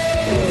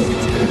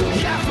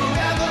haze. Yeah,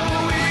 forever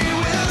we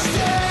will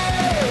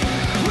stay.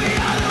 We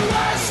are the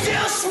ones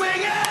still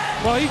swinging.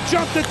 Well, he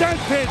jumped at that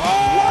pitch.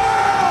 Oh!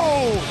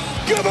 Wow!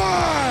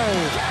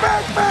 Goodbye!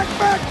 Back,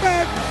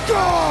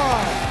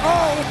 gone!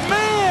 Oh,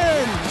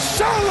 man!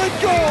 Solid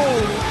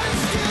goal!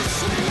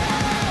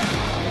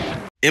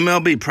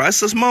 MLB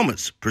Priceless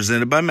Moments,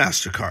 presented by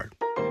MasterCard.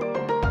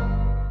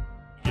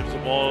 Gives the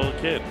ball to the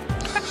kid.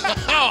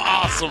 How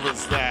awesome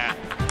is that?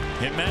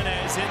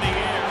 Jimenez in the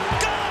air.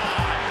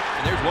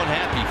 And there's one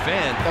happy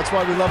fan. That's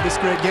why we love this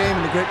great game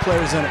and the great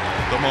players in it.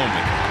 The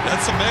moment.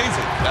 That's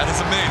amazing. That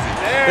is amazing.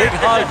 Big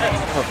hug.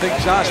 A big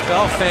Josh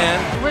Bell fan.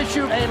 Wish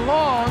you a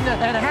long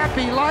and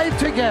happy life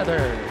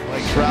together.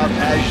 Mike Trout,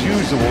 as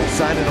usual,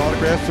 signing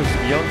autographs with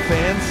some young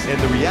fans, and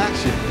the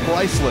reaction,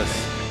 priceless.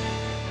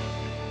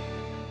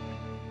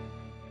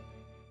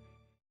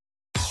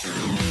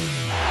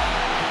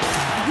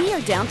 We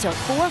are down to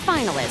 4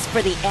 finalists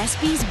for the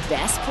ESPY's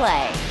Best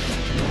Play.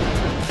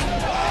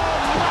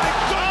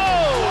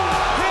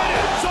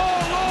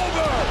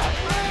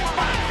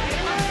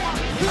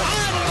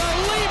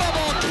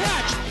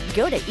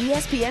 Go to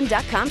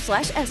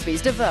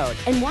ESPN.com/ESPYs to vote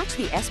and watch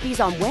the ESPYs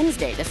on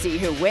Wednesday to see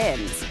who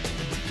wins.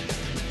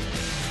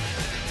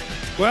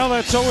 Well,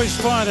 that's always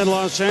fun in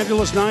Los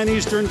Angeles, 9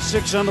 Eastern,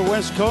 6 on the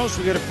West Coast.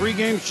 We got a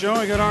pregame show.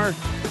 We got our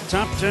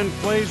top 10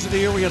 plays of the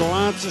year. We got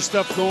lots of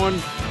stuff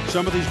going.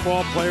 Some of these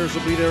ball players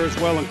will be there as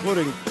well,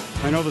 including,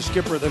 I know, the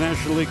skipper of the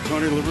National League,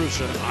 Tony La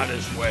Russa, on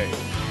his way.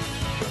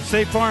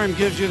 State Farm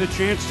gives you the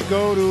chance to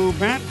go to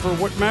bat for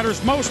what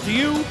matters most to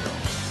you.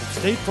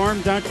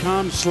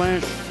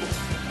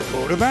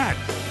 StateFarm.com/go to bat.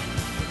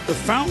 The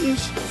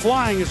fountains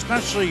flying,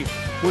 especially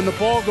when the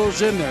ball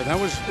goes in there. That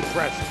was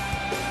impressive.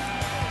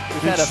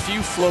 We've had a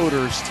few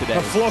floaters today.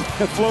 A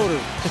floater.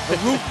 A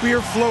root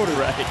beer floater.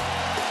 Right.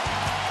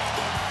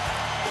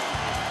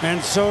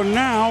 And so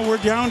now we're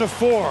down to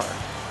 4.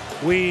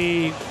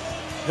 The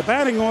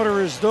batting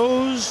order is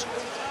those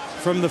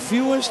from the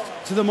fewest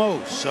to the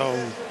most. So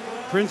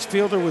Prince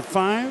Fielder with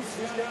 5,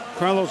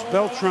 Carlos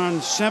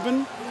Beltran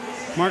 7,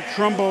 Mark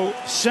Trumbo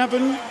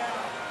 7,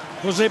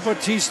 Jose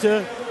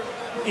Bautista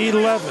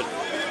 11.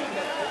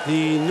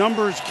 The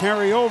numbers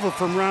carry over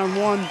from round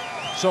 1,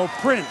 so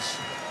Prince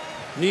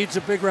needs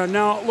a big round.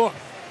 Now, look,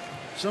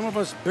 some of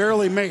us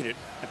barely made it.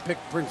 I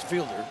picked Prince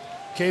Fielder,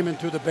 came in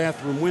through the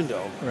bathroom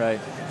window. Right.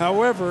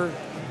 However,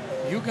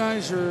 you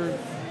guys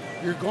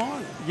you're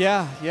gone.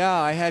 Yeah,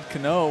 I had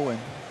Cano, and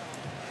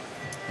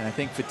I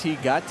think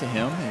fatigue got to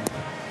him.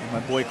 And my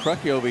boy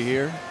Crucky over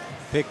here.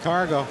 Pick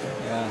Cargo.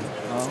 Yeah.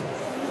 Well,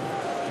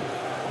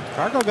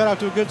 Cargo got out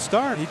to a good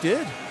start. He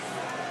did.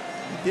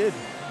 He did.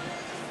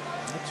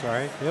 That's all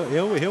right.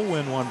 He'll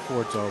win one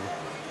before it's over.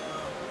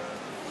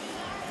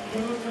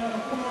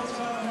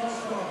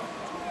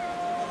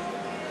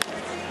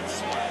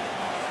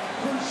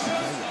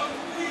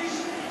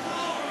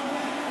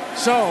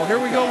 So here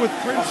we go with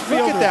Prince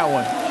Fielder. Look at that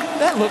one.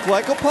 That looked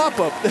like a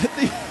pop-up.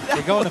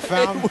 They go in the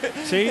fountain.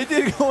 See? It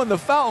did go in the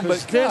fountain,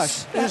 but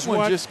gosh, this that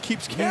one just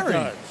keeps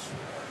carrying.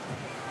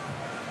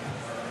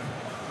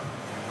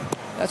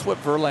 That's what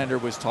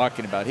Verlander was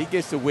talking about. He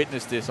gets to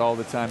witness this all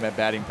the time at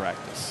batting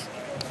practice.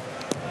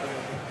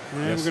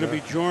 And we're going to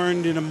be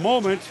joined in a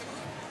moment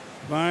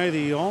by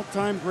the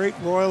all-time great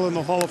Royal and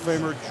the Hall of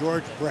Famer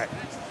George Brett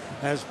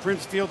as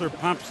Prince Fielder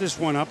pumps this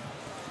one up.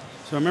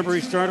 So remember,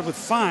 he started with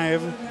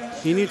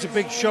 5. He needs a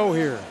big show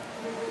here.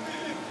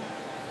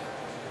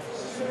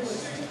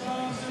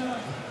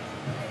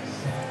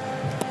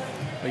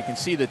 Well, you can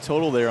see the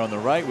total there on the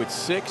right with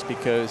 6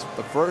 because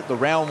the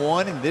round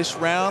 1 and this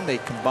round, they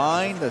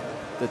combined the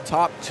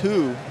top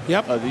 2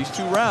 of these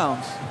 2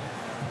 rounds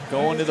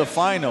go into the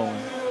final.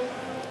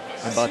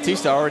 And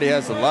Bautista already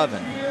has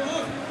 11.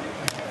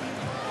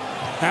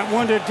 That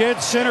one to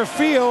dead center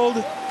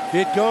field.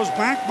 It goes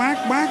back,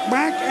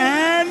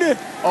 and a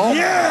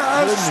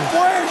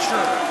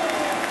splasher.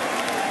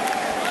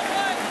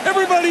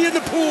 Everybody in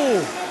the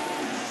pool.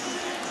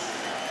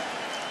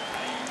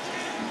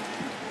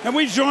 And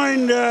we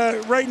joined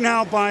right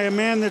now by a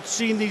man that's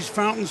seen these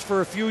fountains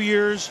for a few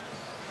years.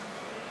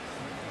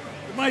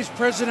 The Vice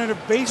President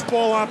of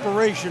Baseball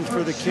Operations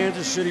for the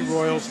Kansas City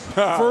Royals.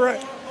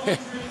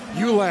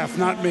 You laugh,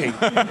 not me.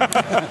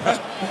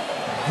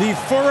 The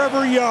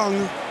forever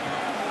young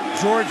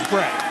George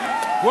Brett.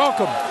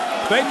 Welcome.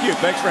 Thank you.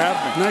 Thanks for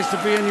having me. Nice to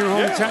be in your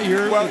hometown.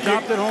 Your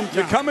adopted hometown.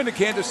 You come into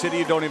Kansas City,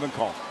 you don't even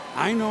call.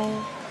 I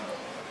know.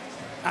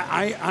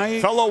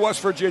 Fellow West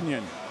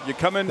Virginian, you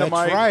come into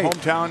my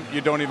hometown,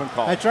 you don't even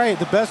call. That's right.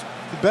 The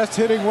best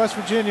hitting West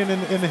Virginian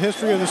in the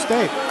history of the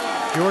state.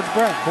 George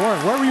Brett, born.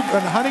 Where were you?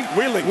 Hunting?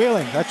 Wheeling.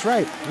 Wheeling. That's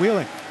right.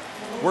 Wheeling.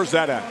 Where's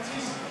that at?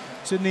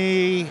 It's in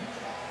the.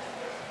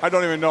 I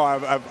don't even know.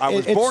 I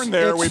was born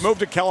there. We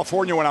moved to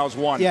California when I was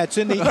 1. Yeah, it's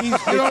in the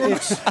east.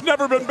 It's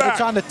never been back.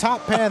 It's on the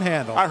top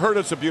panhandle. I heard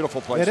it's a beautiful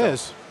place. It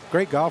is.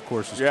 Great golf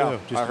courses, too,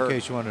 just in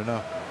case you wanted to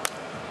know.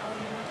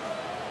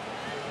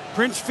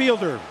 Prince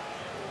Fielder.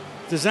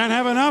 Does that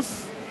have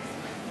enough?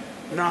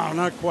 No,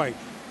 not quite.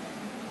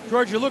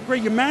 George, you look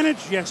great. You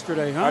managed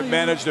yesterday, huh? I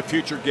managed a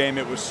future game.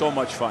 It was so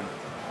much fun.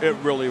 It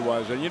really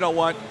was. And you know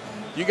what?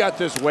 You got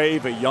this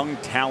wave of young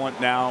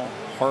talent now.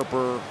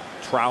 Harper,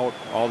 Trout,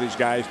 all these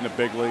guys in the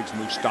big leagues,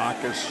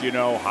 Moustakas,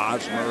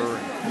 Hosmer,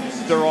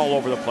 they're all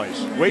over the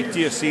place. Wait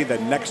till you see the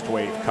next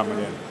wave coming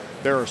in.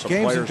 There are some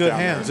Game's players in good down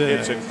hands, there.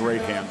 isn't It's in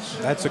great hands.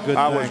 That's a good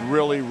I thing. was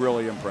really,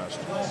 really impressed.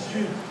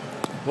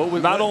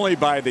 Not only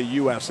by the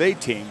USA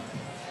team,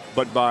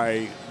 but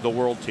by the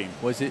world team.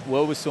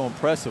 What was so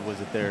impressive?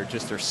 Was it their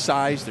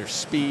size, their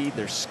speed,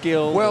 their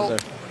skill? Well,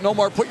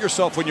 Nomar, put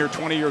yourself when you're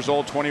 20 years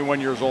old, 21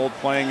 years old,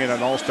 playing in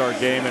an all-star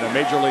game in a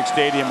major league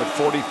stadium with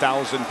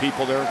 40,000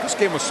 people there. This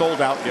game was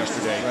sold out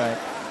yesterday. Right.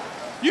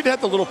 You'd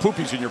have the little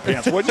poopies in your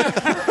pants, wouldn't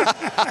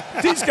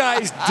you? These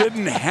guys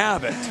didn't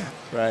have it.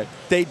 Right.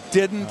 They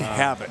didn't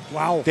have it.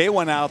 Wow. They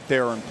went out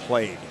there and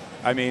played.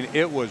 I mean,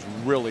 it was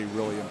really,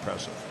 really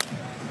impressive.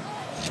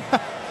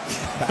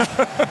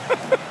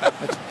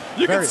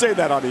 You can say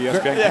that on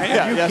ESPN.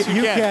 Yes,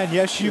 you can.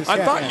 Yes, you can.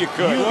 I thought you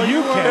could.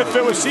 You can. If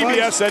it was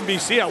CBS,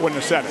 NBC, I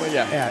wouldn't have said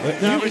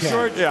it.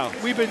 George,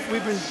 we've been.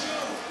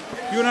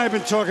 You and I have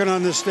been talking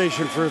on this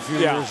station for a few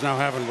years now,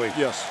 haven't we?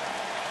 Yes.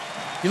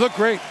 You look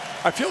great.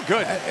 I feel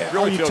good.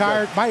 Are you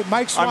tired?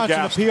 Mike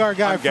Swanson, the PR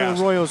guy for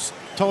the Royals,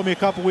 told me a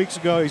couple weeks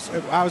ago.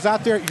 I was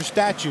out there at your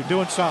statue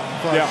doing something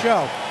for a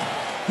show.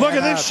 Look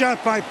at this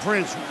shot by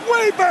Prince,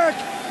 way back.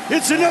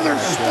 It's another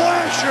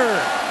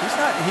splasher.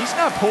 He's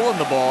not pulling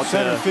the ball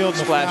center field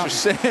splasher.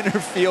 Center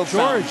field.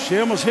 George, he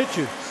almost hit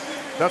you.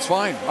 That's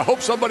fine. I hope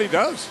somebody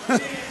does.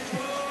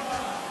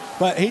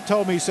 But he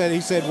told me, he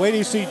said, wait till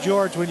you see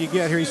George when you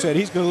get here. He said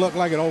he's going to look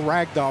like an old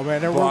rag doll,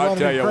 man. We're I'll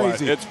tell you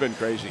crazy. what, it's been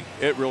crazy.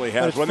 It really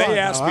has. When they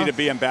asked me to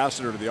be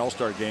ambassador to the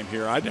All-Star game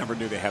here, I never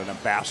knew they had an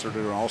ambassador to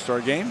an All-Star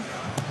game.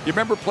 You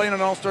remember playing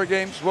in All-Star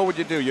games? What would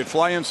you do? You'd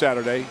fly in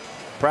Saturday,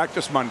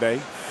 practice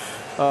Monday,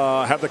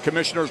 have the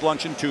commissioner's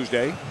luncheon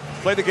Tuesday,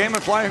 play the game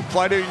and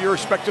fly to your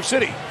respective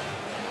city.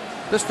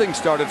 This thing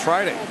started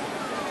Friday.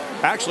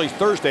 Actually,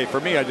 Thursday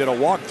for me, I did a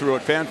walkthrough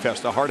at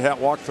FanFest, a hard hat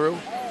walkthrough.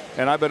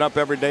 And I've been up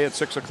every day at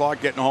 6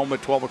 o'clock, getting home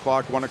at 12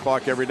 o'clock, 1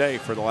 o'clock every day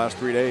for the last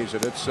 3 days.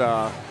 And it's,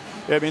 I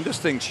mean, this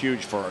thing's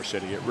huge for our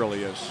city. It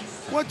really is.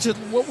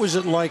 What was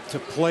it like to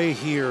play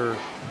here?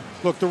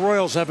 Look, the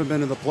Royals haven't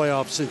been in the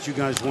playoffs since you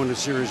guys won the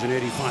series in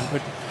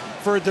 '85.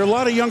 But there are a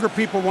lot of younger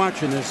people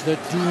watching this that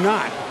do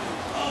not.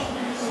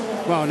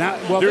 Well,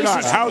 They're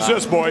not. How's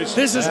this, boys?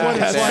 This is what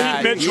it's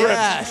like. Mitch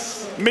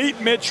Ribs.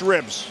 Meat Mitch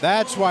ribs.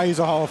 That's why he's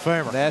a Hall of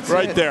Famer. That's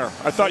right it. there.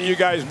 I thought you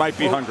guys might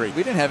be hungry.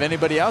 We didn't have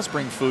anybody else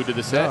bring food to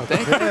the set. No.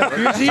 Thank you.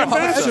 You're the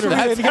ambassador.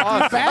 That's You got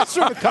the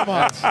ambassador to come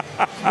on.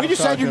 We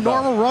just had your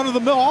normal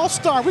run-of-the-mill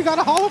all-star. We got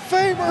a Hall of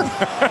Famer.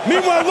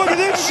 Meanwhile, look at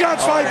this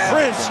shots by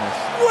Prince.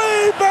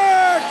 Way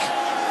back.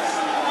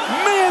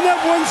 Man,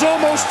 that one's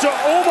almost to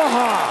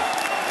Omaha.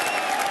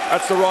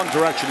 That's the wrong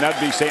direction.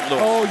 That'd be St.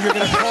 Louis. Oh, you're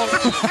going to call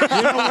it.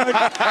 You know what?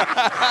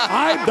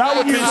 That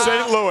would be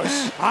St.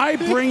 Louis. I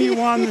bring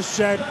you on the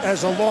set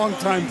as a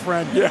longtime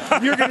friend.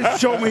 Yeah. You're going to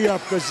show me up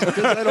because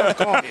I don't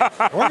call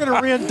you. We're going to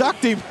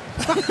re-induct him.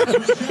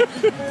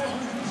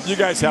 You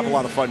guys have a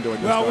lot of fun doing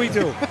this. Well, we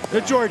do.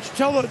 George,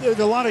 tell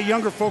a lot of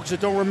younger folks that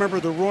don't remember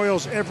the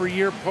Royals every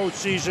year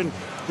postseason,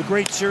 the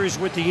great series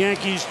with the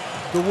Yankees,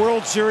 the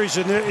World Series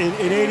in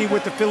 80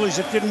 with the Phillies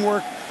that didn't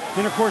work,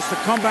 then, of course, the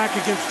comeback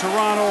against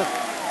Toronto.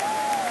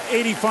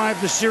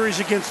 85, the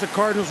series against the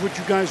Cardinals, which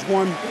you guys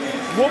won.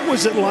 What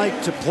was it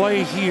like to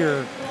play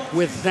here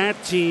with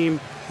that team,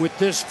 with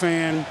this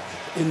fan,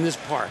 in this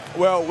park?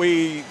 Well,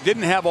 we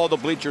didn't have all the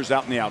bleachers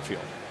out in the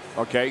outfield.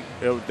 Okay,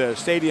 the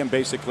stadium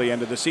basically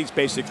ended, the seats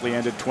basically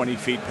ended 20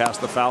 feet past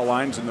the foul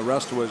lines, and the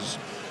rest was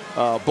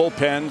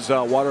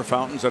bullpens, water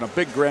fountains, and a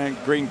big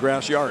green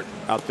grass yard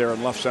out there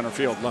in left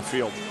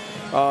field.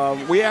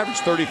 We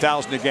averaged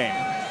 30,000 a game.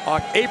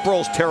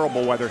 April's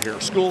terrible weather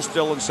here. School's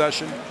still in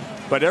session.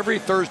 But every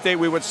Thursday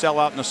we would sell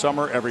out in the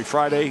summer. Every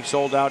Friday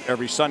sold out.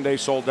 Every Sunday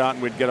sold out,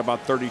 and we'd get about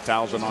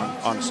 30,000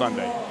 on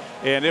Sunday.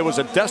 And it was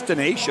a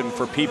destination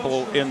for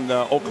people in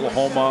the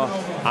Oklahoma,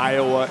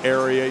 Iowa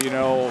area,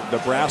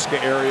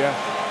 Nebraska area.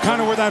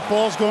 Kind of where that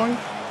ball's going?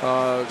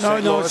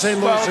 No, it's St.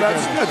 Louis. Well,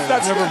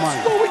 that's never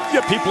mind. Well, we can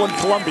get people in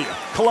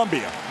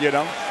Columbia,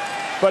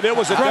 But it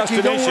was a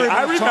destination.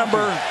 I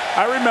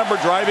remember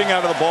driving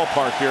out of the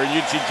ballpark here, and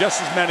you'd see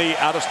just as many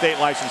out-of-state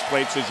license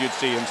plates as you'd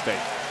see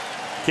in-state.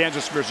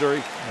 Kansas, Missouri,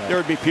 yeah. There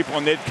would be people,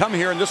 and they'd come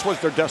here, and this was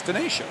their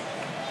destination.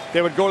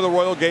 They would go to the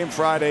Royal game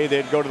Friday.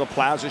 They'd go to the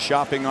Plaza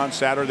shopping on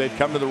Saturday. They'd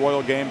come to the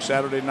Royal game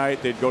Saturday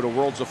night. They'd go to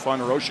Worlds of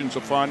Fun or Oceans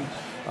of Fun,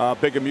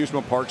 big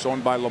amusement parks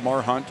owned by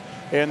Lamar Hunt.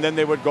 And then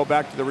they would go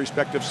back to the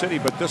respective city.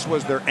 But this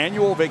was their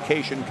annual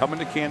vacation, coming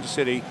to Kansas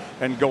City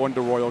and going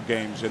to Royal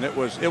games. And it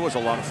was a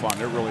lot of fun.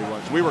 It really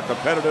was. We were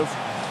competitive,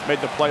 made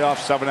the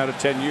playoffs 7 out of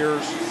 10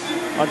 years.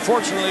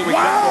 Unfortunately, we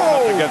kept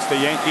going up against the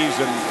Yankees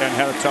and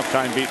had a tough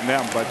time beating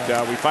them. But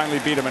we finally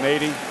beat them in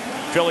 80.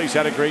 Phillies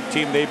had a great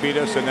team. They beat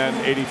us. And then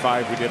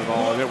 85, we did it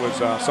all. And it was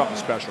something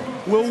special.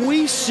 Will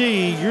we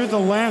see, you're the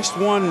last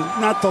one,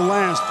 not the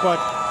last, but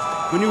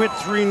when you hit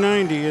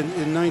 390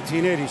 in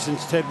 1980,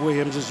 since Ted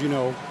Williams, as you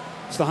know,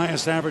 it's the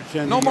highest average.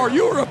 Nomar,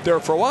 you were up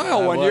there for a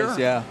while one year.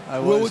 Yeah, I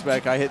was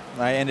back. I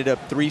ended up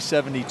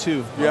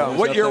 372. Yeah,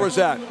 what year was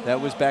that? That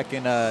was back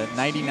in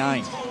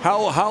 99.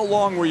 How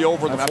long were you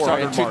over the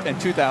 400 mark? In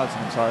 2000,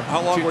 I'm sorry.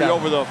 How long were you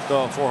over the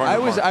 400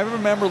 mark? I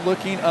remember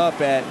looking up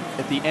at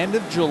the end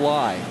of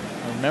July.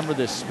 I remember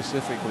this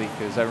specifically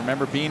because I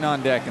remember being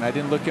on deck, and I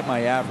didn't look at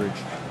my average.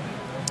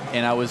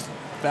 And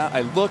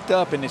I looked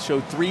up, and it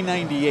showed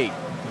 398.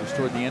 It was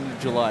toward the end of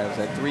July. I was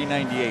at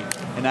 398.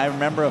 And I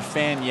remember a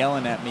fan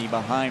yelling at me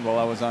behind while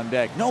I was on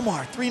deck,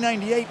 "Nomar,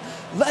 398,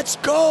 let's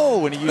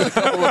go!" And he used a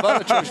couple of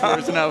other church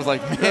words, and I was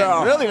like,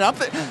 man, really?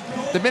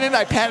 The minute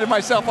I patted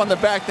myself on the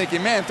back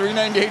thinking, man,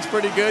 398's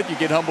pretty good, you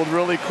get humbled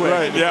really quick.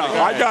 Right, yeah.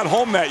 I got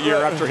home that year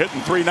after hitting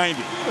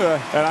 390.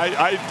 And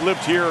I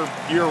lived here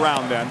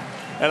year-round then.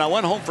 And I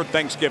went home for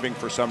Thanksgiving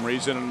for some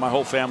reason, and my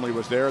whole family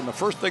was there. And the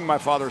first thing my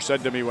father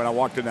said to me when I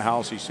walked in the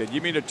house, he said, "You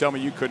mean to tell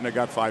me you couldn't have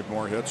got 5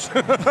 more hits?"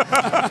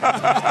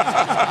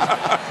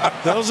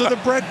 Those are the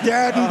Brett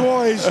Gadden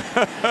boys.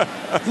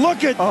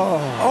 Look at,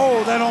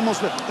 that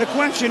almost, the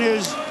question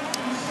is,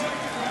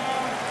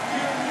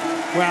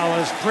 well,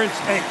 as Prince,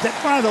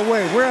 by the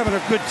way, we're having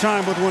a good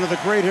time with one of the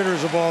great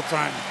hitters of all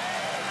time.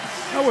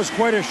 That was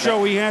quite a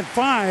show. He had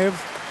 5,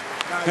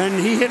 and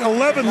he hit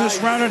 11 this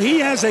round, and he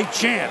has a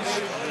chance.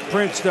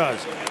 Prince does.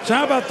 So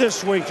how about this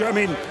swing? I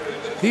mean,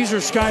 these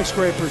are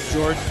skyscrapers,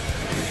 George.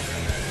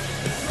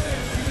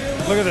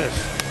 Look at this.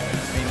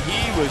 I mean,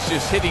 he was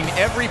just hitting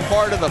every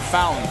part of the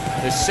fountain.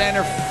 The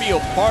center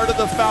field part of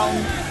the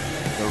fountain,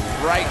 the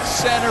right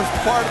center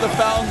part of the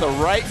fountain,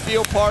 the right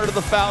field part of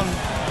the fountain.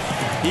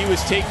 He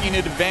was taking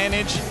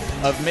advantage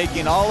of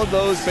making all of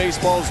those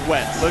baseballs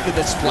wet. Look at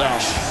the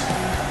splash.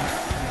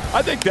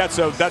 I think that's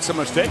a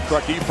mistake,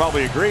 Crucky. You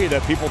probably agree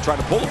that people try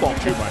to pull the ball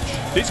too much.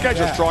 These guys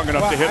are strong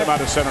enough to hit him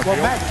out of center field.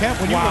 Well, Matt Kemp,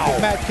 when you look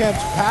at Matt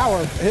Kemp's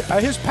power,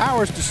 his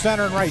power is to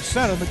center and right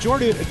center. The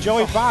majority of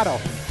Joey Votto,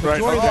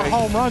 majority of the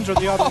home runs are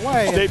the other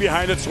way. Stay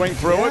behind it, swing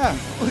through it.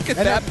 Look at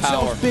that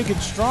power. So big and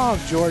strong,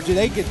 George.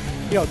 They get,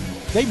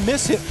 they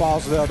miss hit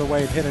balls the other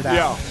way and hit it out.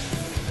 Yeah,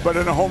 but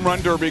in a home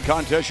run derby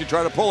contest, you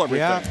try to pull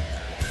everything.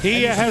 Yeah.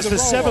 He has the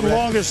 7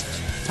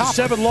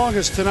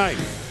 longest tonight.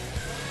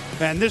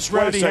 And this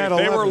round he had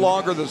 11. They were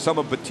longer than some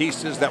of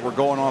Batista's that were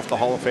going off the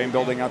Hall of Fame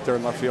building out there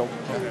in left field.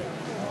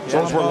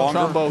 Those were longer.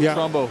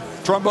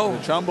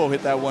 Trumbo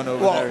hit that one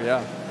over there,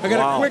 yeah. I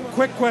got a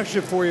quick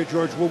question for you,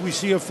 George. Will we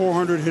see a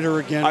 400 hitter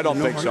again? I don't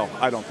think so.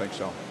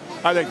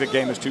 I think the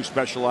game is too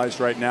specialized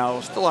right now.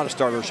 Still a lot of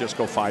starters just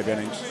go 5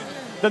 innings.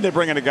 Then they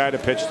bring in a guy to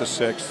pitch the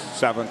 6th,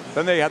 7th.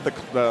 Then they had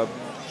the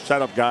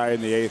setup guy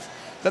in the 8th.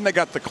 Then they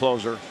got the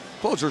closer.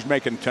 Closer's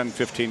making $10,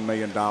 $15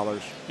 million.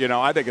 You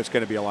know, I think it's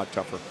going to be a lot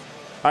tougher.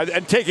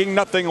 And taking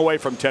nothing away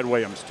from Ted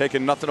Williams,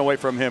 taking nothing away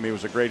from him. He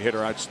was a great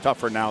hitter. It's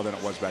tougher now than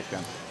it was back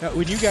then.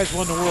 When you guys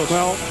won the World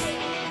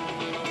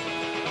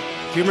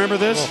do you remember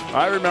this? Well,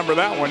 I remember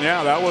that one,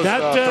 yeah. That was the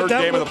third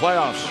game of the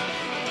playoffs.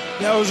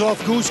 That was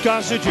off Goose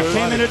Gossage. It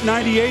came in at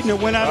 98 and it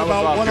went out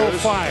about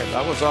 105.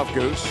 That was off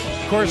Goose.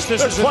 Of course,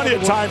 There's plenty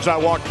of times I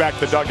walked back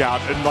the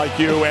dugout, and like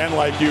you,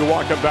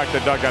 walking back the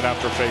dugout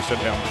after facing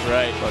him.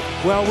 Right. But,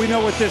 well, we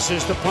know what this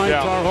is, the Pine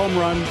Tar home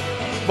run.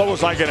 What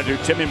was I going to do?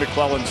 Timmy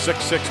McClellan,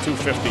 6'6",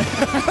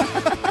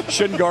 250.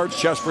 Shin guards,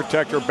 chest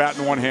protector, bat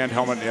in one hand,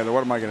 helmet in the other.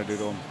 What am I going to do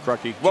to him,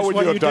 Crucky? What would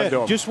you have done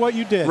to him? Just what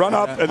you did. Run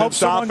up and then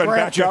stop and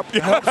back up.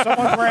 Hope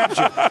someone grabs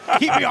you.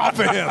 Keep me off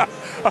of him.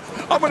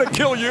 I'm going to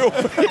kill you.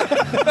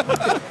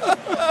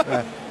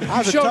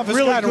 He showed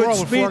really good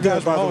speed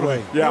there, by the way.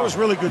 Yeah. That was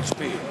really good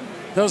speed.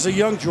 That was a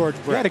young George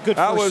Brett. He had a good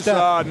that first was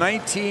step.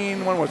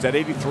 19, when was that,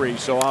 83,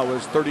 so I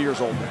was 30 years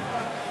old then.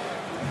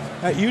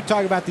 You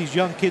talk about these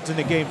young kids in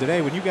the game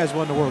today. When you guys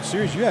won the World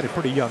Series, you had a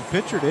pretty young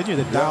pitcher, didn't you,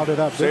 that dialed it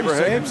up? Saber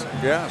Higgins.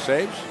 Yeah,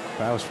 Sabes.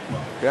 That was,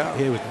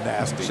 it was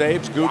nasty.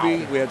 Sabes,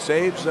 Gooby. Wow. We had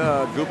Sabes,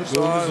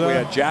 Gubasaw. We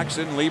had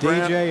Jackson,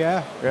 Liebrand. DJ,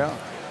 yeah.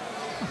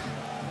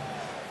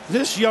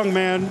 This young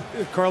man,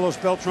 Carlos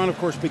Beltran, of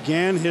course,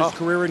 began his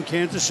career in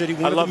Kansas City.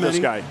 I love this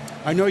guy.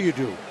 I know you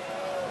do.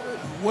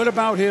 What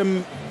about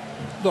him?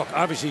 Look,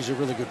 obviously he's a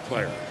really good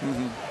player.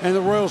 And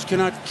the Royals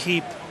cannot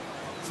keep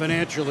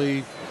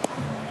financially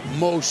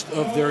most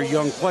of their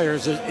young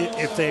players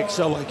if they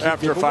excel like he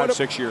after did.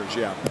 5-6 years,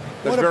 yeah.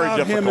 That's what very about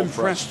difficult him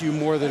impressed you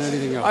more than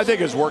anything else? I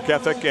think his work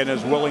ethic and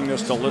his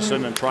willingness to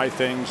listen and try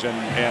things and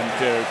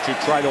to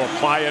try to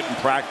apply it in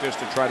practice,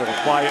 to try to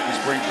apply it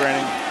in spring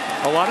training.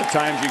 A lot of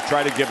times you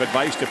try to give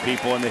advice to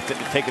people and they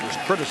take it as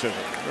criticism.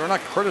 We're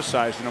not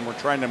criticizing them, we're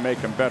trying to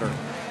make them better.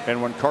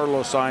 And when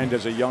Carlos signed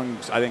as a young,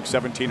 I think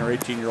 17 or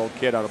 18-year-old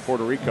kid out of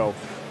Puerto Rico,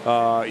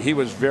 he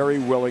was very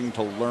willing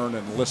to learn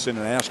and listen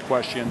and ask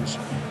questions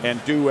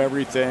and do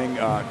everything,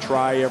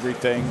 try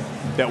everything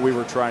that we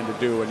were trying to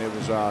do. And it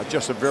was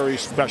just a very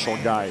special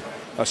guy.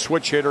 A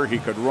switch hitter, he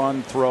could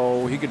run,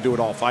 throw, he could do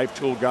it all,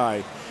 5-tool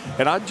guy.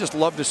 And I'd just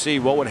love to see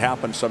what would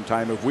happen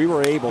sometime if we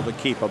were able to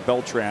keep a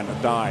Beltran,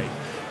 a Dye,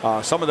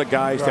 some of the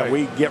guys that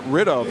we get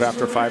rid of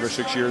after 5 or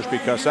 6 years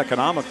because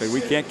economically we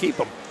can't keep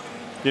them.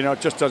 You know,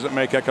 it just doesn't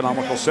make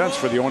economical sense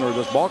for the owner of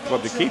this ball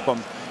club to keep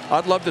them.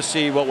 I'd love to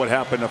see what would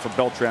happen if a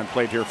Beltran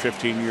played here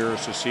 15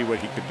 years to see what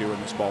he could do in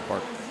this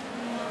ballpark.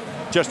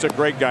 Just a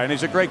great guy, and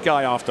he's a great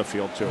guy off the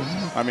field, too.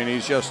 I mean,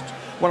 he's just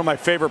one of my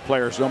favorite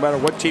players, no matter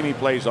what team he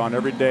plays on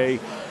every day.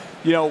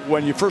 You know,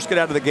 when you first get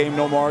out of the game,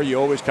 Nomar, you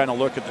always kind of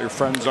look at your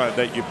friends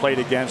that you played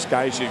against,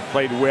 guys you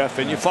played with,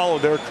 and you follow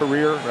their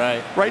career.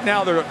 Right. Right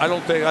now,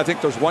 I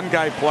think there's one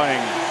guy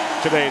playing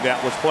today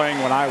that was playing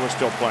when I was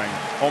still playing,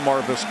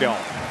 Omar Vizquel.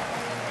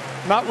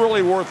 Not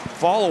really worth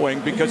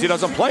following because he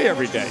doesn't play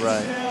every day.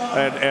 Right.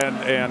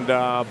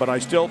 But I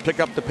still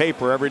pick up the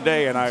paper every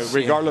day, and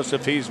regardless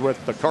if he's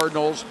with the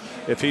Cardinals,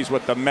 if he's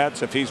with the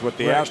Mets, if he's with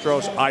the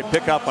Astros, I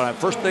pick up, and the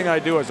first thing I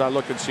do is I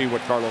look and see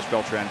what Carlos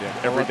Beltran did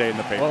every day in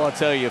the paper. Well, I'll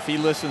tell you, if he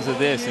listens to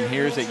this and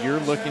hears that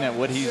you're looking at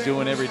what he's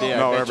doing every day,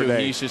 I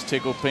bet he's just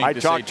tickled pink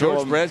to say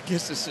George Brett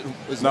was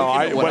looking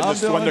at what I'm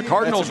doing.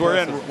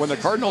 When the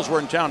Cardinals were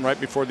in town right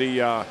before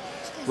the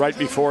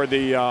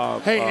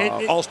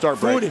All-Star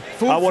break,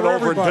 I went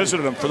over and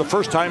visited him for the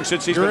first time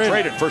since he's been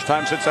traded. First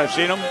time since I've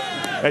seen him,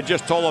 and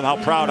just told him how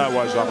proud I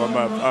was of him,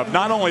 of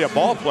not only a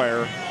ball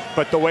player,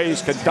 but the way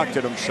he's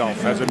conducted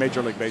himself as a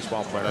Major League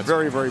Baseball player. I'm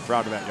very, very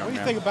proud of that young man. What do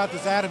you think about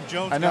this Adam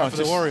Jones guy for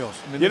the Orioles?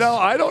 You know,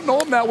 I don't know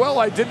him that well.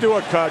 I did do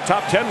a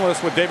top 10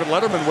 list with David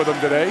Letterman with him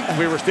today.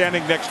 We were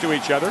standing next to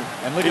each other.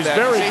 And look he's at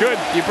that. very good.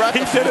 You brought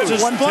he did it in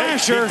one take.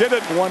 He did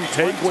it in one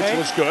take, which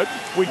was good.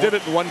 We did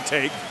it in one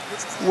take,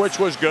 which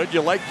was good.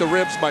 You like the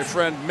ribs my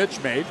friend Mitch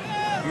made.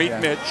 Meet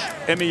Mitch,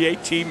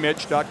 MEAT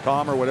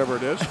Mitch.com or whatever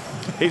it is.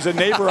 He's a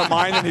neighbor of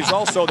mine, and he's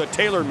also the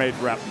TaylorMade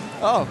rep.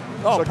 So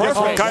guess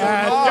what kind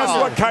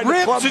of clubs?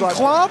 Ribs and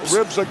clubs?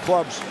 Ribs and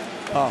clubs.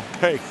 Oh,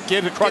 hey,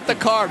 get the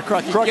card,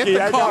 Crucky. Crucky, Get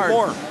the I card. got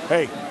more.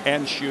 Hey,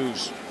 and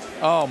shoes.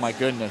 Oh my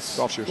goodness.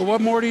 Golf shoes. Well, what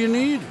more do you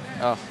need?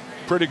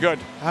 Pretty good.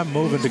 I'm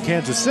moving to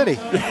Kansas City.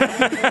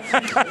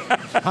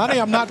 Honey,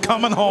 I'm not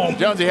coming home.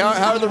 Jonesy,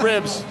 how are the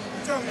ribs?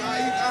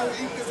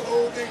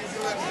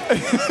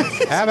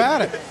 Have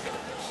at it.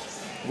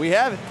 We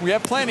have it. We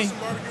have plenty.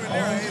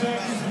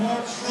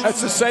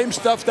 That's the same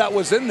stuff that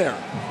was in there.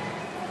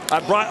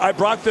 I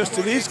brought this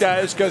to these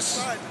guys because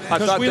I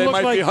thought they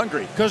might be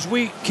hungry. Because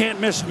we can't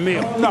miss a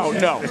meal. No.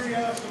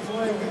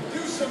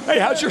 Hey,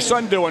 how's your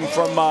son doing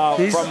from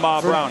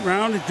Brown?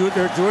 Brown,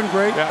 they're doing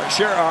great. Yeah,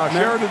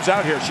 Sheridan's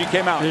out here. She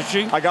came out. Is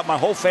she? I got my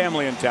whole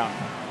family in town.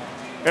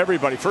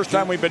 Everybody. First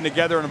time we've been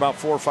together in about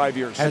 4 or 5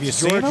 years. Have you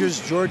seen him?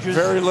 George's.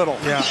 Very little.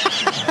 Yeah.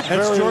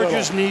 That's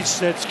George's niece.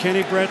 That's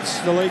Kenny Brett's,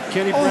 the late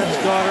Kenny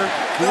Brett's daughter.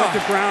 Who went to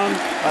Brown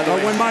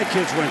when my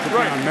kids went to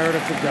Brown.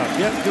 Meredith and Doug.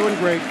 Yeah, doing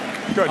great.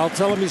 Good. I'll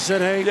tell him he said,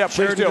 hey, yeah,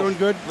 Sheridan please do. doing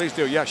good. Please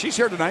do. Yeah, she's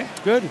here tonight.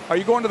 Good. Are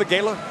you going to the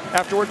gala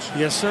afterwards?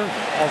 Yes, sir.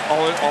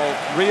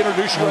 I'll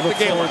reintroduce you at the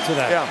gala. Forward to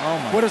that. Yeah. Oh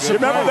my what a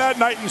surprise. Remember that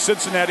night in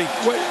Cincinnati?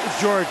 Wait,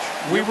 George,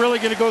 we really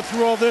going to go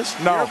through all this?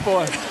 No.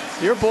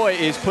 Your boy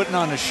is putting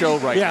on a show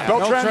right now.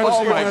 Beltran,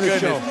 oh my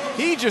goodness.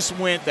 He just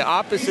went the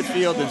opposite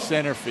field and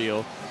center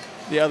field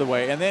the other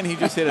way, and then he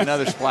just hit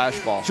another splash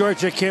ball.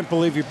 George, I can't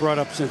believe you brought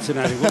up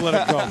Cincinnati. We'll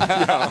let it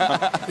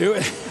go.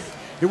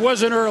 It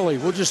wasn't early.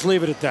 We'll just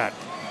leave it at that.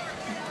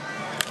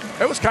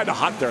 It was kind of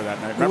hot there that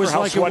night. Remember it was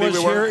how like sweaty it was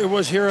we were? Here, it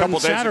was here on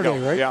Saturday,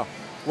 ago. right? Yeah.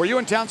 Were you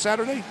in town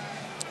Saturday?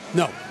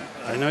 No.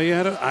 I know you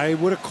had I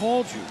would have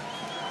called you.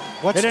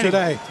 What's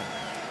today?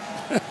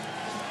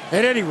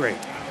 At any rate,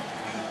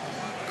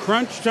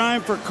 crunch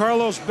time for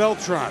Carlos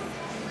Beltran.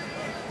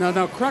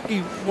 Now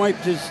Crucky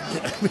wiped his.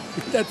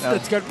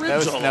 That's got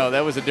ribs on it. No,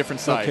 that was a different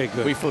side. Okay,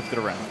 good. We flipped it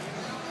around.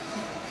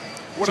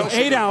 What so else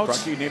 8 outs.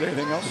 Crucky, you need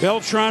anything else?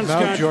 Beltran's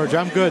No, George,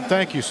 I'm good.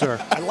 Thank you, sir.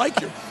 I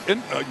like your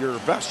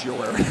vest you're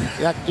wearing.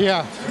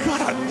 Yeah. God,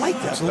 I like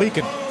that. It's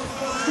leaking.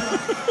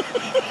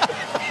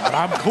 But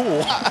I'm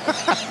cool.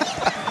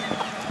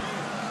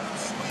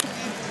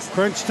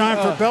 Crunch time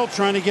for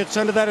Beltran. He gets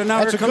under that, and now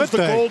here comes the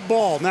thing. gold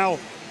ball. Now,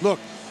 look,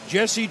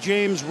 Jesse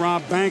James,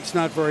 Rob Banks,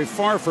 not very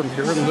far from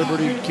here in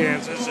Liberty,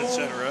 Kansas,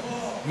 etc.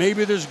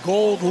 Maybe there's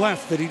gold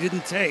left that he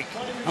didn't take.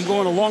 I'm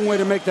going a long way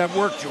to make that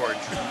work, George.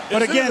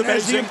 But again,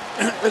 isn't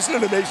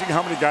it amazing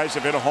how many guys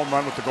have hit a home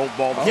run with the gold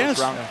ball the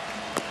first round?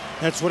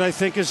 That's what I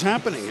think is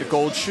happening. The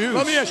gold shoes.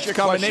 Let me ask you a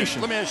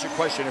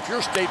question. If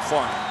you're State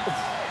Farm,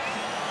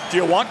 do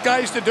you want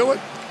guys to do it?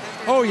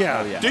 Oh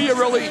yeah. Do you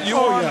really?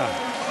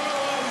 Yeah.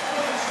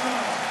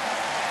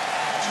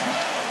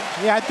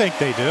 Yeah, I think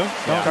they do.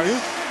 Don't you?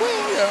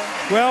 Well, yeah.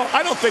 Well,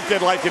 I don't think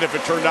they'd like it if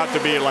it turned out to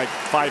be like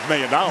 $5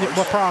 million.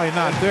 Well, probably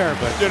not there,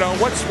 but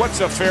what's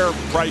a fair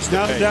price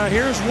to pay? Now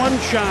here's one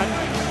shot.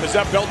 Is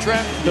that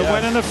Beltran? That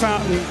went in the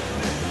fountain.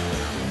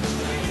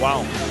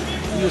 Wow.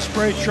 The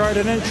spray chart,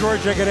 and then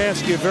George, I got to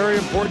ask you a very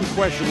important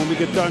question when we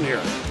get done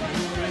here.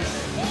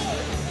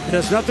 It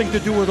has nothing to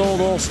do with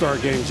old All-Star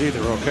games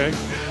either, okay?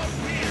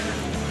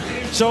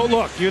 So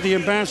look, you're the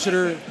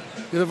ambassador,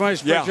 you're the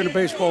vice president of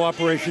baseball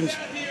operations.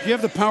 Do you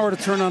have the power to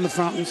turn on the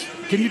fountains?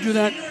 Can you do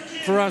that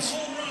for us?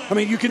 I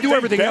mean, you can do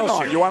everything else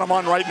here. You want them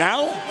on right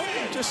now?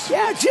 Just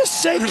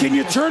say, can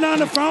you turn on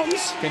the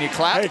fountains? Can you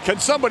clap? Hey, can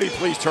somebody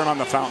please turn on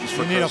the fountains for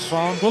Chris? You need a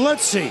phone? Well,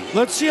 let's see.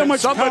 Let's see how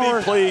much power.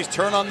 Somebody please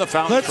turn on the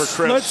fountains for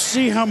Chris. Let's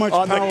see how much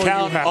power you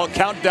have. I'll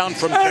count down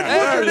from 10.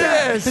 There it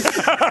is.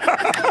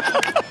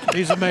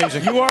 He's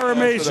amazing. You are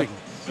amazing.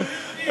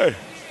 Hey.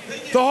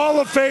 The Hall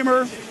of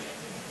Famer,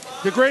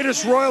 the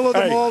greatest Royal of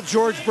them all,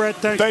 George Brett.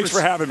 Thanks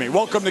for having me.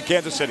 Welcome to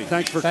Kansas City.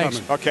 Thanks for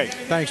coming. Okay.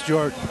 Thanks,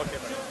 George. Okay,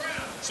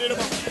 see you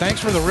tomorrow. Thanks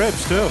for the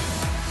ribs, too.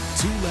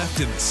 2 left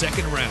in the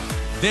second round.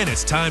 Then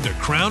it's time to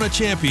crown a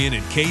champion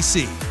in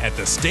KC at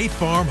the State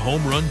Farm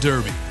Home Run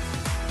Derby.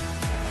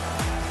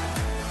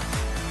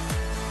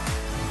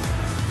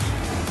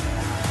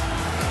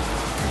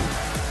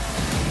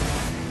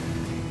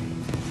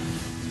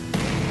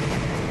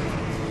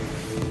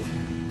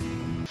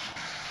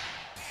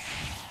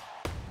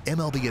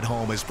 MLB at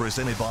Home is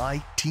presented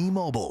by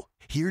T-Mobile,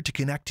 here to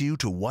connect you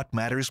to what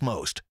matters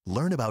most.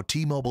 Learn about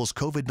T-Mobile's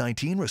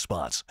COVID-19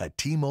 response at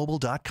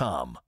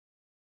T-Mobile.com.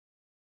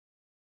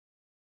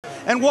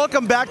 And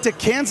welcome back to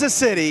Kansas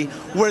City,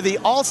 where the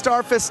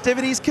All-Star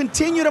festivities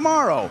continue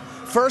tomorrow.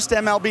 First,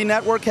 MLB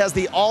Network has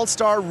the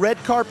All-Star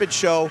Red Carpet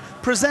Show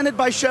presented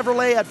by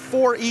Chevrolet at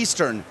 4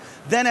 Eastern.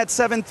 Then at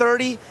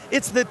 7:30,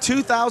 it's the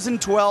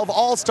 2012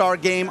 All-Star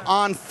Game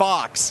on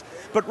Fox.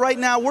 But right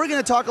now, we're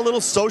going to talk a little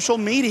social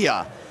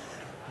media.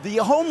 The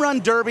Home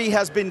Run Derby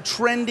has been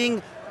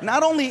trending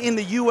not only in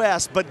the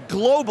U.S., but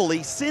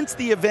globally since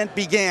the event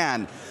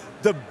began.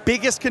 The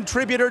biggest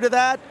contributor to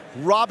that,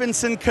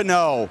 Robinson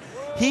Cano.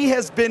 He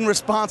has been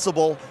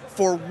responsible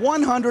for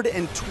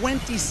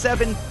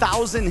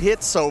 127,000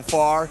 hits so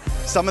far.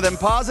 Some of them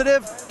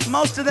positive,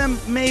 most of them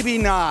maybe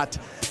not.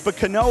 But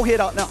Cano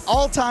hit an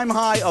all-time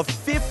high of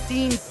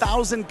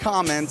 15,000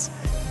 comments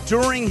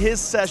during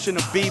his session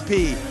of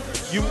BP.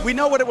 We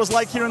know what it was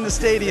like here in the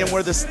stadium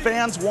where the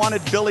fans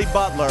wanted Billy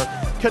Butler.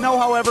 Cano,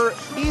 however,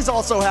 he's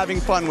also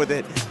having fun with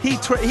it. He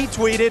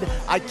tweeted,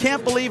 "I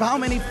can't believe how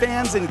many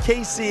fans in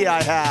KC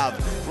I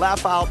have.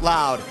 Laugh out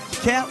loud.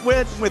 Can't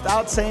win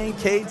without saying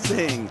Cade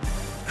Sing."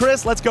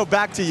 Chris, let's go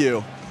back to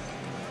you.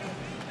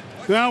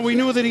 Well, we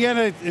knew that he had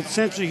a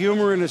sense of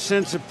humor and a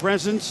sense of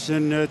presence,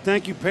 and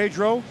thank you,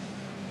 Pedro.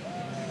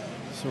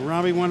 So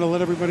Robbie wanted to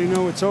let everybody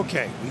know it's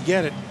okay. We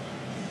get it.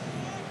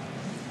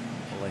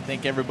 I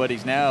think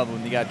everybody's now,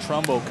 when you got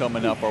Trumbo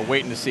coming up, are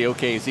waiting to see,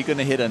 okay, is he going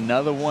to hit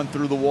another one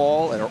through the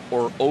wall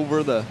or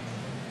over the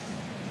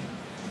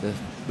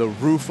the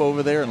roof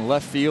over there in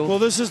left field. Well,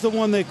 this is the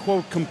one they,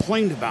 quote,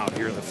 complained about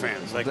here, the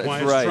fans. Like,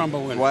 why is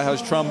Trumbo in it? Why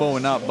has Trumbo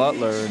and not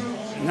Butler?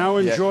 Now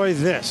enjoy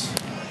this.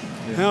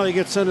 Well, he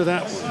gets under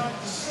that one.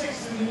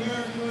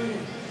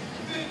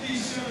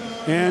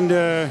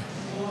 And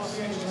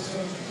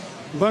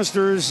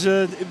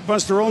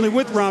Buster only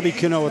with Robbie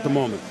Cano at the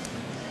moment.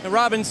 Now,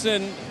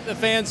 Robinson, the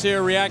fans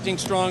here reacting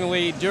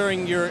strongly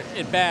during your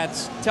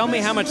at-bats. Tell me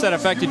how much that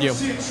affected you.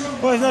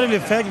 Well, it's not really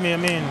affecting me. I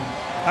mean,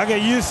 I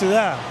get used to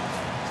that.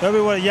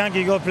 Everywhere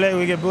Yankee go play,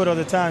 we get booed all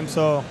the time.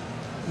 So,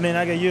 I mean,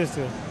 I get used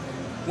to it.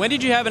 When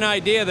did you have an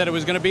idea that it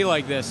was going to be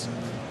like this?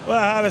 Well,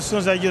 I have as soon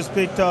as I just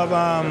picked up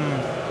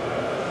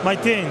my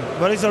team.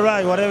 But it's all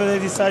right. Whatever they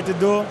decide to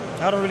do,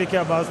 I don't really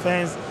care about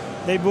fans.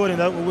 They booed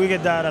and we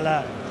get that a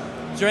lot.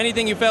 Is there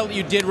anything you felt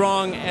you did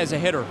wrong as a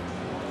hitter?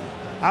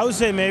 I would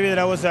say maybe that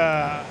I was,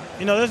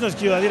 you know, there's no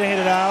excuse. I didn't hit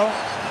it out,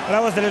 but I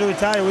was a little bit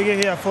tired. We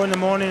get here at 4 in the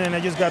morning, and I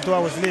just got 2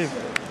 hours sleep.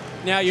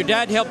 Now, your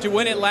dad helped you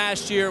win it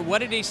last year. What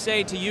did he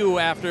say to you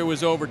after it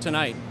was over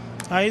tonight?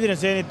 He didn't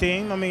say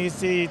anything. I mean,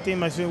 he think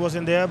my swing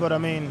wasn't there, but I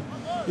mean,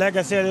 like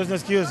I said, there's no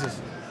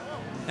excuses.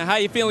 Now, how are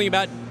you feeling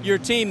about your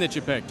team that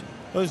you picked?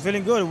 I was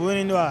feeling good. We're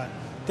winning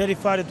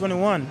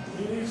 35-21.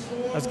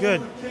 That's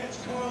good.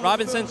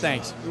 Robinson,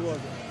 thanks.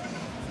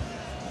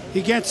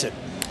 He gets it.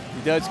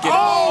 He does get it.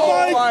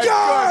 Oh, my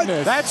God!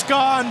 Goodness. That's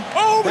gone.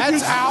 Oh,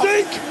 that's out.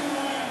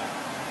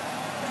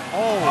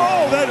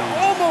 Oh, that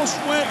almost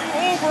went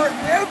over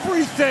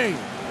everything.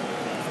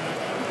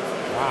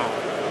 Wow.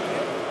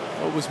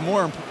 What was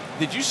more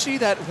did you see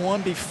that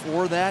one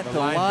before that? The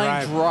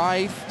line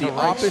drive the right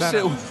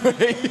opposite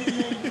way.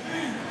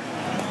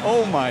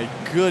 Oh, my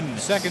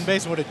goodness. Second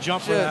baseman would have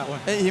jumped for that one.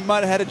 He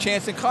might have had a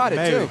chance and caught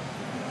it, too.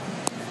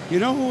 You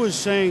know who was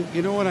saying,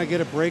 you know what, I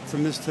get a break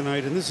from this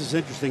tonight, and this is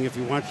interesting if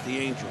you watch the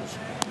Angels.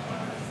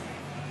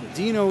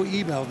 Dino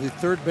Ebel, the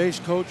third base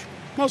coach.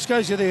 Most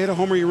guys, they hit a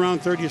homer, you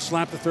round third, you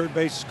slap the third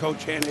base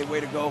coach hand, way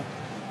to go.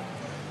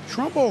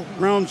 Trumbo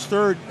rounds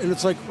third, and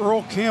it's like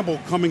Earl Campbell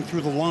coming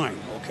through the line,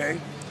 okay?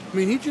 I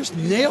mean, he just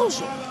nails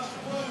him.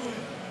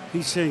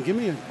 He's saying, give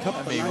me a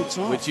couple of nights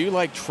off. Would you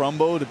like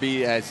Trumbo to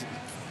be as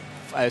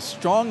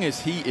strong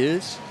as he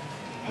is?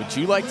 Would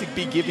you like to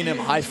be giving him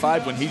a high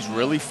five when he's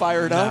really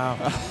fired up?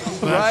 No. Right?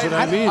 That's what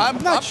I mean.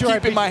 I'm not sure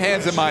keeping my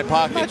hands in my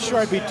pocket. I'm not sure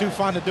I'd be too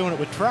fond of doing it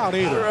with Trout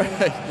either.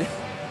 Right.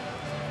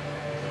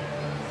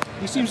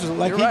 He seems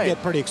like he'd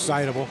get pretty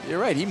excitable. You're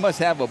right. He must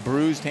have a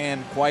bruised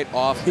hand quite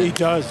often. He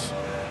does.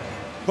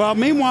 Well,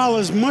 meanwhile,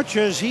 as much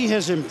as he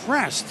has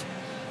impressed,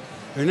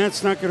 and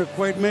that's not going to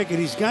quite make it,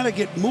 he's got to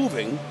get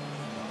moving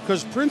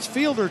because Prince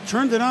Fielder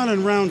turned it on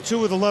in round 2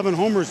 with 11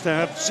 homers to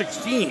have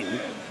 16.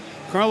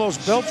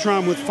 Carlos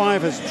Beltran with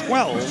 5 has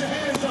 12.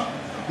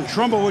 And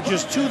Trumbo with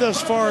just 2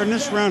 thus far in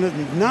this round has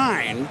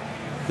 9.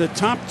 The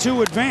top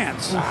 2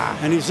 advance.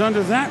 And he's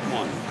under that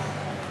one.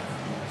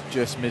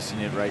 Just missing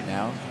it right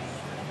now.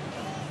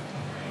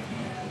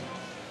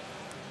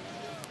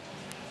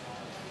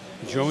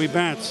 Joey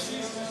Bats.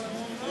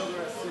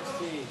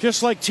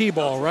 Just like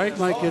T-ball, right?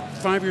 Like at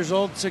 5 years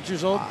old, 6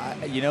 years old?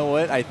 You know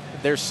what?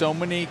 There's so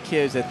many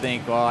kids that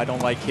think, well, I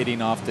don't like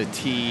hitting off the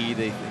tee.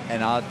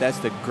 That's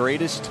the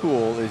greatest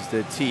tool is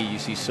the tee. You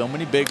see so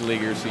many big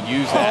leaguers who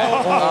use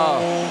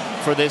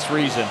that for this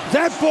reason.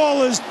 That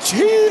ball is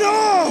teed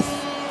off.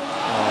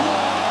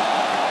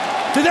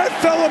 Did that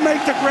fella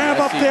make the grab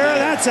up there?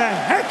 That's a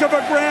heck of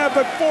a grab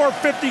at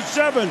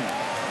 457.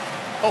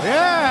 Oh.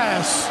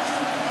 Yes.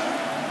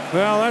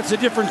 Well, that's a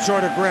different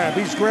sort of grab.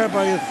 He's grabbed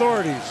by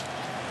authorities.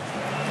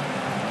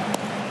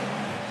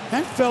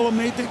 That fella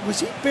made that.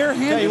 Was he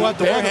barehanded?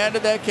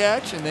 Barehanded that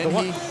catch, and then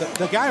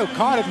the guy who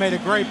caught it made a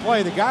great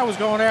play. The guy who was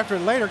going after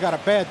it later got a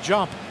bad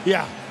jump.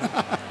 Yeah.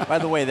 By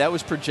the way, that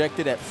was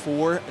projected at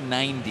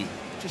 490.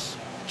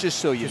 Just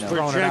so you know.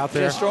 Throwing it out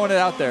there. Just throwing it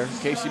out there in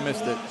case you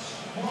missed it.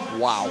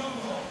 Wow.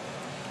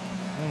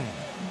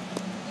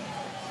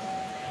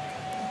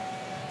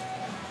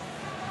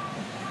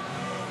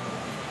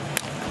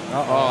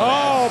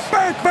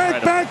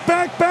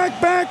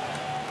 Back.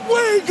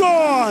 Way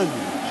gone.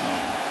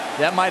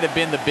 That might have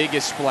been the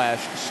biggest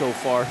splash so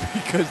far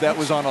because that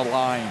was on a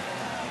line.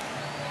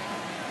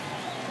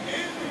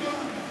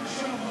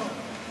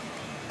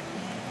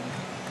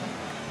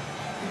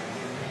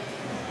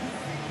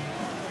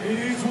 He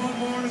needs one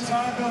more to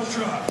tie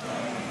Beltran.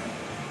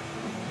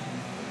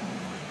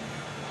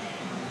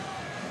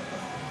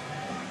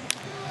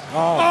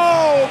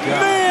 Oh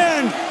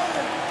man!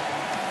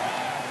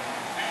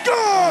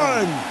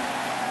 Gone!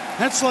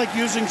 That's like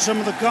using some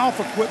of the golf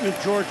equipment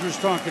George was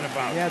talking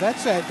about. Yeah,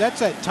 that's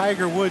that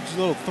Tiger Woods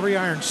little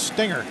 3-iron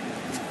stinger.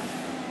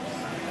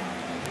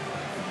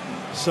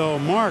 So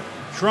Mark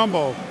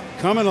Trumbo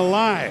coming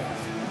alive.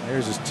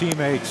 There's his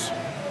teammates,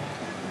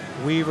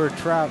 Weaver,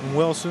 Trout, and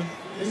Wilson.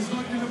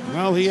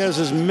 Well, he has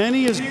as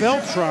many as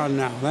Beltran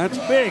now. That's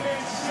big.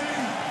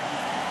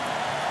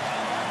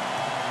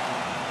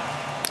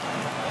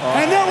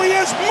 And now he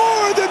has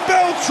more than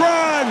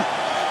Beltran.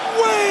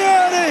 Way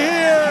out of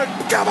here.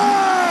 Come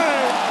on.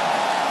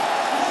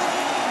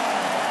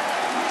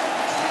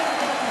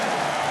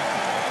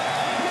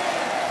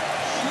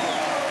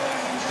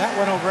 That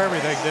went over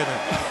everything, didn't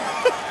it?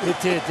 It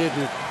did,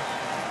 didn't it?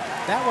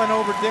 That went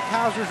over Dick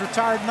Hauser's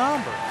retired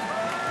number.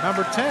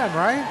 Number 10,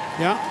 right?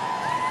 Yeah.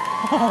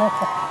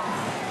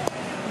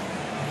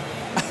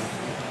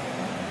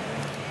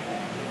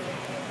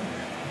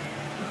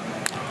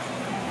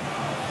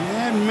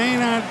 That may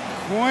not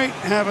quite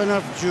have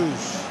enough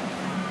juice.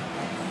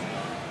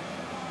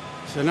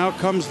 So now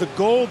comes the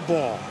gold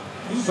ball.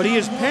 But he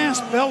has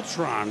passed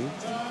Beltran.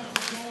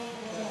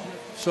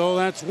 So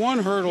that's one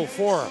hurdle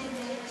for him.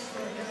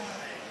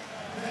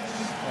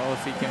 Well,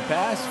 if he can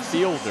pass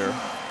Fielder,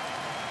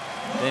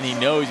 then he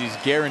knows he's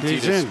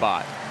guaranteed a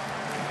spot.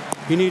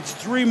 He needs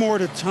 3 more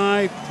to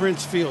tie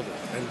Prince Fielder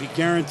and be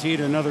guaranteed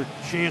another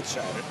chance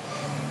at it.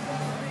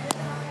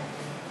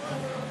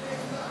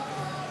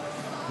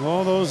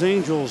 All those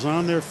angels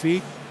on their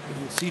feet.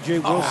 C.J.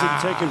 Wilson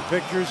taking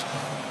pictures,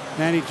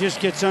 and he just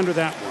gets under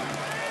that one.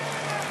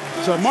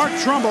 So Mark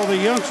Trumbo, the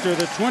youngster,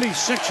 the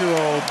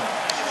 26-year-old,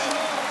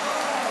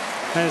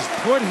 has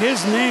put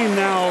his name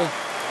now,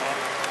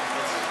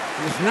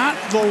 if not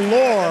the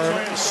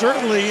lore,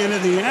 certainly into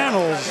the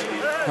annals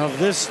of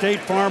this State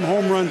Farm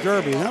Home Run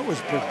Derby. That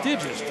was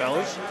prodigious,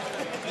 fellas.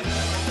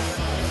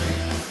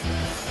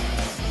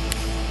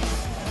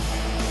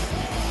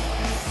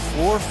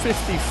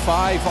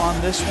 .455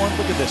 on this one.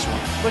 Look at this one.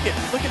 Look at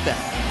that.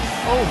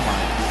 Oh my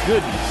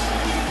goodness.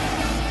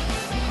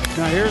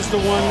 Now here's the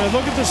one.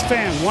 Look at this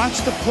fan.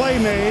 Watch the play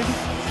made.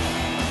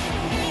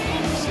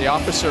 It's the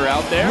officer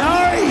out there.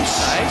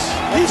 Nice.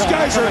 These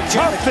guys are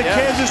tough. The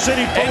Kansas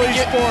City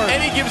Police Force.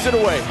 And he gives it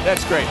away.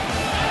 That's great.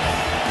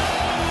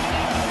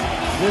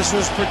 This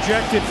was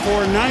projected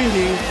for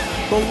 90,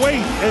 but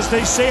wait, as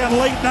they say on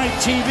late night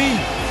TV,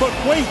 but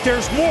wait,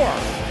 there's more.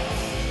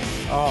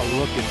 Oh,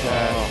 look at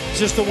that. Is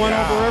this the one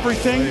over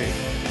everything?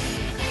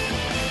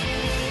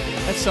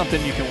 That's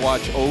something you can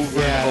watch over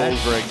and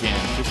over again.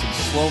 Just in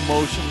slow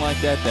motion like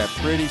that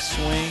pretty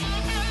swing.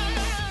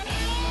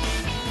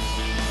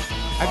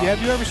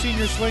 Have you ever seen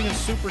your swing in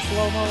super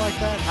slow-mo like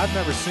that? I've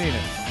never seen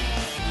it.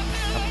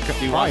 I'm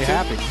probably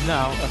happy.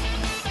 No.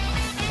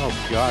 Oh,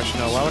 gosh,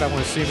 no. Why would I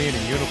want to see me in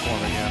a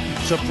uniform again?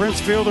 So Prince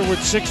Fielder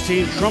with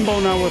 16, Trumbo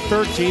now with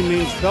 13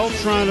 means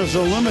Beltran is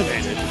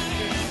eliminated.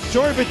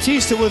 Joey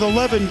Batista with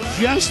 11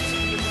 just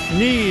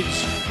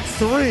needs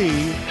 3,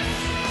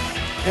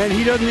 and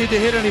he doesn't need to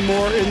hit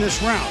anymore in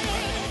this round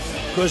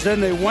because then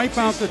they wipe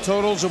out the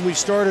totals and we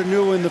start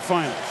anew in the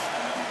finals.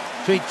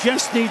 So he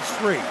just needs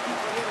 3.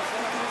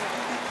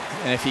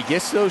 And if he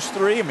gets those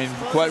 3, I mean,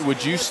 what,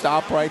 would you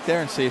stop right there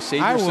and say,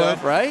 save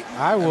yourself, right?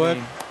 I would.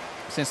 mean,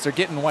 since they're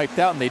getting wiped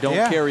out and they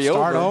don't carry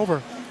start over.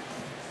 over.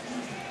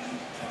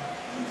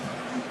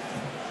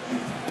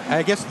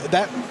 I guess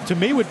that, to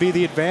me, would be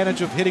the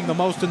advantage of hitting the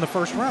most in the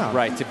first round.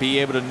 Right, to be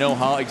able to know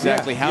how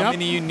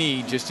many you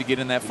need just to get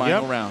in that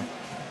final round.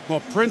 Well,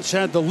 Prince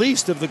had the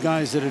least of the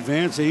guys that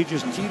advanced, and he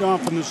just teed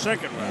off in the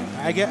second round.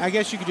 I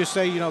guess you could just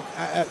say, you know,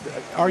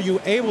 are you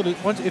able to,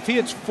 if he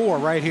hits 4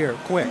 right here,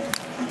 quick,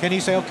 can he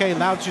say, okay,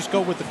 now let's just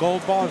go with the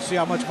gold ball and see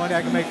how much money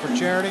I can make for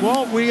charity?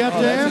 Well, we have to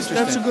ask.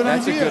 That's a good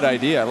idea. That's a good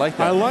idea. I like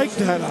that. I like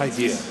that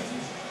idea.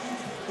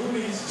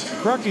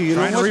 Crucky, you know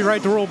Trying to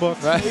rewrite the rule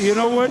book. Right. You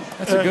know what?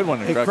 That's a good one.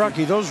 Hey,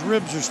 Crucky, those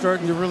ribs are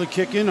starting to really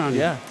kick in on you.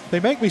 Yeah. They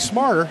make me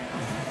smarter.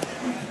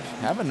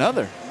 Have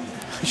another.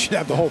 You should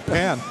have the whole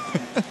pan.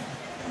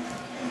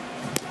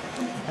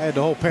 I had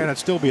the whole pan, I'd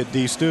still be a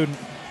D student.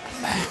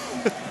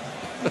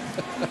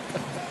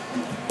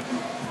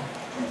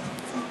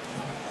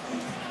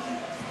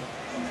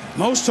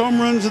 Most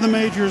home runs in the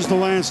majors the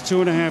last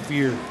 2.5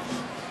 years.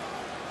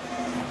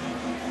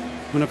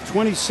 When of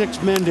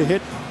 26 men to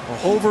hit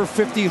over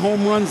 50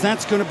 home runs,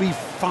 that's going to be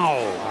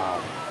foul.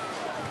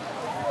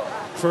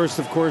 First,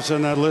 of course,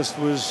 on that list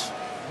was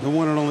the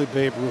one and only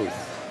Babe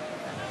Ruth.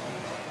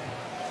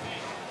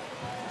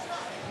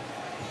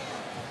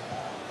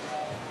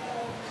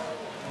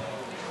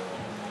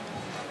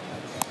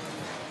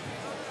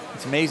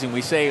 It's amazing.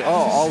 We say, oh,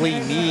 all he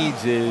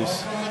needs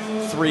is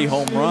 3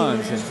 home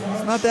runs, and it's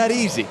not that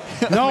easy.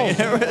 No. I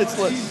mean,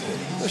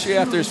 especially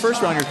after his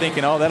first round, you're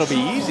thinking, oh, that'll be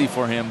easy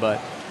for him,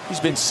 but he's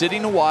been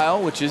sitting a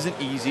while, which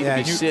isn't easy to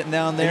be sitting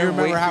down there. And you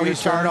remember how he started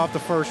started off the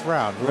first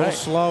round, real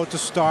slow to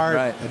start,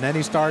 and then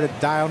he started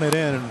dialing it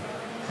in, and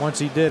once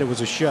he did, it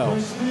was a show.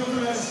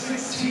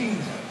 16,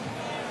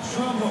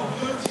 Trumbo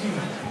 13,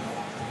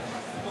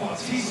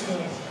 Batista.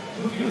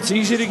 It's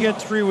easy to get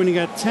 3 when you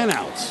got 10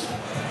 outs.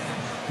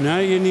 Now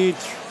you need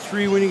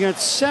 3 when you got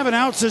 7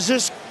 outs. Does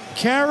this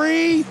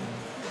carry?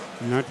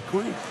 Not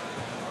quite.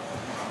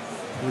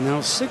 And now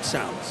 6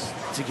 outs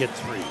to get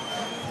 3.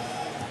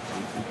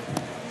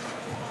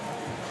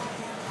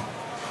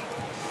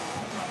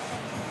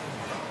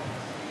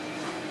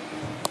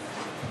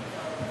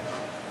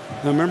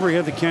 Now remember, he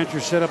had the catcher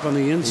set up on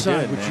the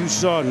inside, which you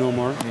saw,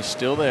 Nomar. He's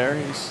still there.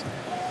 Just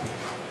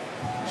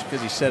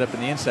because he's set up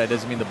on the inside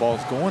doesn't mean the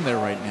ball's going there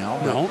right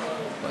now. No.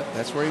 But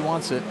that's where he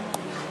wants it.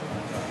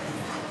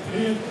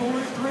 He had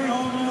 43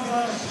 home runs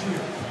last year,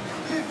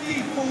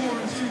 54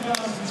 in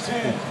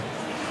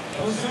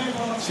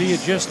 2010. See, you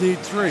just need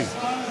 3.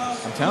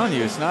 I'm telling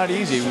you, it's not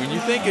easy. When you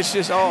think it's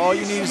just, all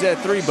you need is that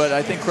 3, but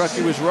I think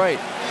Krucky was right.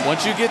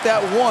 Once you get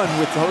that 1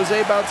 with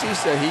Jose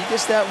Bautista, he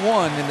gets that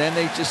 1, and then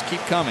they just keep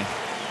coming.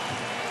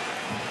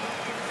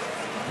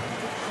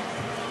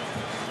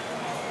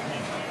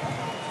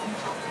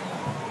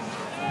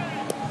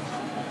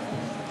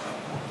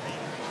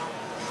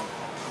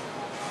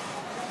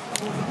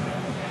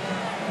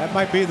 That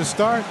might be the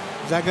start.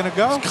 Is that going to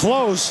go? It's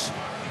close.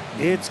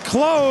 It's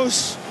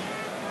close.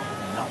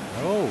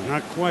 No,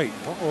 not quite.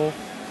 Uh-oh.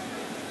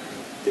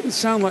 Didn't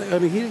sound like, I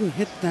mean, he didn't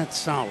hit that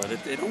solid.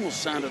 It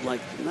almost sounded like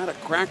not a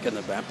crack in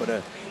the bat, but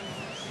it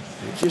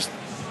just.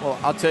 Well,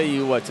 I'll tell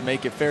you what, to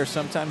make it fair,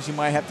 sometimes you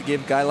might have to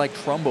give a guy like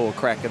Trumbo a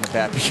crack in the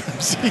bat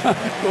because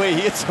the way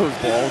he hits those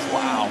balls.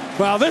 Wow.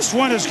 Well, this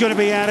one is going to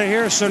be out of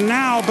here, so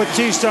now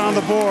Bautista on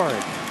the board.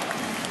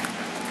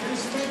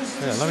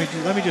 Yeah,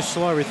 let me just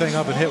slow everything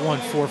up and hit one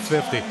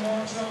 450.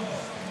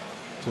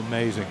 It's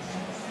amazing.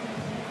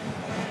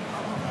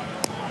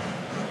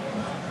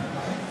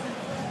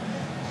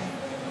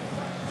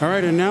 All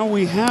right, and now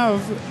we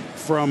have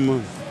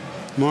from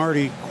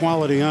Marty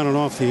quality on and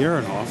off the air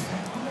and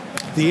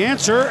off. The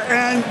answer,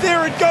 and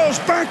there it goes,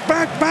 back,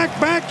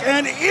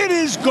 and it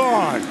is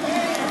gone.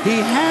 He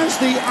has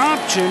the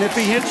option, if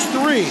he hits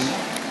 3,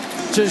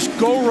 to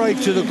go right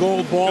to the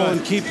gold ball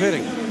and keep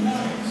hitting.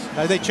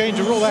 They changed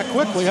the rule that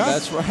quickly, huh?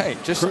 That's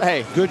right. Just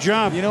hey, good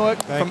job. You know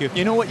what? Thank you.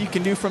 You know what you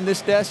can do from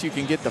this desk? You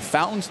can get the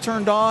fountains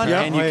turned on,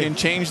 and you can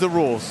change the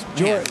rules.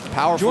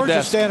 Powerful George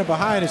desk. is standing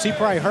behind us. He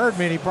probably heard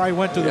me, and he probably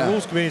went to the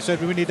rules committee and said,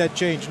 we need that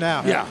change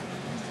now. Yeah.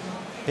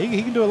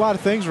 He can do a lot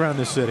of things around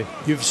this city.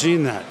 You've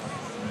seen that.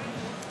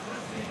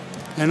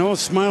 And a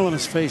smile on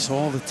his face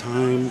all the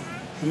time.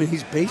 I mean,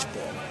 he's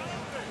baseball.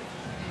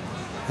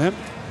 Yep.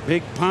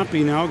 Big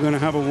Poppy now going to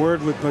have a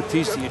word with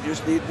Bautista. You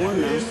just need one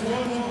now.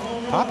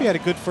 Poppy had a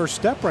good first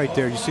step right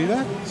there. You see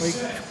that? He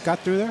got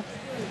through there.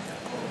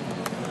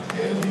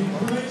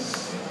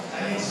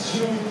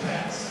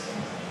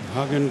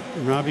 Hugging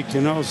Robbie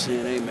Cano,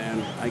 saying, hey,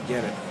 man, I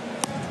get it.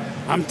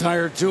 I'm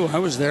tired, too. I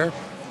was there.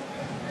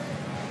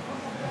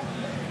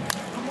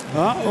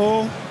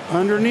 Uh-oh.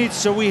 Underneath.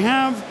 So we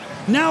have,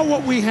 now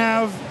what we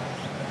have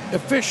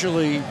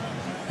officially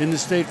in the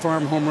State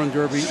Farm Home Run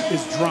Derby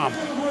is drama.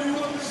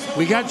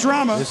 We got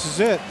drama. This is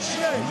it.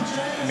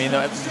 I mean,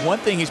 one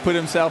thing, he's put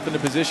himself in a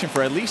position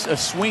for at least a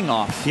swing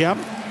off. Yep.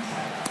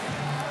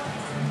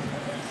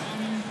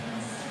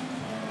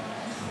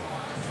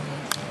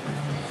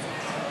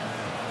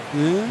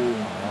 Yeah.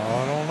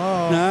 I don't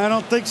know. No, I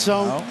don't think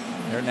so.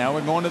 No. Now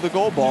we're going to the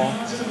gold ball.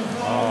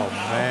 Oh,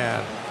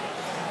 man.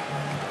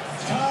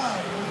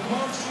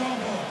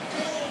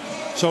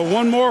 So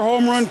one more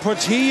home run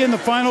puts he in the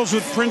finals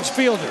with Prince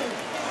Fielder,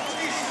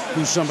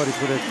 who somebody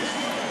predicted.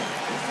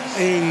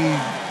 A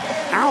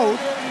out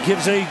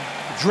gives a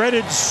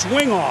dreaded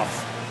swing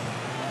off.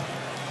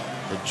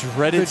 The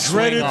dreaded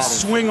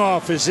swing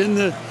off is in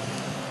the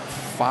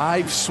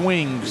 5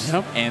 swings,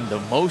 and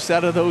the most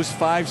out of those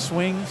 5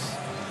 swings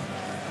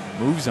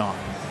moves on.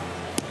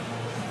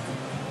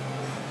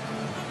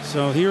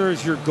 So here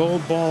is your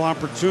gold ball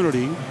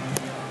opportunity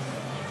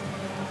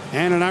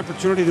and an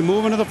opportunity to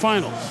move into the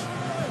finals.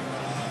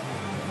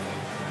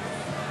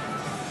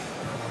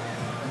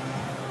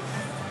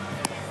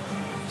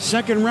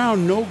 Second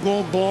round, no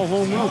gold ball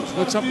home runs.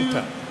 What's up with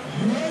that?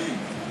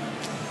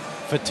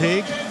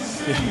 Fatigue.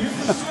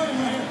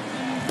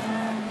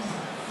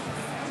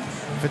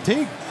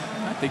 Fatigue.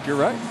 I think you're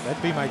right.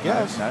 That'd be my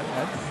guess. I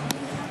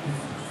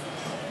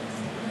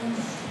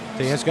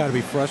think that's got to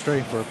be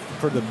frustrating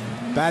for the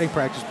batting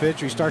practice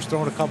pitcher. He starts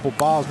throwing a couple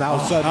balls. Now all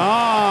of a sudden,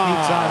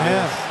 heat's on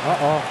him.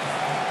 Uh-oh.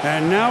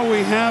 And now we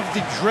have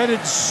the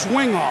dreaded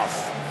swing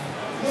off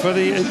for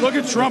the. Look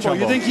at Trumbo.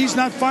 You think he's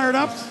not fired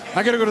up?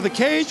 I got to go to the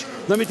cage.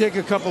 Let me take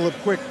a couple of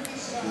quick.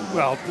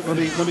 Well, let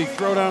me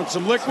throw down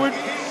some liquid.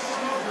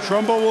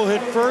 Trumbo will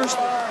hit first.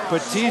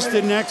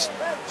 Bautista next.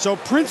 So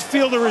Prince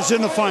Fielder is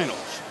in the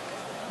finals.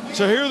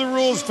 So here are the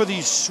rules for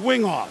the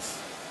swing off.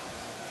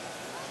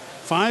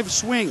 5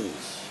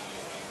 swings.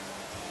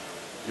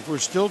 If we're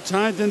still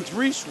tied, then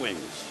 3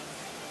 swings.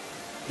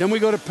 Then we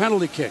go to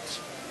penalty kicks.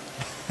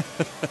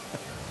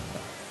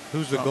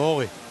 Who's the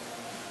goalie?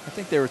 I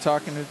think they were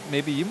talking to,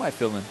 maybe you might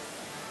fill in.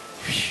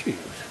 Shoot.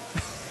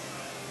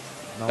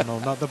 No,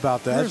 nothing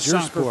about that. That's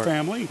your sport.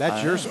 Family.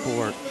 That's your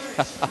sport.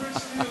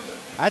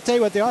 I tell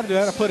you what they ought to do.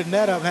 They ought to put a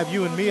net up and have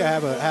you and Mia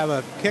have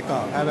a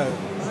kickoff, have a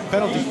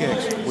penalty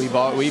kicks.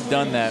 We've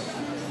done that.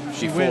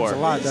 She before. wins a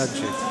lot,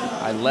 doesn't she?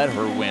 I let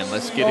her win.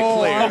 Let's get it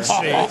clear.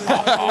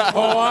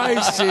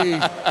 I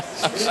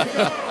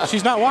see.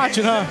 She's not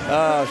watching, huh?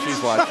 Oh, she's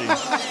watching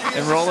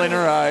and rolling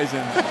her eyes,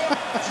 and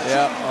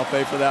yeah, I'll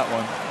pay for that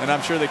one. And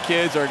I'm sure the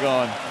kids are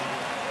going,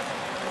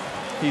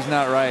 he's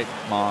not right,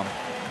 Mom.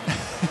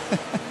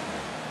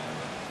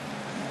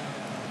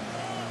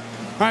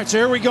 All right, so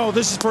here we go.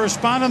 This is for a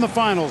spot in the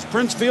finals.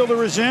 Prince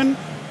Fielder is in.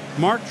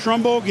 Mark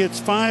Trumbo gets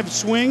 5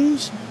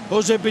 swings.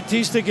 Jose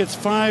Bautista gets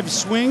 5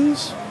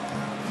 swings.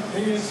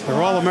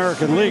 They're all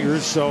American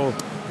leaguers, so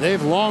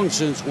they've long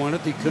since won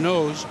it. The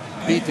Canoes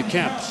beat the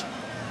Kemps.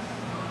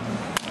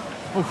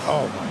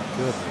 Oh, my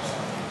goodness.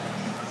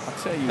 I'll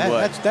tell you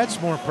what. That's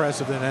more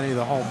impressive than any of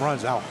the home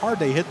runs, how hard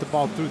they hit the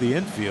ball through the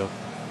infield.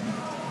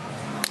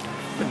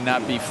 Would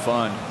not be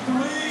fun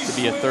to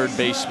be a third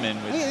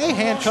baseman with They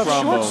handcuff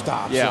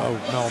shortstop, yeah. so,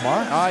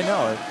 Nomar. I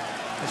know.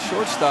 The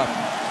shortstop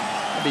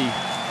would be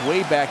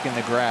way back in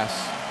the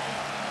grass.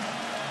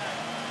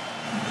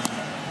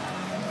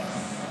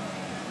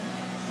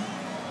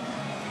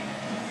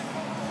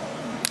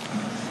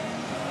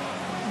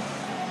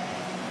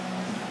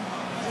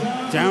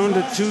 Down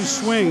to 2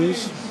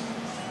 swings.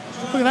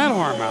 Look at that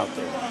arm out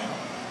there.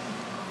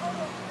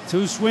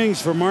 2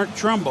 swings for Mark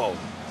Trumbo.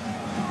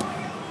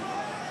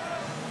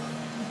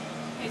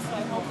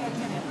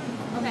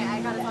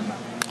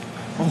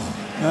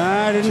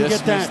 I didn't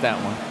Just get that. missed that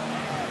one.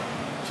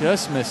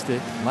 Just missed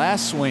it.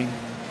 Last swing.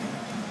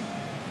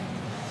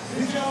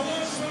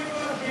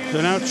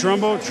 So now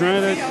Trumbo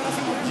trying to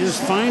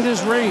just find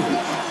his range,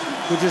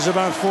 which is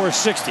about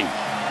 460.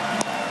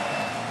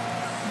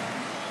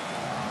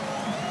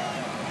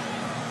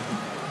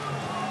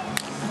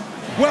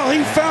 Well,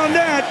 he found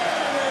that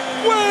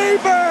way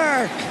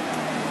back.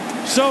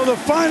 So the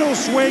final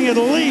swing at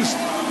least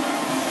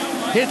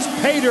hits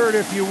pay dirt,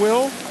 if you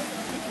will.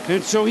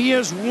 And so he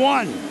has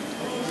 1.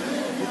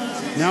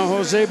 Now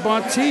Jose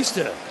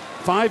Bautista,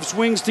 5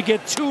 swings to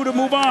get 2 to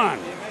move on.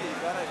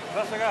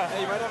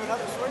 Hey, you might have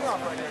another swing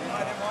off right here.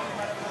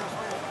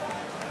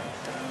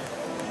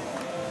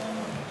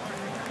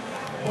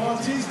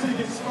 Bautista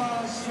gets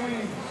 5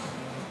 swings.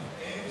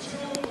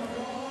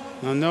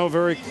 Now, no,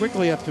 very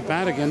quickly up to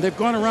bat again. They've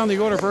gone around the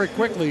order very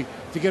quickly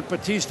to get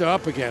Bautista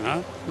up again,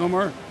 huh? No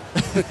more.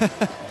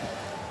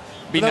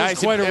 It would be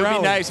nice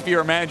if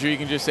you're a manager. You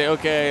can just say,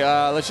 okay,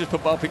 let's just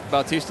put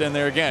Bautista in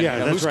there again. Yeah,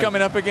 that's who's right.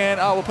 coming up again?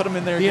 Oh, we'll put him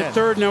in there He again.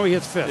 hit 3rd, now he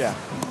hits 5th. Yeah.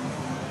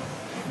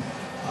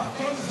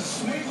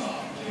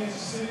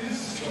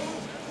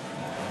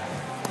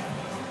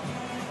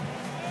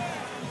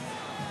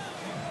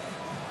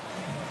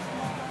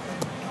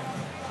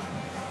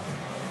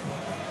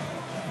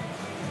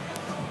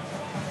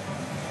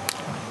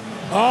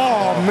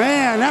 Oh,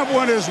 man, that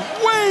one is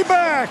way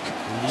back.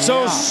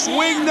 So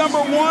swing number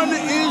 1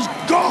 is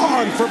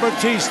gone for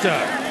Bautista.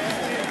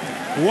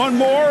 1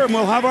 more and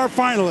we'll have our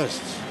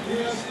finalists. He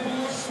has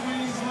 4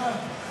 swings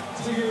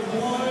left to get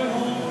 1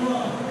 home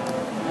run.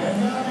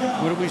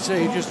 What did we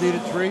say? He just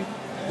needed 3?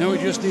 No, he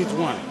just needs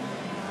 1.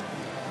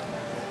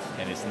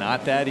 And it's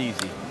not that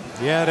easy.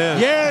 Yeah, it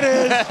is. Yeah, it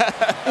is.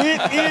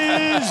 It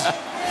is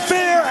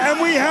fair, and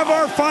we have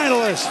our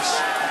finalists.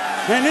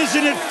 And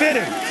isn't it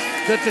fitting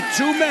that the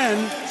 2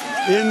 men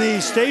in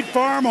the State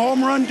Farm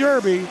Home Run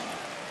Derby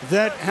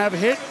that have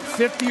hit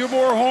 50 or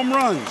more home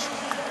runs,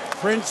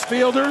 Prince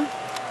Fielder,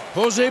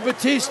 Jose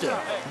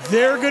Bautista,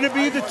 they're going to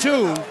be the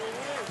 2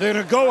 that are going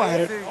to go at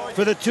it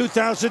for the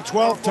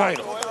 2012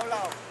 title.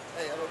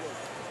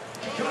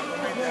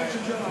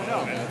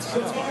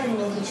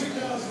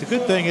 The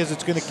good thing is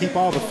it's going to keep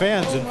all the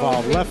fans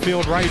involved, left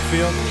field, right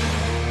field.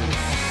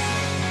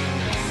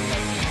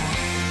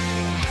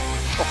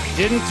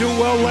 Didn't do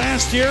well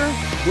last year,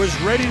 was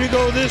ready to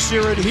go this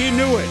year, and he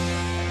knew it.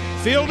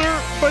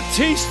 Fielder,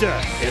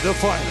 Bautista in the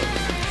final.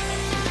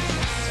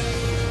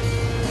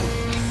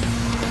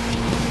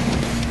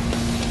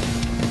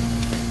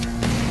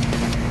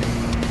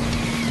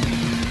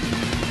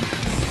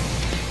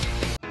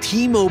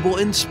 T-Mobile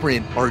and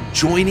Sprint are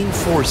joining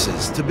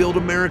forces to build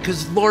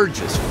America's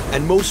largest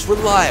and most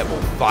reliable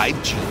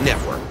 5G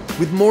network.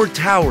 With more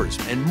towers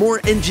and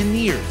more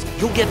engineers,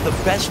 you'll get the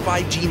best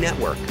 5G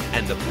network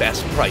and the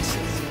best prices.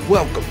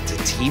 Welcome to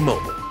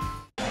T-Mobile.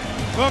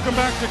 Welcome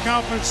back to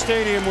Kauffman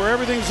Stadium, where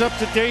everything's up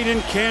to date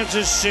in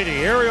Kansas City.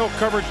 Aerial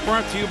coverage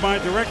brought to you by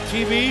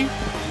DirecTV.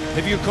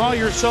 If you call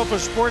yourself a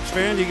sports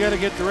fan, you got to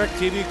get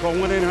DirecTV. Call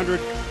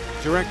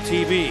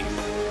 1-800-DirecTV.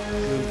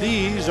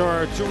 These are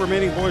our 2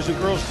 remaining Boys and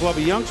Girls Club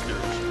of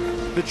youngsters.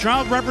 The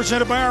child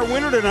represented by our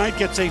winner tonight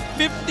gets a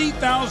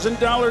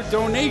 $50,000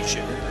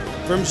 donation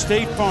from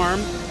State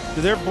Farm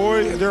to their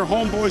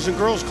home Boys and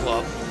Girls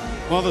Club,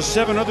 while the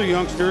 7 other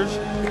youngsters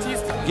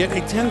get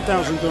a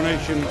 $10,000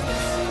 donation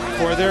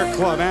for their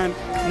club. And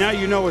now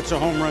you know it's a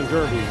home run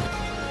derby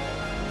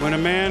when a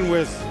man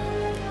with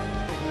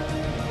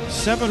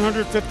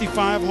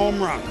 755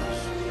 home runs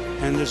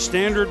and the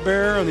standard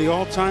bearer on the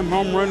all-time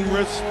home run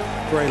list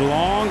for a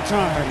long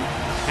time,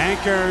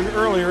 Hank Aaron,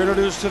 earlier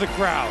introduced to the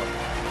crowd.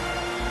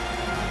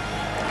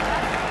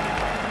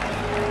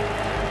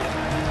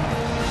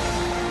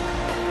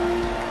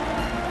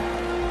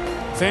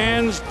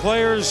 Fans,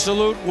 players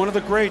salute one of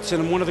the greats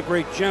and one of the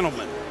great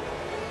gentlemen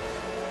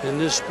in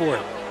this sport,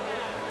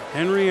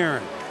 Henry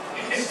Aaron.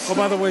 Oh,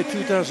 by the way,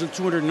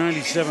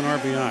 2,297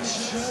 RBIs.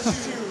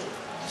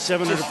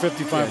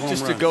 755 home runs.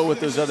 Just to go with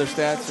those other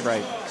stats,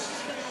 right.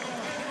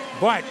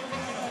 But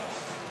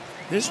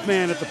this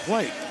man at the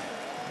plate,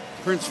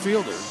 Prince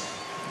Fielder,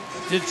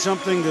 did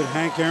something that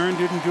Hank Aaron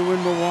didn't do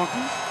in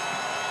Milwaukee,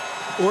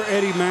 or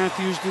Eddie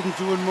Matthews didn't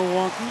do in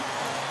Milwaukee.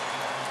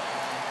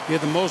 He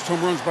had the most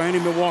home runs by any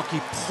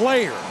Milwaukee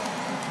player,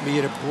 be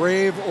it a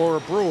Brave or a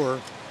Brewer,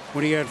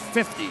 when he had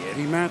 50.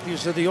 Eddie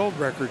Matthews had the old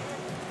record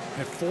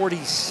at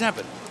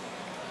 47.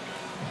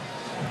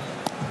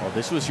 Well,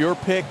 this was your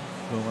pick,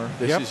 Boomer.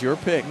 This is your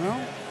pick.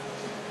 Well,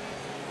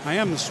 I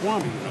am the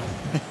Swami, you know.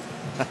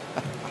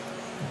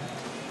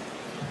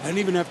 I didn't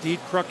even have to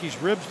eat Crucky's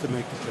ribs to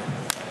make the pick.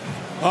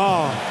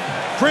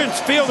 Oh, Prince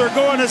Fielder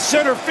going to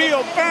center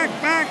field. Back,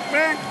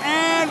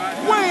 and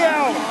way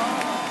out.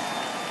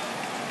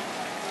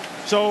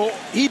 So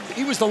he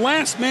was the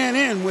last man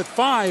in with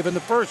 5 in the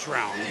first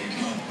round.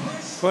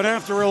 But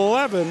after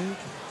 11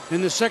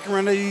 in the second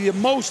round, he did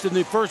most in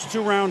the first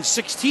 2 rounds,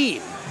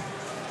 16.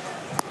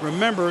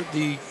 Remember,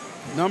 the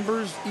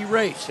numbers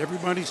erase.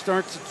 Everybody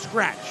starts at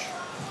scratch.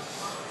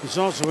 He's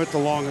also hit the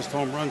longest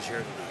home runs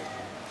here tonight.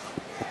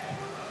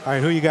 All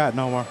right, who you got,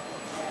 Nomar?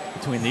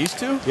 Between these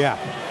two? Yeah.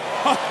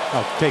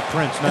 Oh, take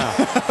Prince now.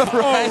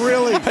 Right. Oh,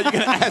 really? Are you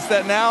going to ask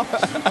that now?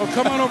 Oh,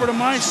 come on over to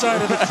my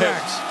side of the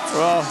tracks.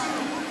 Well,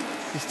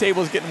 this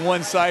table's getting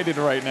one-sided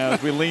right now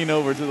as we lean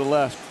over to the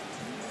left.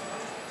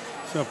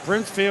 So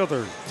Prince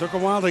Fielder took a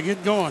while to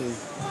get going.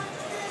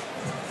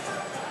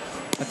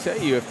 I tell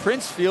you, if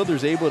Prince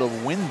Fielder's able to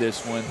win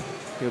this one,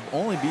 he'll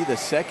only be the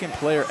second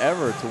player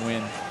ever to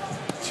win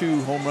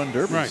 2 home run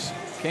derbies. Right.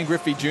 Ken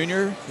Griffey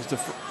Jr. is the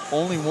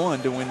only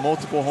one to win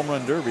multiple home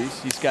run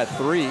derbies. He's got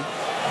 3, and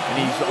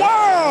he's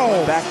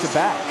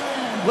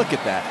back-to-back. Look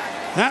at that.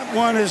 That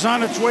one is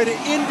on its way to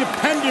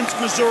Independence,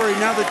 Missouri,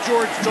 now that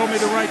George told me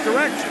the right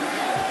direction.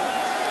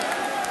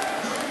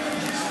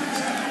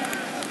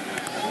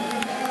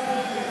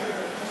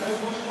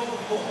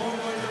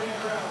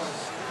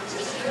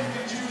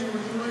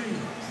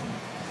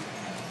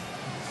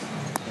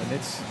 And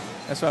that's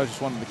what I was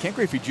just wondering. Ken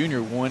Griffey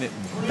Jr. won it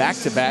in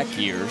back-to-back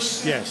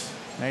years. Yes.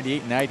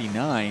 98 and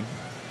 99.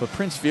 But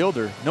Prince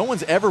Fielder, no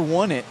one's ever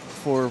won it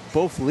for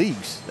both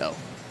leagues, though.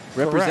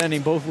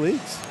 Representing both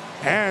leagues.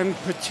 And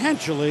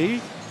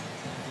potentially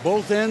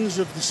both ends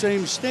of the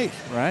same state.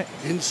 Right.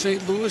 In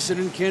St. Louis and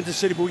in Kansas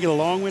City, but we get a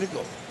long way to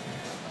go.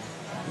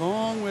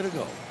 Long way to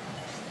go.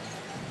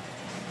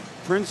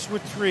 Prince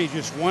with 3,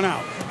 just 1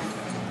 out.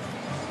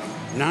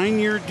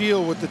 9-year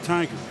deal with the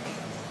Tigers.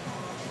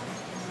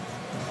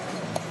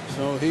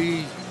 So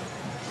he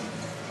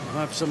will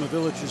have some of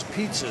Village's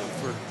pizza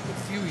for a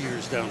few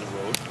years down the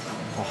road.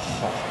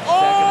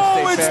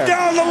 Oh, it's fair?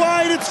 Down the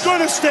line. It's going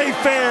to stay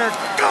fair.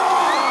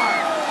 God!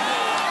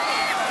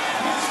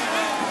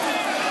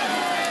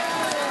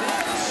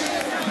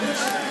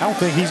 I don't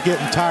think he's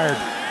getting tired.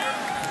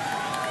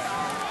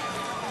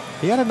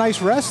 He had a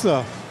nice rest,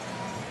 though.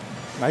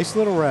 Nice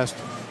little rest.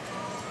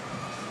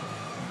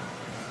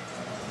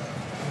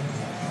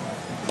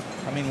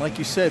 I mean, like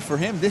you said, for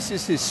him, this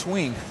is his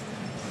swing.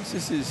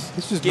 This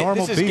is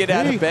normal This is get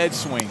out of bed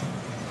swing.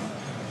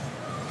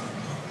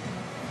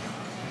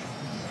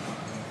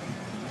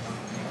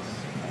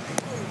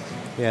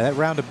 Yeah, that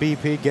round of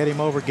BP, get him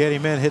over, get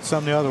him in, hit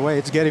some the other way.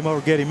 It's get him over,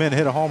 get him in,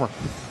 hit a homer.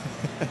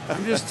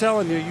 I'm just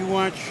telling you, you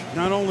watch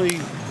not only.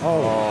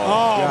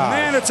 Oh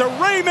man, it's a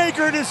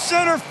Raymaker to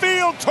center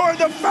field toward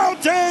the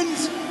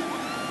fountains.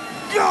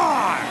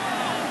 God!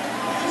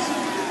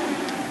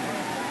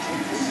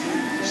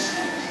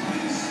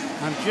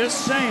 I'm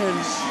just saying,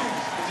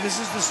 this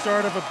is the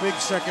start of a big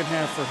second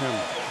half for him.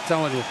 I'm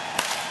telling you.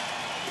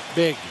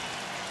 Big.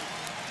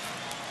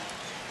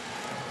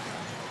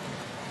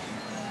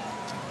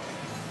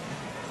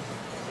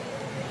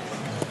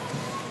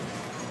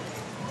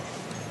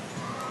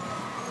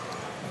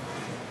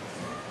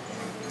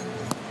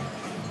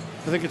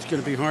 I think it's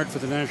going to be hard for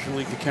the National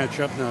League to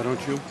catch up now,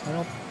 don't you?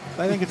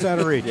 I think it's out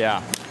of reach.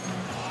 Yeah.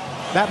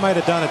 That might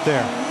have done it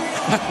there.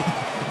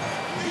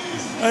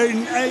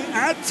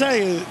 I tell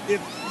you,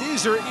 if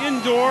these are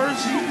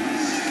indoors,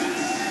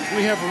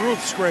 we have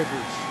roof scrapers.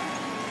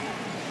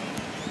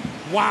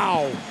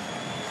 Wow.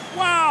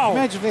 Wow.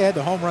 Imagine if they had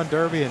the home run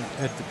derby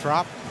at the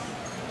Trop.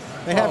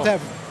 They have to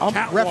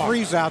have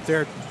referees out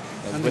there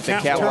with the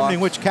determining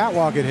which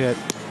catwalk it hit.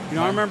 You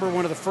know, I remember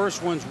one of the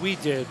first ones we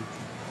did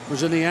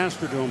was in the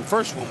Astrodome.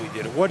 First one we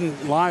did. It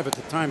wasn't live at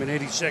the time in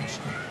 '86.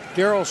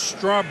 Darryl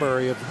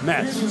Strawberry of the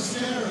Mets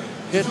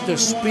hit the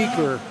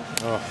speaker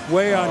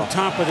way on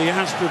top of the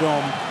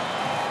Astrodome.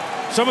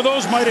 Some of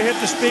those might have hit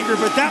the speaker,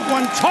 but that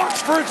one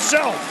talks for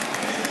itself.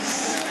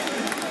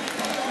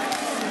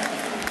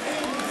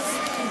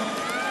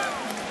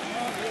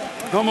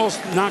 Almost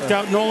knocked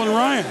out Nolan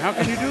Ryan. How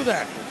can you do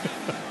that?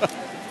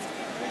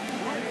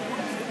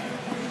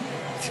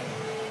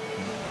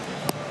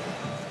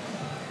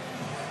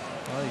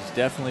 Well, he's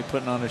definitely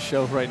putting on a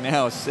show right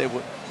now.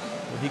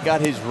 He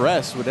got his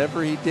rest,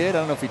 whatever he did. I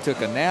don't know if he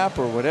took a nap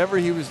or whatever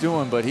he was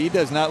doing, but he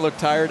does not look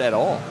tired at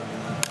all.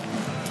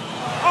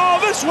 Oh,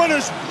 this one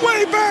is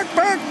way back,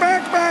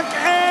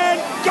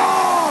 and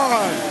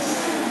gone!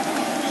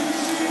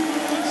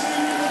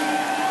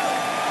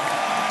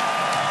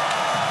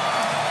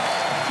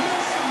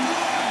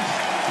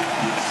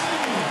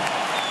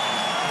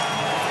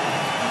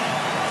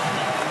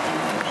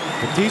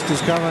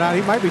 Batista's coming out.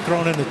 He might be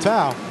thrown in the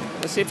towel.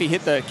 Let's see if he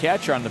hit the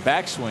catcher on the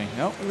backswing.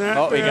 Nope.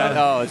 Nah, He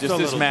got just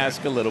his little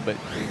mask a little bit.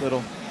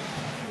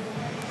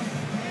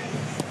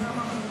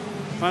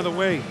 By the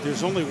way,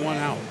 there's only 1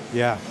 out.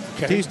 Yeah.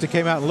 Okay. Bautista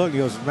came out and looked. He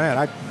goes, man,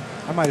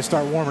 I might have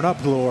started warming up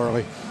a little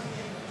early.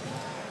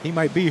 He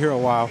might be here a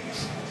while.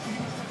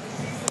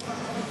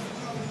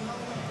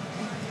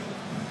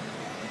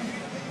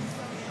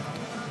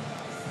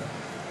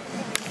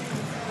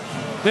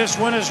 This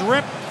one is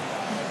ripped.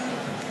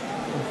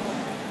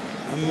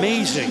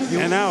 Amazing.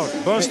 And out.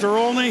 Buster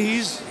Olney,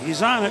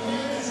 he's on it.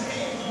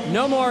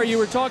 Nomar, you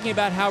were talking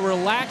about how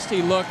relaxed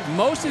he looked.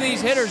 Most of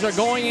these hitters are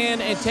going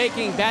in and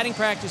taking batting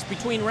practice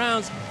between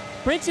rounds.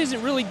 Prince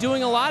isn't really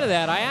doing a lot of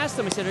that. I asked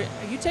him, I said, are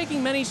you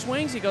taking many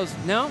swings? He goes,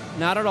 no,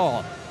 not at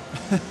all.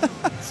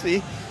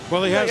 See?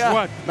 Well, he has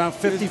what, about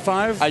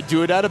 55? I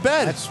do it out of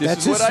bed. That's what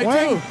his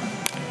I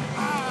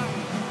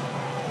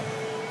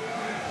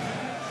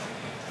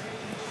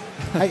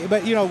do.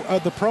 But, you know,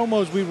 the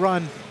promos we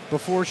run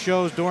before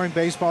shows during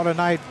baseball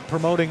tonight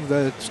promoting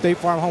the State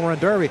Farm Home Run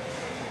Derby,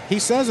 he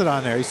says it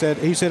on there. He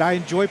said, I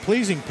enjoy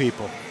pleasing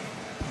people.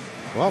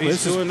 Well,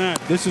 He's doing that.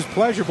 This is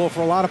pleasurable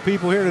for a lot of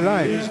people here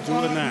tonight. He's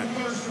doing that.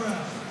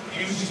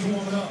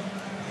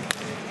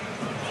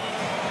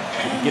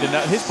 Get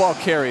enough. His ball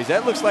carries.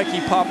 That looks like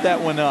he popped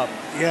that one up.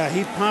 Yeah,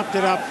 he popped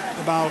it up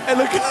about. And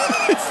look,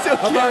 it still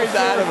carries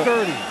out of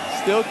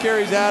it. Still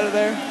carries out of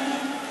there.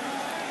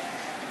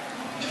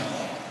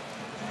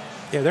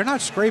 Yeah, they're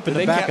not scraping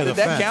the back of the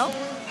fence. Did that count?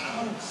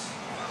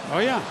 Oh,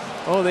 yeah.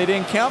 Oh, they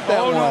didn't count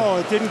that one. Oh, no,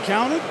 it didn't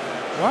count it?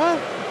 What?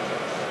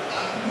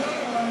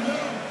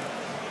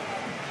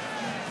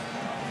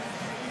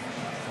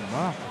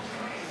 Wow.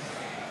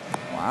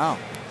 Wow.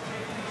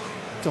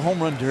 It's a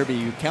home run derby.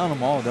 You count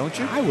them all, don't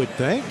you? I would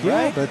think,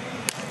 yeah, right? but.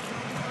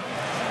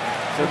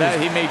 So that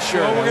he made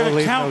sure. Well, we're going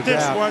to count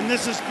this one.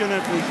 This is going to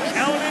be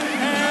counted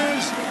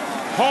as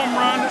home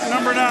run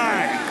number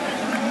 9.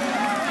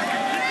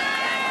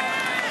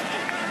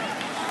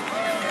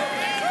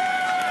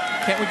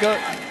 Can't we go?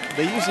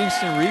 They use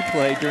instant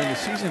replay during the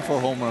season for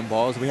home run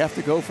balls. We have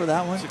to go for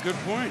that one? That's a good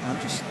point. I'm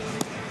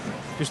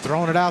just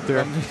throwing it out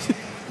there.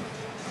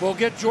 We'll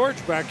get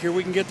George back here.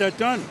 We can get that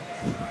done.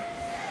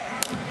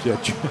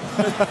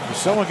 If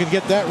someone can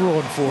get that rule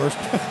enforced.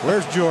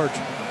 Where's George?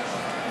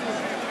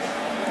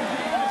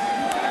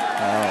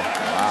 Oh,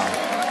 wow.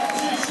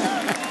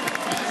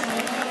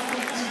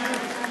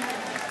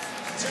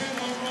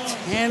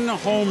 10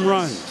 home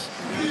runs.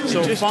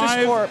 So just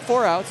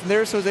 4 outs, and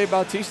there's Jose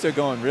Bautista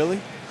going,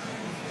 really?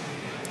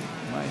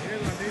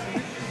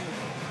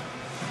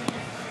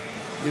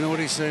 You know what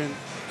he's saying?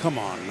 Come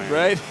on, man.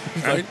 Right?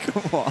 He's like,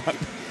 come on.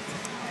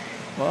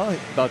 Well,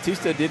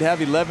 Bautista did have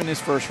 11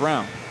 his first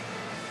round.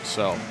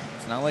 So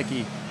it's not like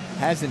he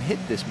hasn't hit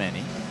this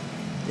many.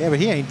 Yeah, but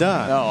he ain't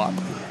done. No,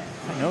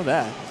 I know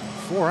that.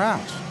 4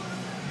 outs.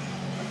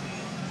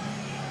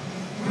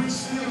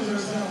 Bruce Steelers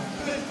is now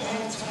 5th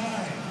all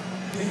time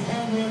in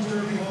home run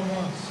derby home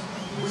runs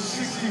with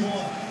 61.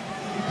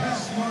 He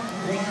passed Mark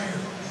McGwire.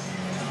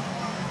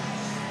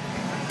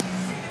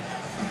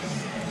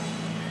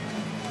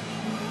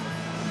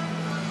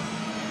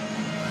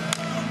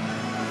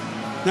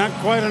 Not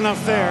quite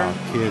enough there.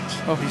 Oh, kids.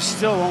 Oh, he's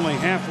still only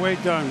halfway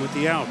done with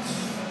the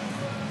outs.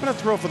 I'm going to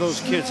throw for those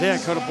kids. Hey, I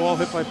caught a ball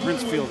hit by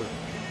Prince Fielder.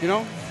 You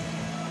know?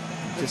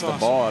 Just a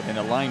ball in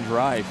a line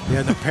drive. Yeah,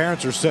 and the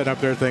parents are sitting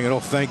up there thinking, oh,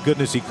 thank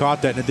goodness he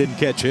caught that and it didn't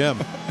catch him.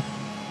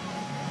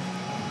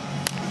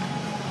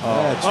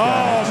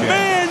 Oh,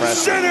 man,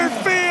 center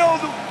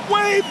field,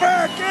 way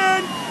back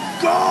and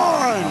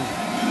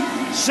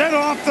gone. Set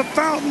off the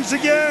fountains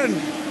again.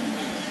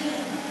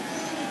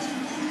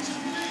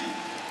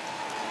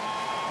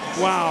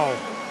 Wow.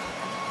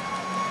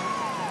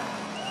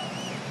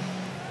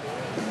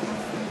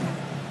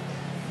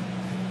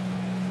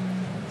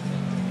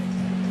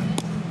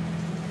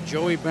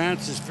 Joey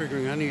Bats is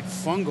figuring I need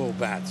fungo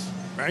bats,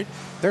 right?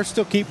 They're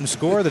still keeping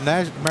score, the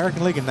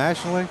American League and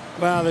National League?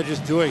 Well, they're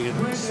just doing it.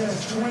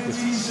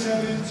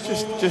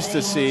 Just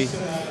to see.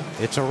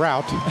 It's a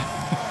route.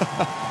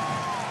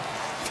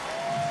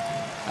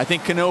 I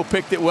think Cano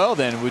picked it well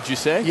then, would you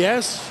say?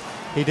 Yes.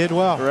 He did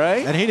well.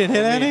 Right? And he didn't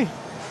hit any.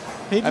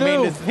 He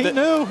knew.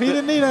 He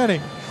didn't need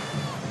any.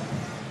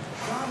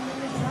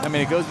 I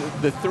mean, it goes.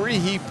 The 3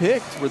 he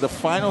picked were the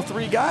final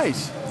 3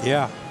 guys.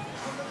 Yeah.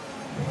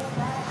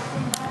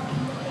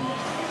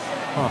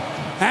 Huh.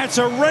 That's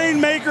a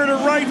rainmaker to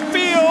right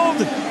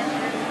field.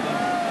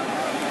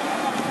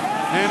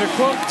 And to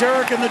quote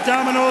Derek and the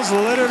Dominoes,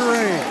 let it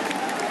rain.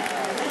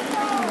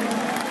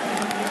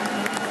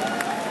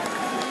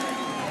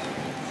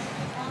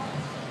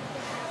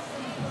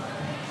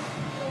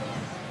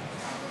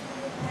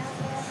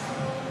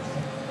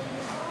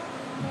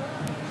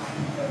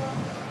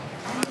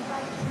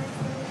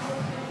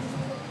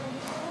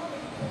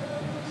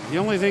 The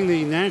only thing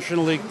the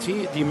National League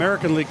the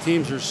American League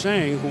teams are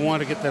saying who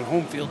want to get that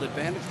home field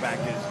advantage back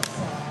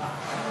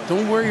is,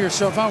 don't wear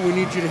yourself out. We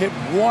need you to hit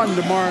 1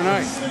 tomorrow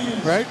night,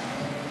 right?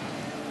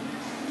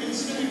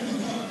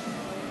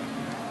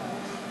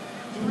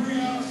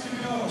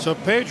 So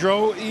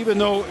Pedro, even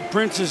though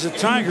Prince is a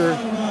Tiger,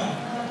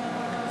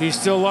 he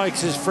still likes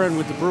his friend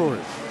with the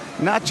Brewers.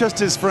 Not just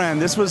his friend.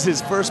 This was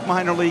his first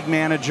minor league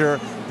manager.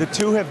 The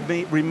two have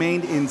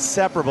remained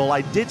inseparable.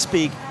 I did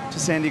speak to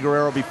Sandy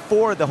Guerrero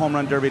before the home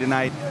run derby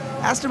tonight.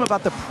 Asked him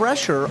about the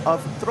pressure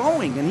of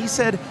throwing, and he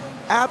said,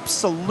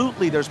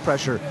 absolutely there's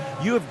pressure.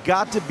 You have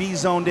got to be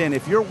zoned in.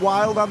 If you're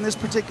wild on this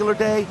particular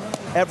day,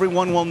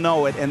 everyone will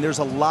know it, and there's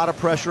a lot of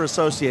pressure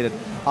associated.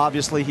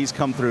 Obviously, he's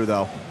come through,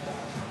 though.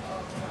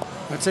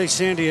 I'd say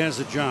Sandy has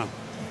a job.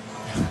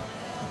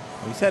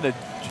 He's had a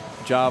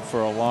job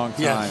for a long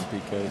time, yes,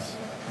 because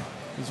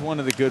he's one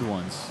of the good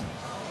ones.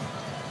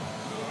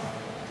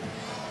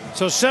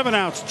 So 7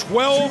 outs,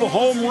 12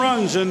 home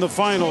runs in the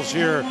finals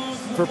here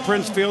for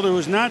Prince Fielder,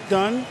 who's not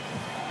done,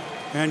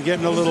 and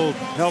getting a little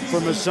help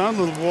from his son,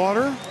 a little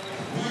water.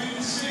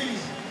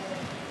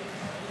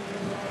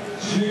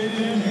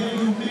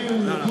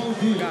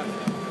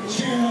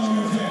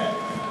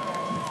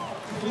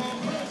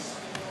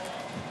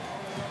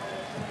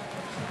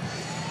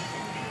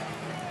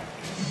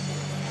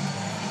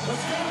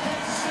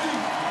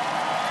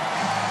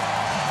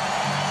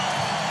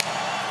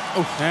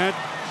 Oh, that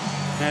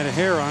had a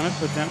hair on it,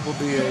 but that will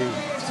be a.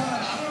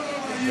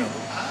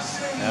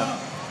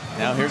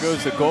 Now here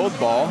goes the gold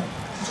ball.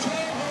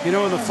 You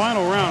know, in the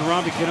final round,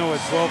 Robbie Cano had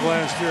 12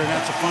 last year, and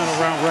that's a final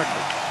round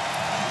record.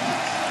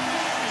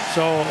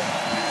 So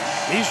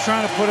he's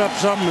trying to put up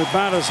something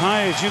about as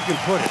high as you can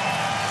put it.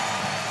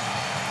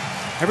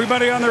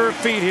 Everybody on their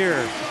feet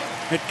here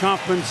at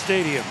Kauffman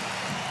Stadium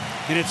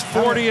in its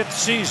 40th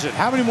season.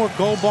 How many more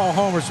gold ball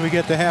homers do we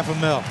get to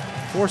 $500,000?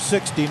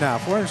 460 now,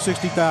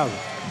 460,000.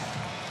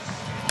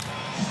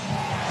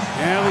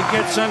 Well, he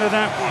gets under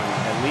that one.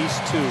 At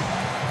least 2.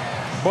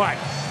 But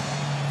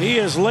he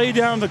has laid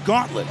down the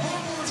gauntlet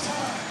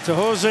to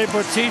Jose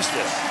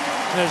Bautista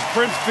as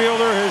Prince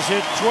Fielder has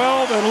hit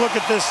 12. And look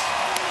at this.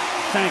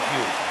 Thank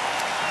you.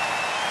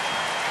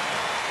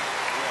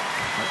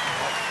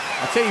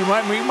 I'll tell you,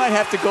 we might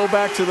have to go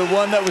back to the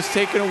one that was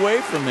taken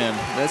away from him.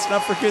 Let's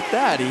not forget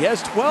that. He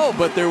has 12,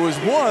 but there was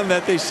one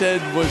that they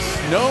said was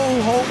no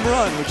home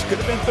run, which could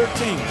have been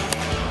 13.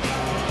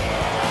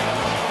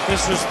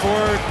 This was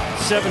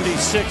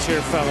 476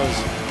 here, fellas.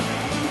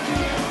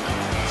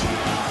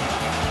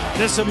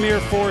 This a mere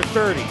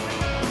 430.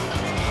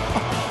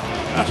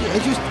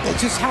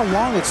 It's just how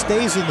long it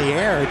stays in the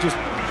air. It just,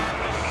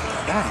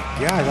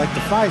 God, like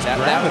defies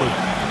gravity.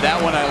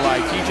 That one I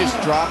liked. He just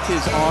dropped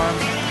his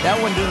arms.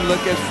 That one didn't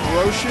look as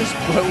ferocious,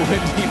 but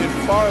went even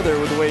farther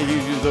with the way he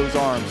used those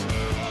arms.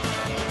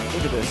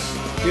 Look at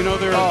this. You know,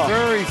 there are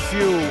very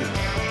few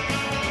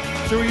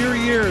through your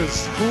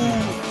years who,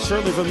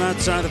 certainly from that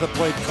side of the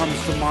plate, comes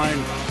to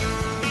mind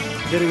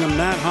hitting them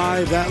that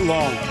high, that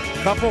long.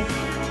 Couple?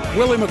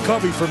 Willie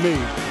McCovey for me.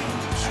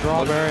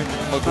 Strawberry.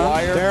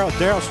 McGuire.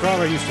 Darryl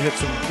Strawberry used to hit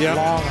some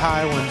long,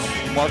 high ones.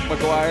 Mark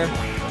McGuire.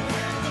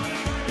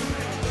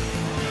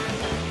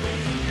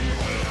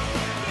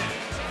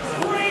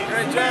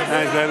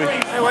 Thanks, baby.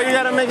 Hey, why you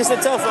gotta make it so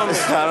tough on me?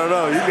 I don't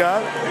know. You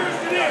got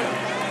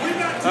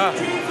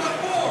it.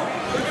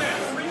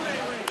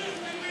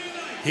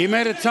 He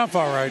made it tough,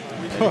 all right.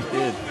 Yeah, he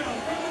did.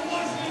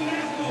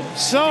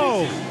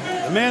 So,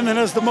 the man that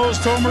has the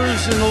most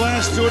homers in the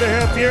last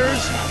 2.5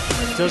 years,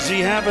 does he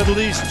have at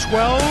least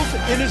 12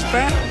 in his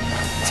bat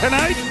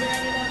tonight?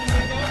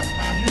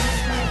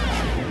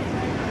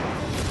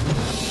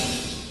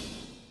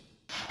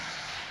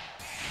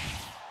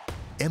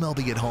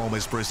 MLB at Home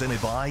is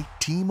presented by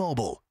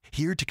T-Mobile,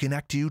 here to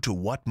connect you to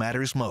what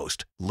matters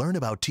most. Learn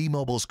about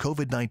T-Mobile's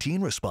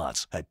COVID-19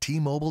 response at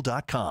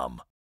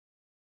T-Mobile.com.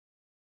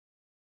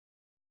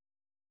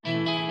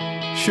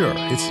 Sure,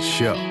 it's a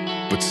show,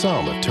 but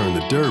some have turned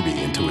the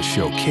Derby into a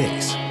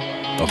showcase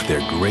of their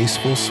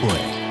graceful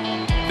swing,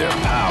 their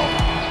power,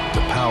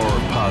 the power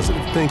of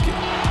positive thinking,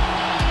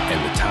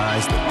 and the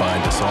ties that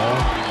bind us all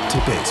to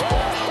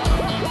baseball.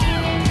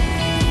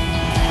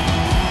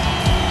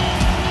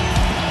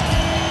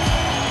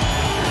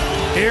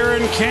 Here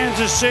in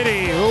Kansas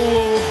City, who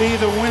will be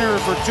the winner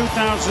for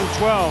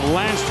 2012?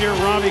 Last year,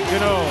 Robbie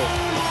Cano.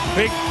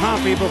 Big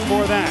Poppy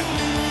before that.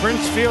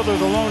 Prince Fielder,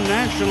 the lone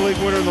National League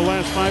winner in the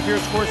last 5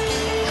 years, of course,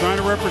 trying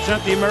to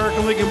represent the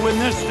American League and win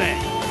this thing.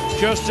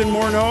 Justin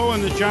Morneau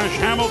in the Josh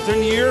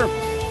Hamilton year,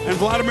 and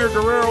Vladimir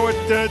Guerrero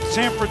at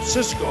San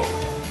Francisco.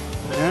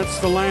 That's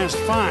the last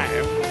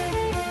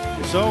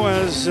 5. So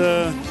as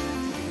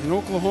in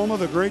Oklahoma,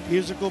 the great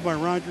musical by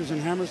Rodgers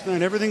and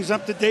Hammerstein, everything's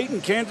up to date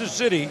in Kansas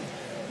City.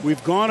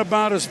 We've gone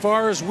about as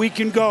far as we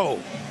can go.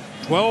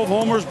 12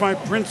 homers by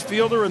Prince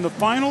Fielder in the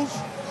finals.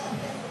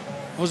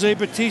 Jose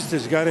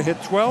Bautista's got to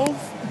hit 12,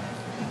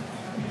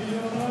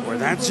 or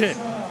that's it.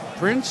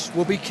 Prince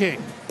will be king.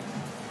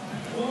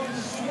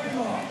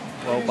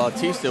 Well,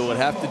 Bautista would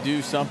have to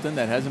do something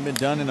that hasn't been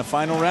done in the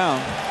final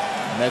round,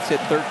 and that's hit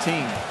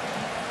 13.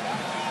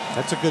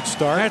 That's a good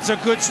start. That's a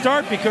good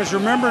start because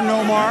remember,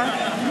 Nomar,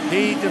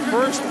 Craig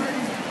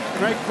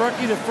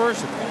Bruckey, the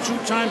first 2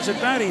 times at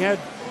bat, he had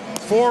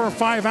 4 or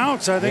 5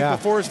 outs, I think,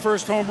 before his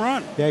first home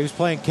run. Yeah, he was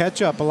playing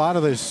catch up a lot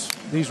of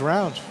these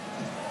rounds.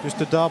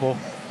 Just a double.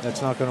 That's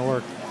not going to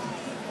work.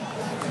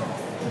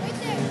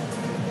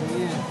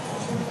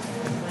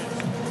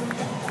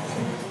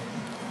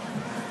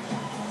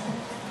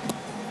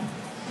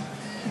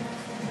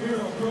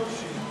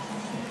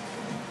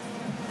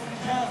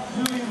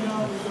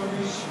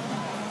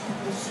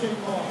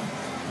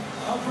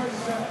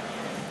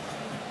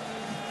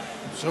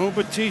 So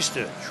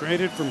Batista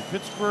traded from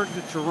Pittsburgh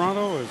to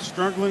Toronto, a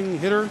struggling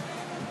hitter,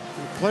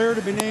 a player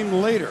to be named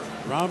later,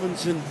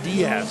 Robinson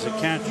Diaz, a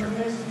catcher.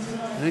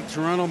 I think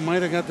Toronto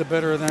might have got the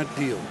better of that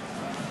deal.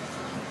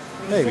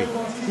 Maybe.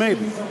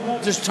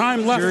 Just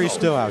time left. Jury's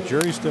still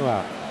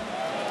out.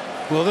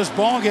 Will this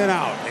ball get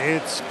out?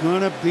 It's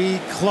going to be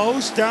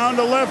close down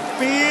to left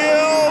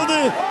field.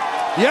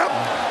 Yep.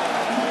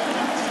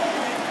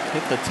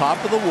 Hit the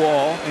top of the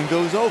wall and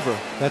goes over.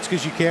 That's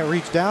because you can't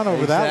reach down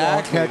over that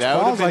wall, catch that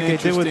balls like they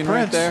did with right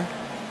Prince. There.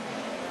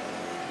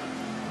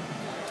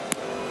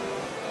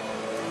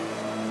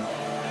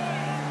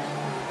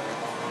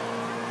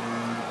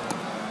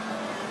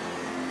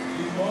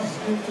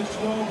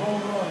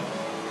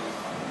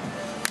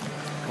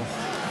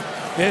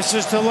 This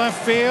is to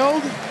left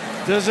field.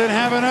 Does it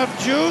have enough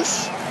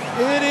juice?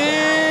 It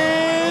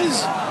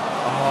is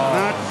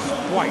not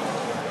quite.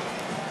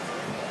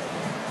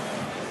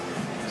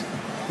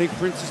 Think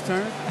Prince is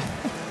tired?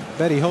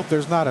 Bet he hope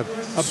there's not a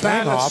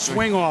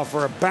swing off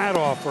or a bat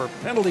off or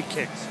penalty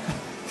kicks.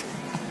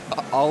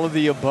 All of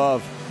the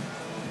above.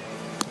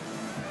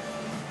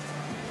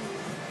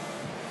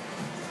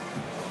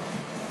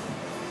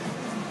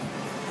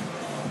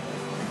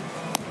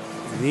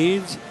 He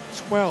needs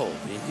 12.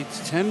 He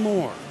needs 10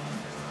 more.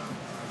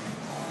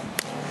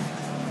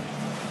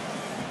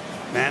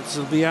 Matz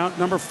will be out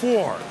number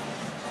 4.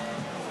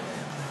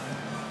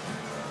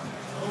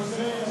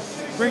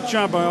 Great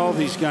job by all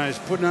these guys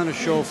putting on a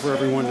show for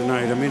everyone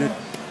tonight. I mean,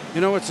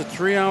 it's a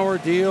 3-hour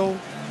deal.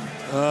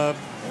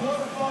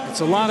 It's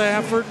a lot of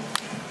effort.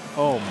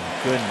 Oh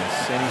my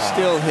goodness! And he's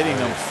still hitting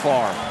them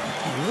far,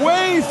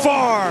 way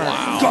far.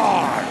 Wow.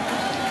 Gone.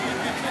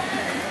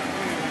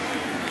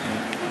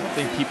 I don't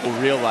think people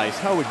realize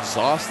how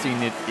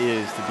exhausting it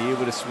is to be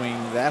able to swing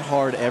that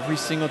hard every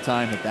single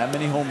time, hit that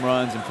many home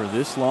runs, and for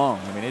this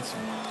long. I mean,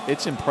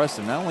 it's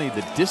impressive. Not only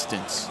the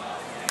distance.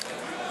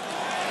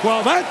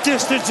 Well, that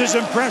distance is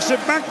impressive.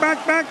 Back,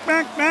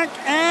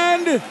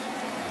 and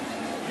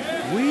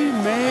we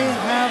may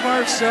have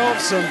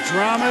ourselves some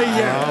drama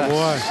yet. Oh,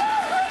 boy.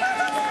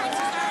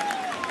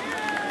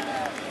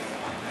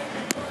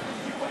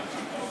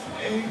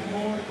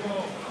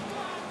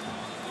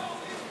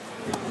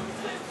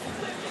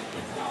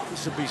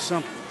 This would be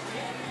something.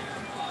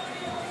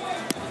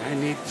 I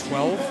need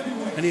 12.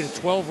 I need a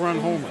 12-run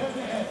homer.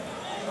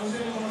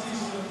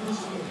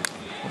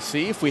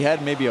 See, if we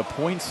had maybe a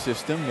point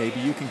system, maybe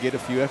you can get a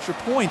few extra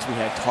points. We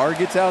had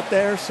targets out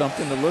there,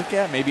 something to look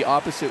at, maybe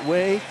opposite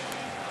way.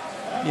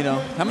 You know,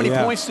 how many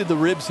points did the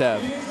Ribs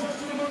have?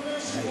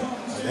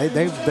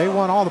 They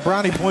won all the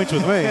brownie points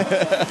with me.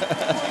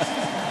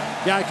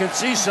 Yeah, I can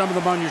see some of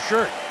them on your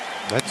shirt.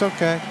 That's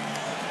okay.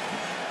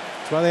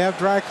 That's why they have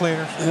dry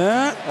cleaners.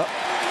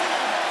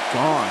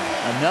 Gone.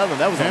 Another.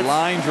 That was a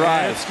line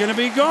drive. It's going to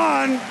be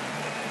gone.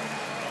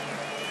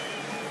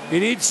 He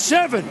needs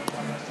 7.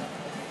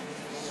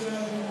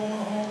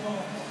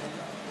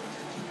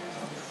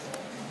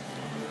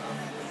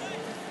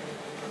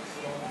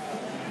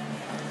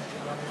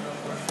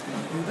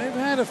 They've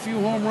had a few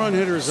home run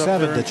hitters up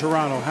there in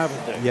Toronto,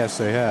 haven't they? Yes,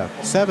 they have.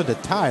 7 to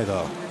tie,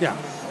 though. Yeah.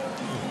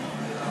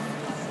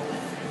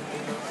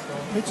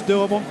 It's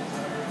doable.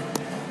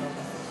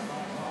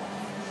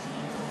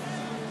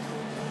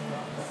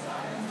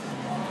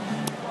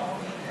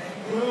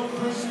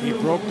 He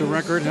broke the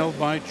record held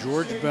by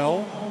George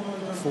Bell,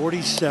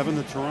 47,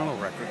 the Toronto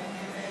record.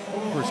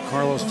 Of course,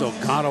 Carlos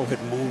Delgado hit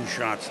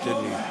moonshots,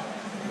 didn't he?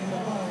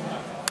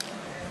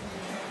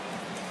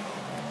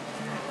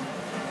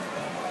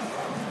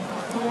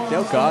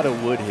 Delgado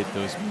would hit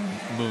those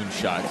moon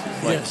shots.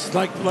 Yes,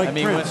 like I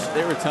mean,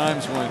 there were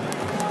times when,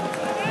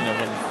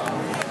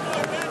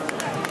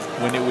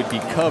 when it would be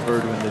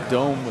covered, when the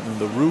dome, when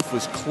the roof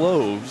was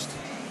closed,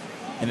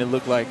 and it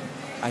looked like,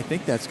 I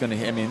think that's going to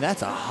hit. I mean,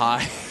 that's a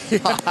high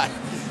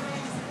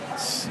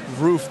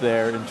roof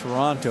there in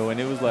Toronto, and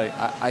it was like,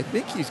 I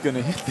think he's going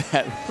to hit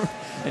that,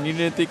 and you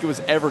didn't think it was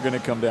ever going to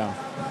come down.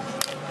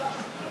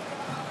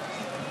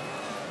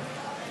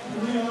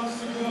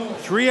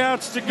 3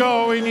 outs to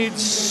go. He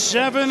needs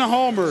 7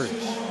 homers.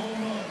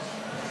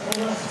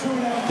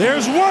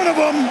 There's one of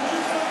them.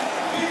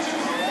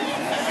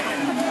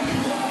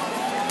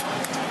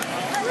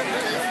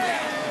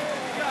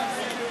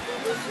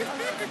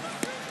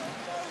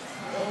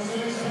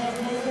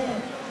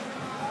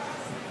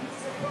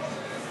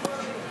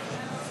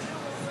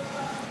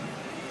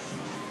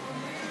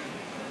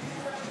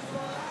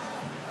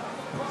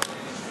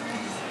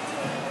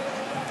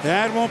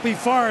 That won't be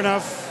far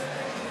enough.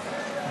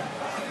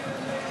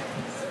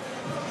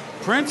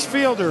 Prince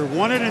Fielder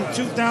won it in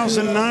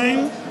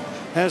 2009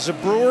 as a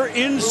Brewer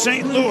in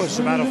St. Louis,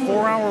 about a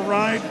 4-hour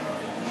ride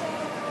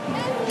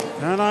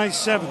on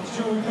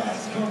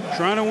I-70.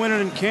 Trying to win it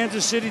in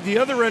Kansas City, the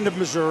other end of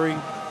Missouri,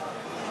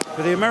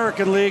 for the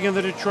American League and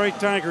the Detroit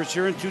Tigers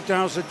here in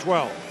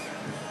 2012.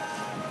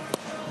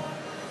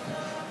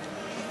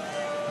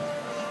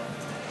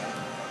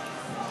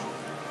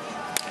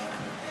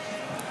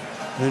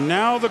 And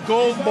now the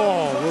gold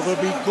ball. Will there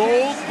be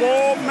gold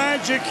ball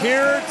magic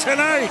here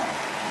tonight?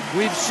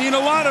 We've seen a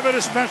lot of it,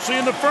 especially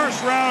in the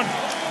first round.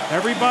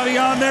 Everybody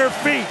on their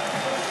feet.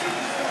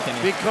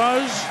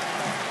 Because,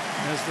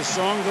 as the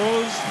song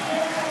goes,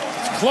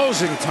 it's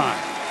closing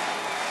time.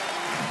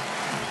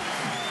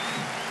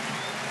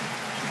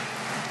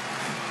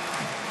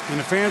 And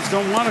the fans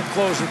don't want to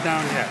close it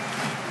down yet.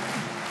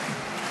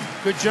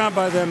 Good job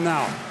by them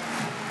now.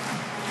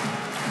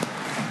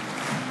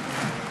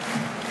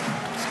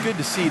 Good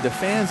to see the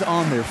fans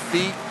on their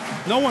feet.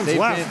 No one's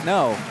left.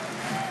 No.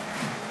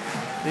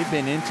 They've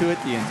been into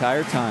it the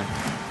entire time.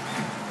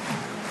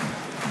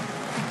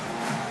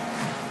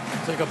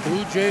 It's like a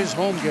Blue Jays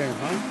home game,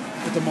 huh?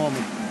 At the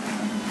moment.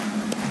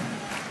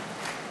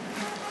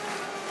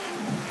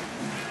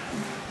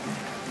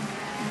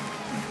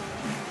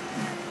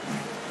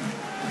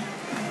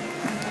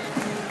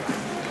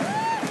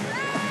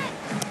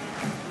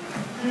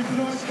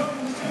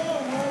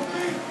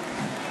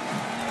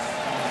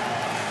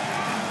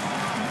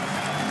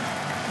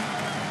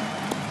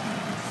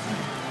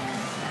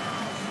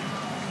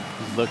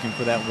 Looking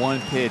for that one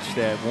pitch,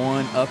 that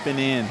one up and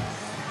in.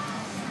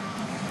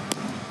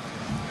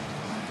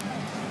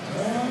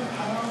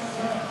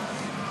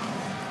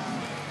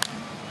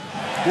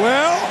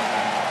 Well,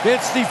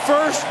 it's the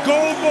first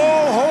gold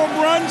ball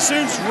home run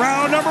since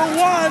round number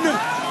 1.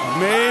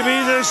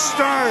 Maybe the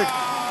start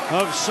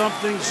of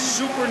something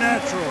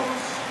supernatural.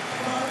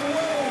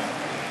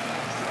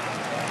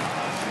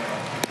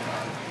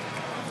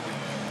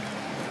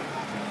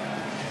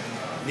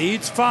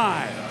 Needs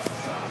 5.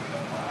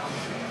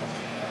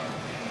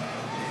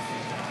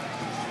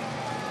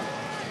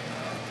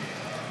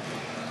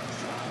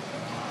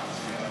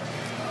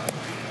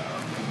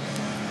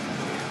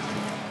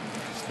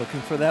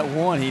 Looking for that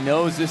one. He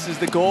knows this is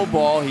the gold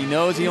ball. He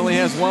knows he only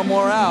has one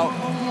more out.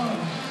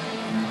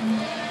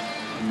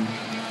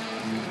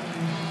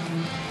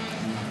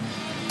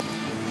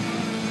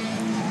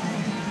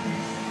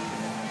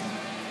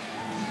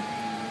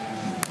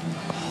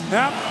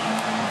 Yep,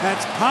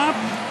 that's pop,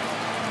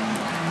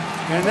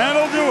 and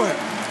that'll do it.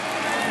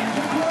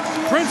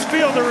 Prince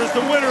Fielder is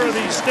the winner of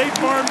the State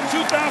Farm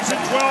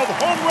 2012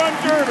 Home Run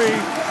Derby,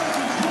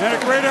 and a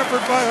great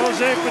effort by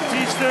Jose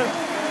Bautista.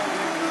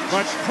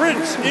 But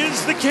Prince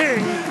is the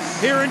king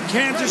here in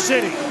Kansas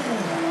City.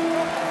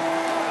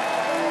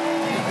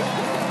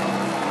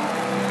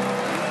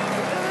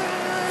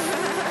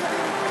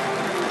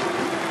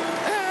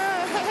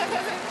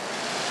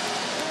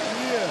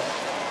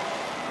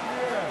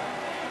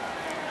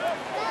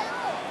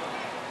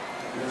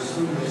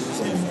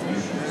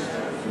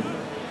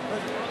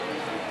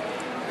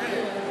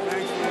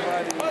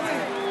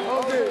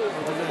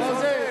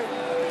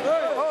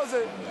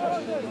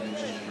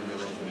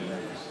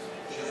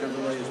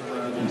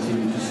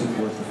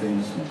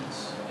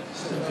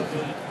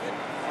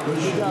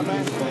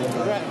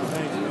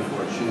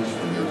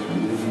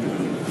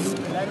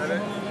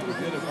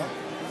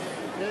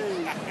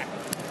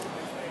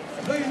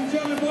 Ladies and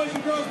gentlemen, boys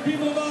and girls,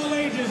 people of all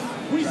ages,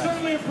 we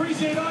certainly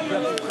appreciate all your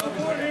love and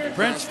support here.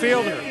 Prince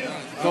Fielder,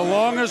 the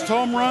longest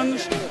home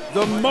runs,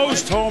 the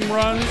most home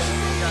runs,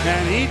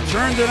 and he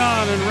turned it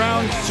on in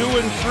rounds 2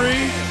 and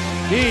 3.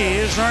 He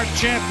is our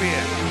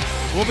champion.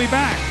 We'll be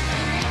back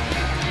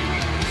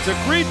to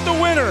greet the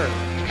winner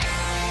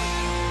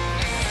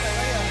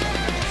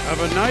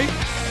of a night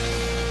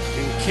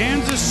in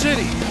Kansas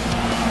City,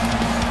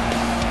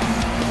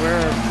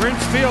 where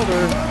Prince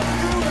Fielder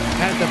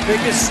had the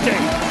biggest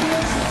stake.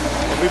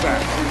 We'll be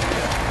back.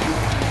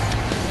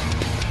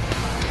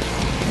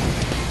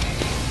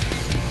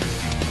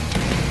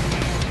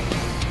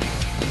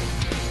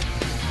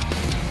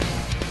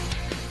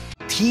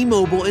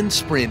 T-Mobile and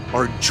Sprint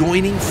are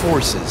joining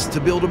forces to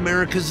build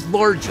America's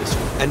largest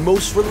and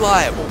most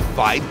reliable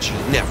 5G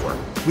network.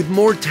 With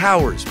more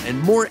towers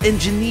and more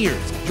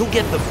engineers, you'll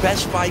get the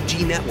best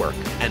 5G network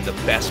and the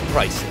best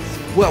prices.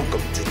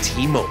 Welcome to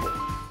T-Mobile.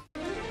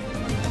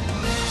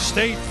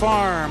 State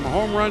Farm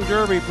Home Run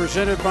Derby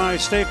presented by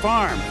State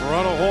Farm. For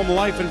auto, home,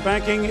 life, and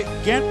banking,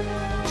 get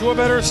to a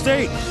better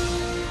state.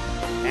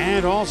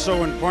 And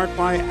also in part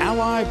by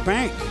Ally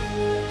Bank.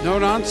 No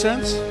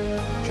nonsense,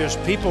 just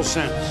people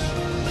sense.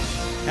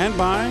 And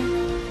by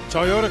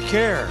Toyota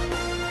Care,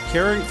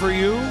 caring for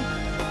you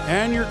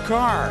and your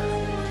car.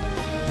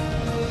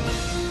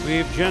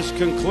 We've just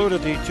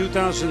concluded the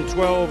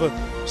 2012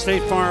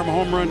 State Farm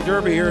Home Run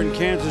Derby here in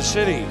Kansas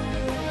City.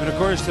 And of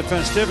course, the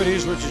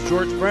festivities, which as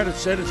George Brett had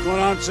said, it's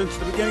going on since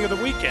the beginning of the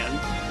weekend,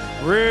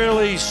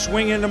 really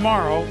swing in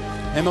tomorrow.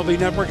 MLB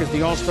Network is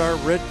the All-Star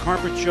Red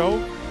Carpet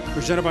Show,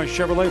 presented by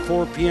Chevrolet,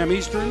 4 p.m.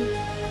 Eastern.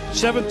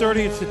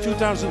 7:30, it's the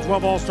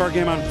 2012 All-Star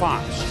Game on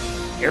Fox.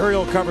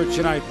 Aerial coverage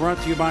tonight brought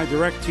to you by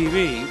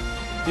DirecTV.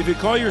 If you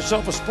call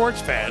yourself a sports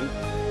fan,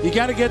 you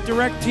got to get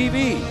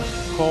DirecTV.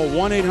 Call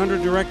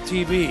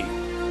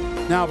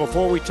 1-800-DirecTV. Now,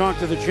 before we talk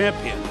to the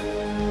champion,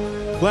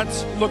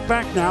 let's look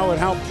back now at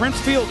how Prince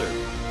Fielder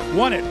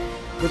won it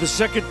for the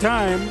second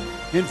time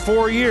in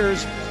 4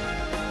 years.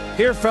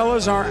 Here,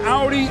 fellas, our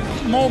Audi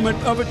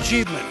moment of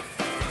achievement.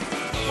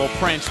 Well,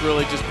 Prince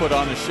really just put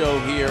on a show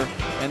here,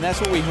 and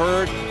that's what we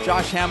heard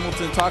Josh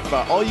Hamilton talk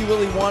about. All you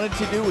really wanted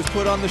to do was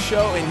put on the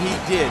show, and he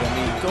did. I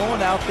mean,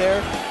 going out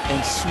there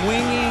and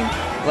swinging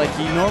like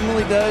he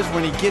normally does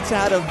when he gets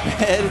out of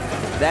bed,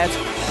 that's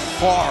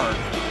hard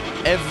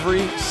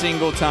every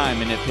single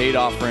time, and it paid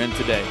off for him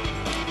today.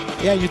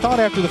 Yeah, you thought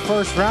after the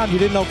first round you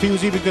didn't know if he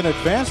was even going to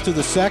advance to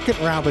the second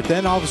round, but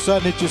then all of a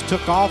sudden it just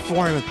took off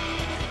for him.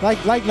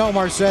 Like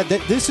Nomar said,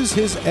 that this is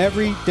his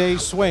everyday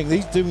swing.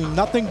 He's doing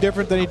nothing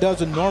different than he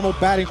does in normal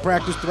batting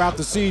practice throughout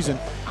the season,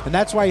 and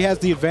that's why he has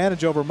the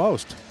advantage over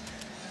most.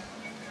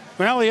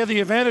 Well, he had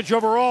the advantage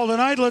overall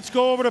tonight. Let's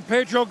go over to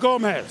Pedro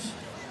Gomez.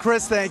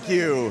 Chris, thank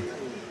you.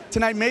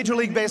 Tonight, Major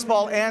League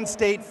Baseball and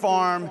State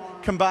Farm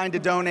combined to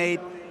donate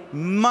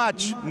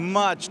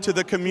much to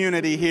the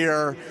community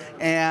here,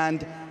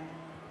 and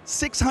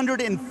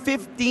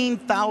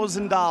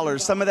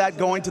 $615,000, some of that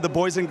going to the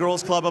Boys and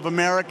Girls Club of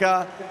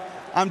America.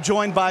 I'm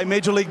joined by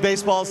Major League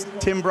Baseball's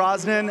Tim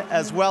Brosnan,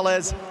 as well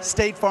as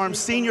State Farm's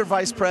Senior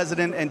Vice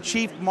President and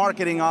Chief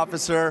Marketing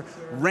Officer,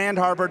 Rand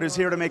Harbert, who's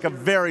here to make a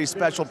very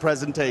special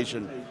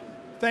presentation.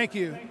 Thank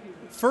you.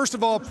 First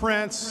of all,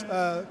 Prince,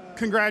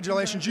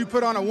 congratulations. You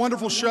put on a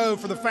wonderful show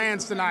for the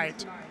fans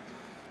tonight.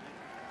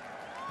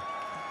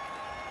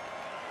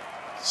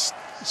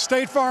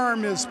 State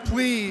Farm is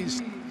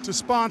pleased to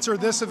sponsor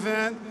this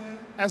event,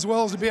 as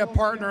well as to be a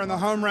partner in the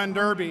Home Run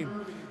Derby.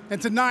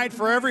 And tonight,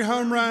 for every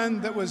home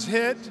run that was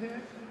hit,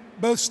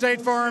 both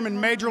State Farm and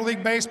Major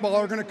League Baseball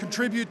are going to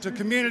contribute to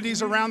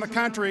communities around the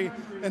country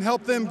and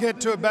help them get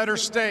to a better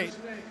state.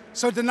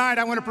 So tonight,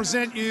 I want to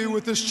present you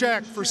with this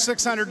check for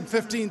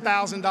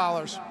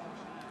 $615,000.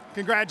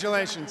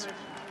 Congratulations.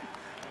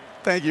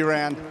 Thank you,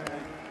 Rand.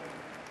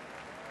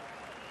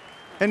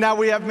 And now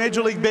we have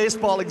Major League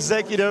Baseball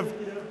executive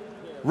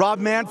Rob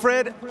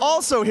Manfred,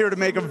 also here to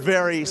make a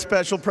very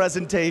special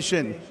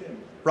presentation.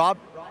 Rob?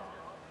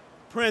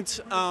 Prince,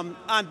 on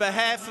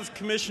behalf of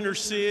Commissioner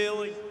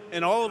Seeley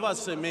and all of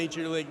us at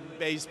Major League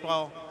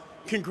Baseball,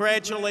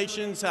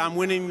 congratulations on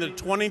winning the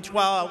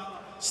 2012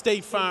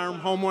 State Farm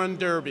Home Run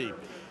Derby.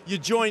 You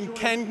joined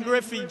Ken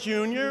Griffey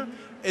Jr.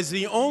 as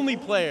the only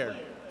player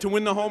to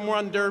win the Home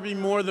Run Derby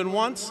more than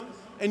once,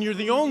 and you're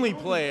the only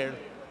player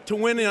to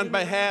win on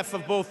behalf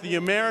of both the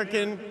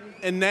American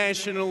and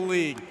National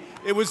League.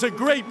 It was a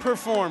great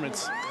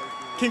performance.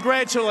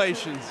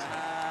 Congratulations.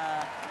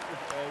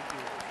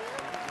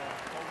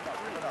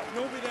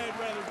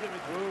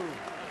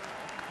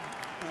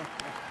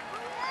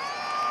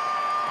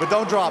 But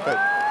don't drop it.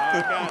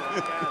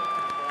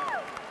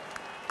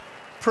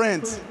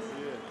 Prince,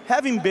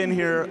 having been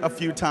here a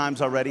few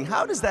times already,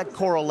 how does that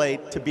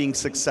correlate to being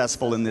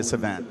successful in this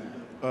event?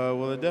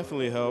 Well, it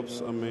definitely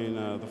helps. I mean,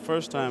 the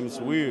first time it's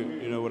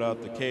weird, you know,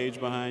 without the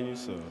cage behind you.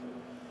 So,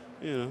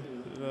 you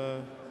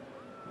know,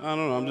 I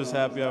don't know. I'm just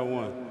happy I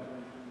won.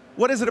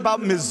 What is it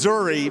about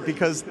Missouri?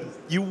 Because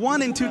you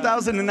won in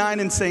 2009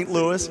 in St.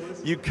 Louis,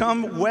 you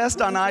come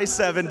west on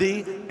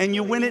I-70, and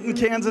you win it in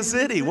Kansas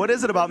City. What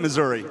is it about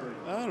Missouri?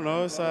 I don't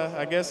know. It's,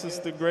 I guess it's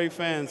the great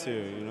fans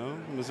here, you know.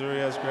 Missouri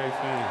has great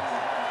fans.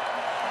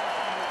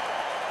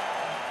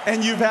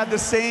 And you've had the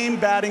same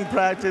batting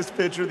practice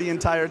pitcher the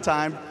entire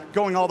time,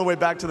 going all the way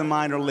back to the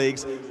minor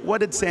leagues. What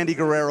did Sandy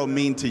Guerrero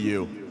mean to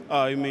you?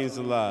 Oh, he means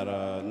a lot.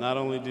 Not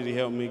only did he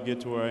help me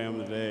get to where I am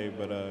today,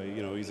 but,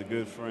 you know, he's a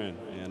good friend.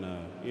 And,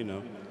 you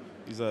know,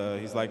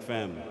 he's like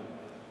family.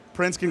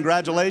 Prince,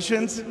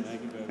 congratulations.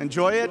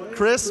 Enjoy it.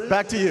 Chris,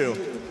 back to you.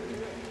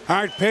 All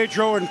right,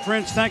 Pedro and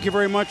Prince, thank you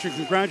very much and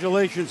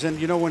congratulations.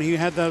 And, you know, when he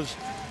had those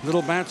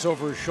little bats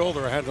over his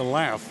shoulder, I had to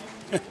laugh.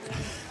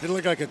 It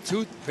looked like a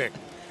toothpick.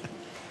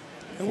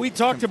 And we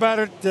talked about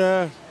it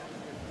at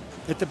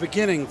the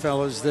beginning,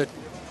 fellas, that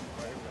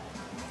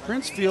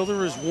Prince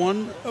Fielder is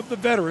one of the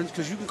veterans,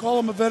 because you can call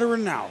him a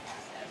veteran now,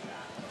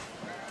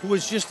 who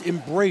has just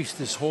embraced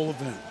this whole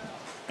event.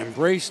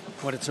 Embraced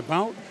what it's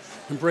about,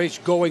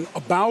 embraced going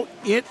about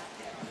it,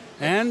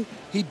 and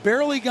he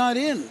barely got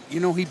in. You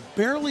know, he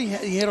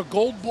had a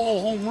gold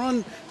ball home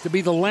run to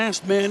be the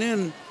last man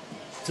in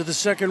to the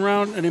second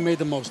round, and he made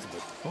the most of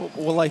it.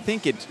 Well, I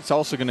think it's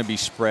also going to be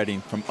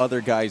spreading from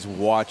other guys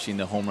watching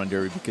the Home Run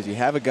Derby, because you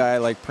have a guy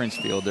like Prince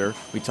Fielder.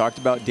 We talked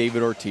about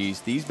David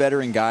Ortiz. These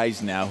veteran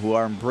guys now who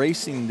are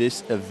embracing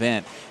this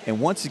event. And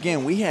once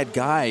again, we had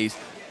guys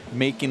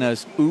making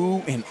us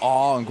ooh and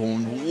awe and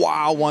going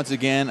wow once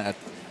again,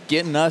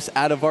 getting us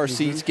out of our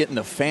seats, getting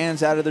the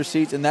fans out of their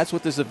seats. And that's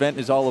what this event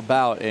is all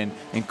about. And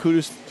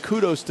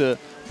kudos to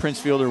Prince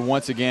Fielder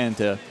once again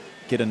to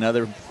get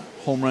another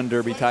Home Run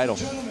Derby title.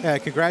 Yeah,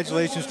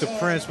 congratulations to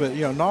Prince. But,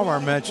 you know,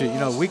 Nomar mentioned, you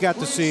know, we got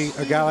to see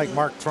a guy like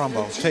Mark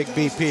Trumbo take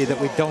BP that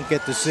we don't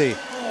get to see.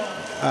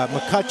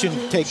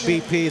 McCutchen take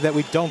BP that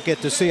we don't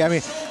get to see. I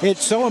mean,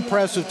 it's so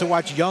impressive to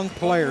watch young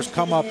players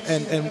come up,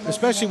 and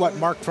especially what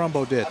Mark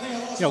Trumbo did,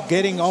 you know,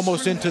 getting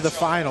almost into the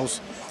finals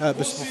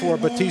before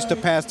Batista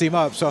passed him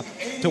up. So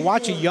to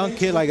watch a young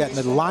kid like that and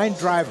the line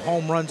drive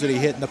home runs that he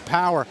hit and the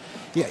power,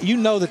 yeah, you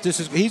know that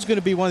he's going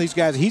to be one of these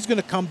guys. He's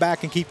going to come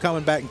back and keep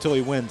coming back until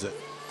he wins it.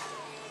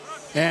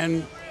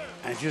 And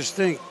I just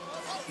think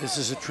this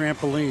is a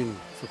trampoline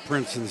for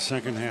Prince in the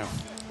second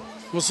half.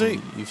 We'll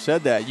see. You've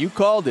said that. You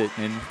called it,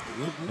 and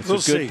it's we'll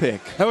a good see.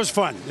 pick. That was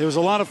fun. It was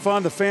a lot of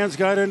fun. The fans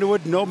got into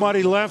it.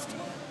 Nobody left.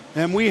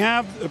 And we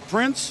have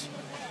Prince,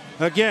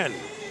 again,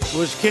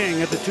 was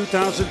king at the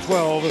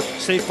 2012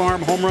 State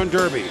Farm Home Run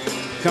Derby.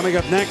 Coming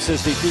up next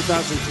is the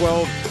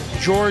 2012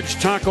 George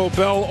Taco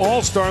Bell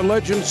All-Star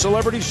Legend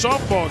Celebrity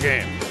Softball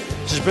Game.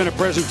 This has been a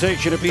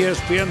presentation of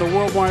ESPN, the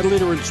worldwide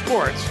leader in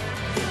sports.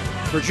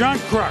 For John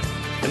Kruk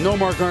and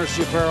Nomar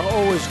Garciaparra,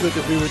 always good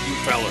to be with you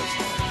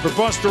fellas. For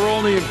Buster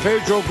Olney and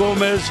Pedro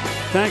Gomez,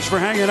 thanks for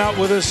hanging out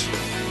with us.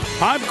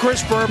 I'm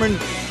Chris Berman.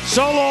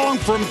 So long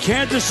from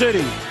Kansas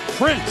City.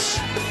 Prince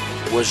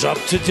was up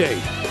to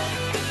date.